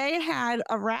 And they had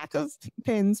a rack of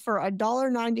pins for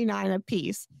 $1.99 a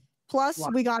piece. Plus,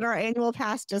 we got our annual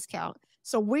pass discount.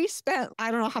 So we spent, I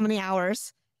don't know how many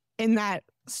hours in that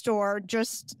store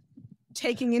just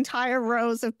taking entire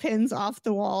rows of pins off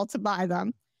the wall to buy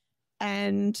them.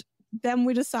 And then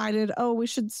we decided, oh, we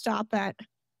should stop at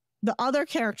the other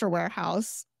Character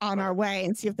Warehouse on our way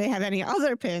and see if they have any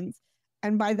other pins.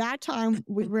 And by that time,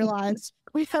 we realized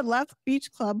we had left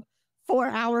Beach Club 4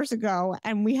 hours ago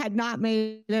and we had not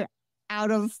made it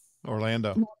out of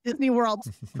Orlando, Disney World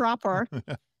proper.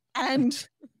 And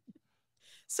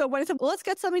so when I said, well, let's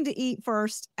get something to eat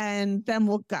first and then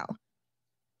we'll go.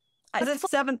 Because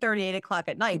it's 7:30, 8 o'clock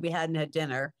at night. We hadn't had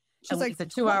dinner. She's like, it's a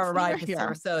 2-hour ride to here?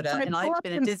 Sarasota, So I and pull I've up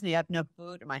been at Disney. I have no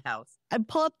food in my house. I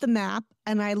pull up the map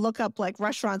and I look up like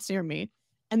restaurants near me.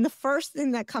 And the first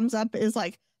thing that comes up is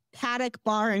like Paddock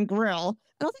Bar and Grill.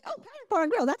 And I was like, oh, Paddock Bar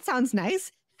and Grill, that sounds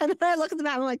nice. And then I look at the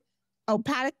map and I'm like, oh,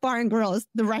 Paddock Bar and Grill is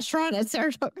the restaurant at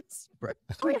Saratoga Springs.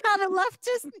 We haven't left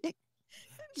Disney.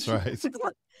 That's right.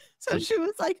 So she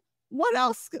was like, what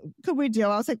else could we do?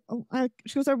 I was like,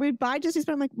 she was, are we by Disney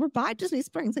Springs? I'm like, we're by Disney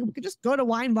Springs. Like, we could just go to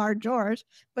Wine Bar George.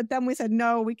 But then we said,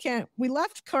 no, we can't. We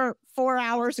left Kurt 4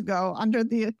 hours ago under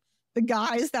the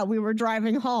guise that we were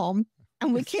driving home.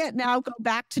 And we can't now go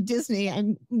back to Disney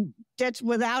and ditch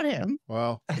without him.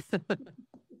 Well,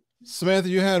 Samantha,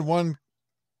 you had one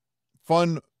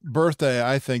fun birthday.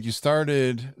 I think you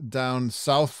started down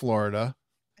South Florida.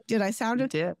 Did I sound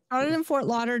it? Started in Fort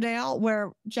Lauderdale,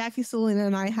 where Jackie Sullivan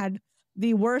and I had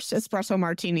the worst espresso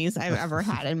martinis I've ever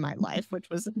had in my life, which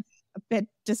was a bit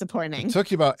disappointing. It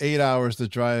took you about 8 hours to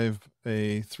drive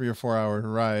a 3 or 4 hour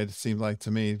ride, it seemed like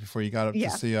to me, before you got up to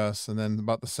see us, and then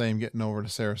about the same getting over to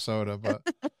Sarasota. But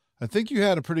I think you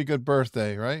had a pretty good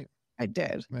birthday, right? I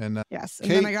did. And yes.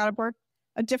 And then I got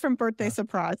a different birthday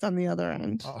surprise on the other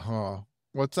end.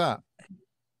 What's that?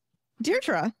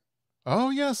 Deirdre.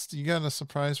 Oh, yes. You got a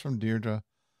surprise from Deirdre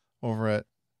over at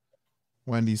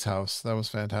Wendy's house. That was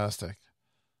fantastic.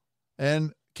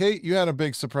 And Kate, you had a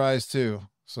big surprise too.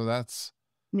 So that's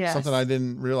something I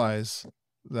didn't realize,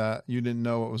 that you didn't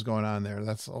know what was going on there.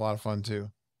 That's a lot of fun too.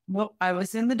 Well, I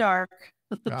was in the dark.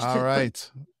 All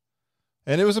right.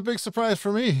 And it was a big surprise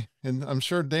for me. And I'm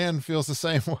sure Dan feels the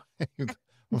same way.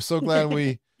 I'm so glad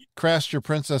we crashed your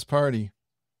princess party.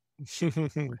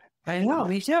 I know,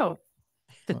 me too.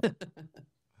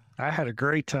 I had a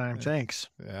great time. Thanks.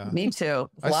 Yeah. Me too.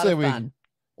 I say we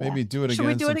maybe do it Should again.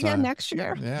 we do it again sometime. next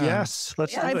year? Yeah. Yes.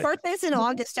 Let's do My it. birthday's in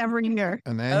August every year.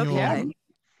 An annual. Okay.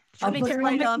 I'll be put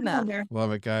right on that.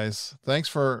 Love it, guys. Thanks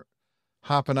for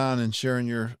hopping on and sharing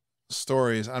your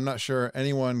stories. I'm not sure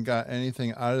anyone got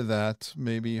anything out of that.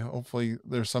 Maybe, hopefully,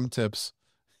 there's some tips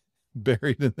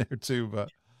buried in there too, but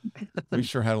we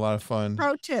sure had a lot of fun.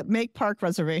 Pro tip, make park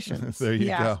reservations. There you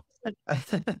go.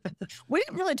 We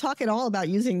didn't really talk at all about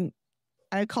using,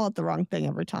 I call it the wrong thing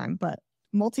every time, but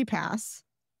multi-pass.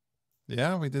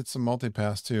 Yeah, we did some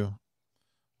multi-pass too,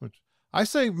 which I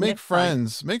say make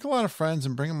friends, make a lot of friends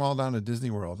and bring them all down to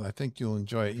Disney World. I think you'll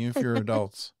enjoy it, even if you're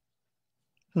adults.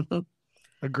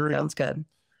 Agreed. Sounds good.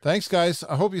 Thanks, guys.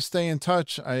 I hope you stay in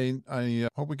touch. I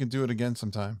hope we can do it again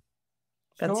sometime.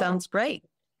 That sounds great.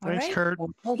 Thanks, Kurt.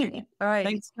 All right.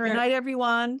 Thanks, Good night,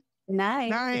 everyone. Night.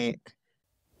 Night.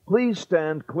 Please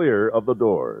stand clear of the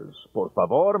doors. Por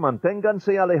favor,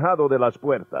 manténganse alejado de las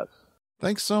puertas.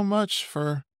 Thanks so much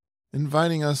for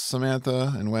inviting us,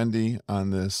 Samantha and Wendy, on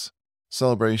this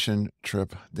celebration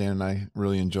trip. Dan and I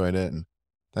really enjoyed it. And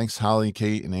thanks, Holly,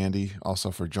 Kate, and Andy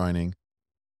also for joining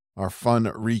our fun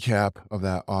recap of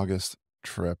that August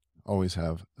trip. Always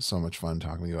have so much fun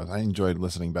talking with you guys. I enjoyed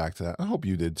listening back to that. I hope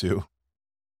you did too.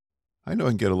 I know it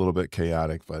can get a little bit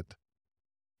chaotic, but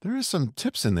there is some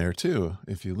tips in there too,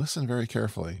 if you listen very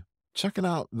carefully. Checking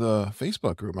out the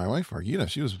Facebook group. My wife, Margita,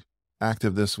 she was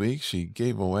active this week. She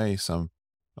gave away some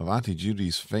of Auntie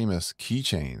Judy's famous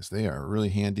keychains. They are really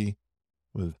handy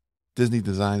with Disney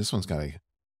design. This one's got a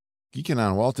Geekin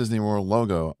on Walt Disney World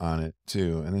logo on it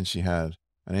too. And then she had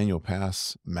an annual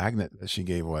pass magnet that she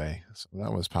gave away. So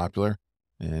that was popular.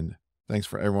 And thanks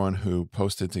for everyone who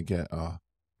posted to get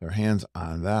their hands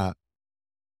on that.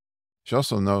 She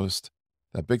also noticed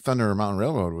that Big Thunder Mountain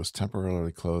Railroad was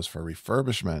temporarily closed for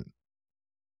refurbishment.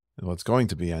 Well, it's going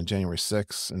to be on January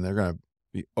 6th, and they're going to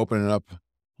be opening up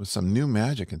with some new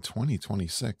magic in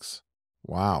 2026.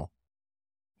 Wow.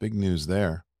 Big news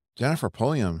there. Jennifer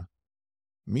Pulliam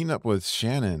meeting up with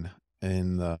Shannon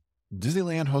in the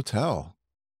Disneyland Hotel.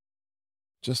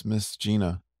 Just missed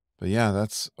Gina. But yeah,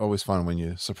 that's always fun when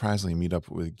you surprisingly meet up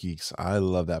with geeks. I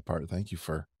love that part. Thank you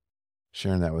for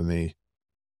sharing that with me.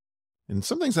 And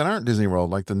some things that aren't Disney World,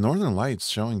 like the Northern Lights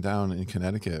showing down in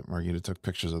Connecticut. Margita took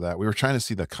pictures of that. We were trying to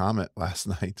see the comet last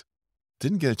night.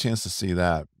 Didn't get a chance to see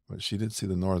that, but she did see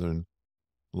the Northern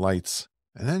Lights.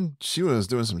 And then she was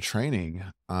doing some training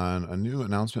on a new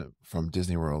announcement from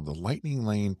Disney World, the Lightning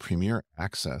Lane Premier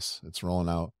Access. It's rolling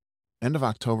out end of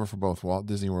October for both Walt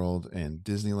Disney World and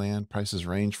Disneyland. Prices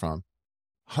range from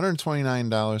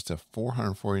 $129 to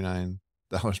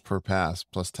 $449 per pass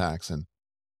plus tax, and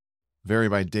vary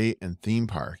by date and theme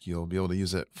park. You'll be able to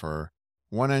use it for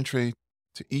one entry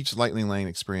to each Lightning Lane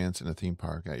experience in a theme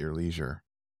park at your leisure.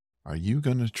 Are you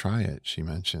going to try it? She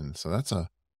mentioned. So that's a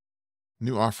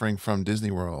new offering from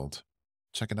Disney World.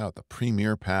 Check it out, the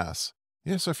Premier Pass.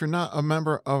 Yeah, so if you're not a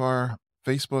member of our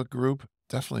Facebook group,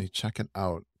 definitely check it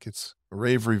out. It gets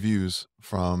rave reviews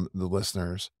from the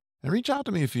listeners. And reach out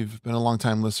to me if you've been a long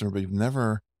time listener, but you've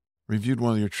never reviewed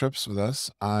one of your trips with us.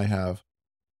 I have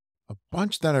a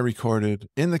bunch that I recorded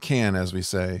in the can, as we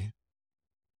say,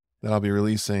 that I'll be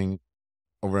releasing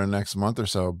over the next month or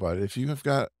so. But if you have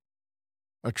got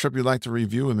a trip you'd like to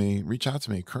review with me, reach out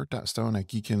to me,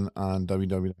 kurt.stone@geekin on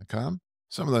www.com.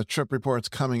 Some of the trip reports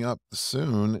coming up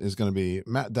soon is going to be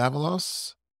Matt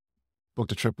Davalos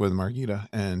booked a trip with Margita,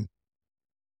 and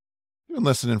you've been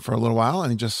listening for a little while,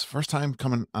 and he just first time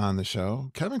coming on the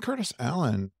show. Kevin Curtis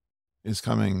Allen is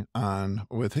coming on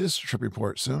with his trip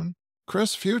report soon.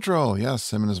 Chris Futrell,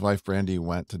 yes, him and his wife Brandy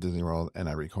went to Disney World, and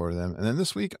I recorded them. And then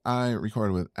this week I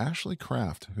recorded with Ashley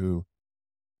Kraft, who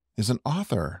is an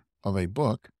author of a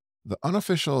book, The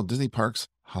Unofficial Disney Parks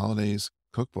Holidays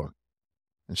Cookbook.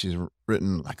 And she's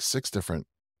written like 6 different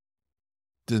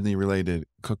Disney-related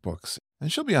cookbooks.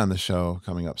 And she'll be on the show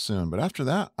coming up soon. But after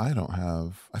that, I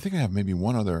think I have maybe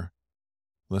one other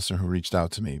listener who reached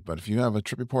out to me. But if you have a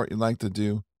trip report you'd like to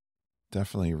do,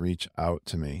 definitely reach out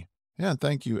to me. Yeah, and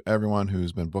thank you everyone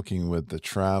who's been booking with the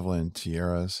Traveling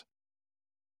Tiaras.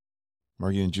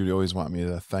 Margie and Judy always want me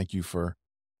to thank you for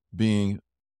being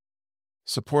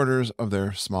supporters of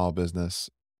their small business.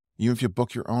 Even if you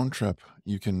book your own trip,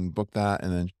 you can book that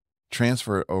and then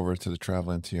transfer it over to the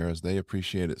Traveling Tiaras. They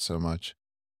appreciate it so much.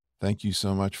 Thank you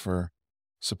so much for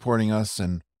supporting us.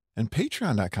 And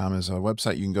patreon.com is a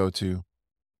website you can go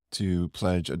to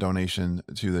pledge a donation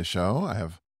to the show. I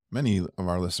have many of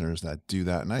our listeners that do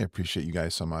that, and I appreciate you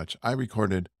guys so much. I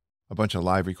recorded a bunch of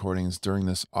live recordings during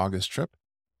this August trip,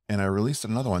 and I released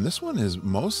another one. This one is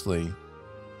mostly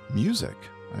music.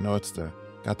 I know it's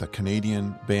got the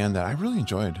Canadian band that I really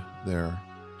enjoyed their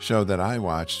show that I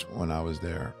watched when I was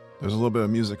there. There's a little bit of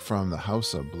music from the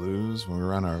House of Blues when we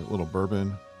were on our little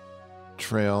bourbon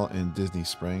trail in Disney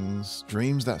Springs.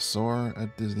 Dreams That Soar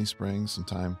at Disney Springs,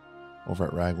 sometime over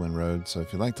at Raglan Road. So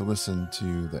if you'd like to listen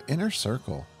to The Inner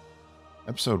Circle,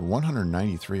 episode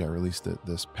 193, I released it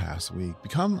this past week.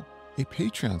 Become a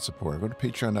Patreon supporter. Go to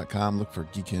patreon.com, look for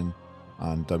Geekin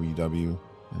on WW.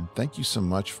 And thank you so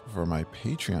much for my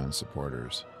Patreon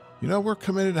supporters. You know, we're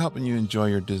committed to helping you enjoy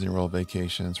your Disney World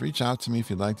vacations. Reach out to me if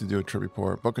you'd like to do a trip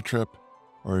report, book a trip,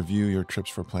 or review your trips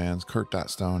for plans.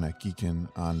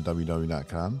 Kurt.stone@geekin on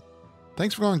www.com.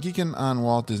 Thanks for going Geekin on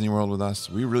Walt Disney World with us.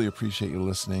 We really appreciate you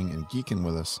listening and geeking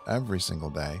with us every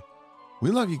single day. We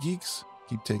love you, geeks.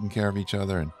 Keep taking care of each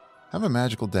other and have a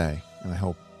magical day. And I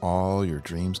hope all your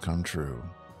dreams come true.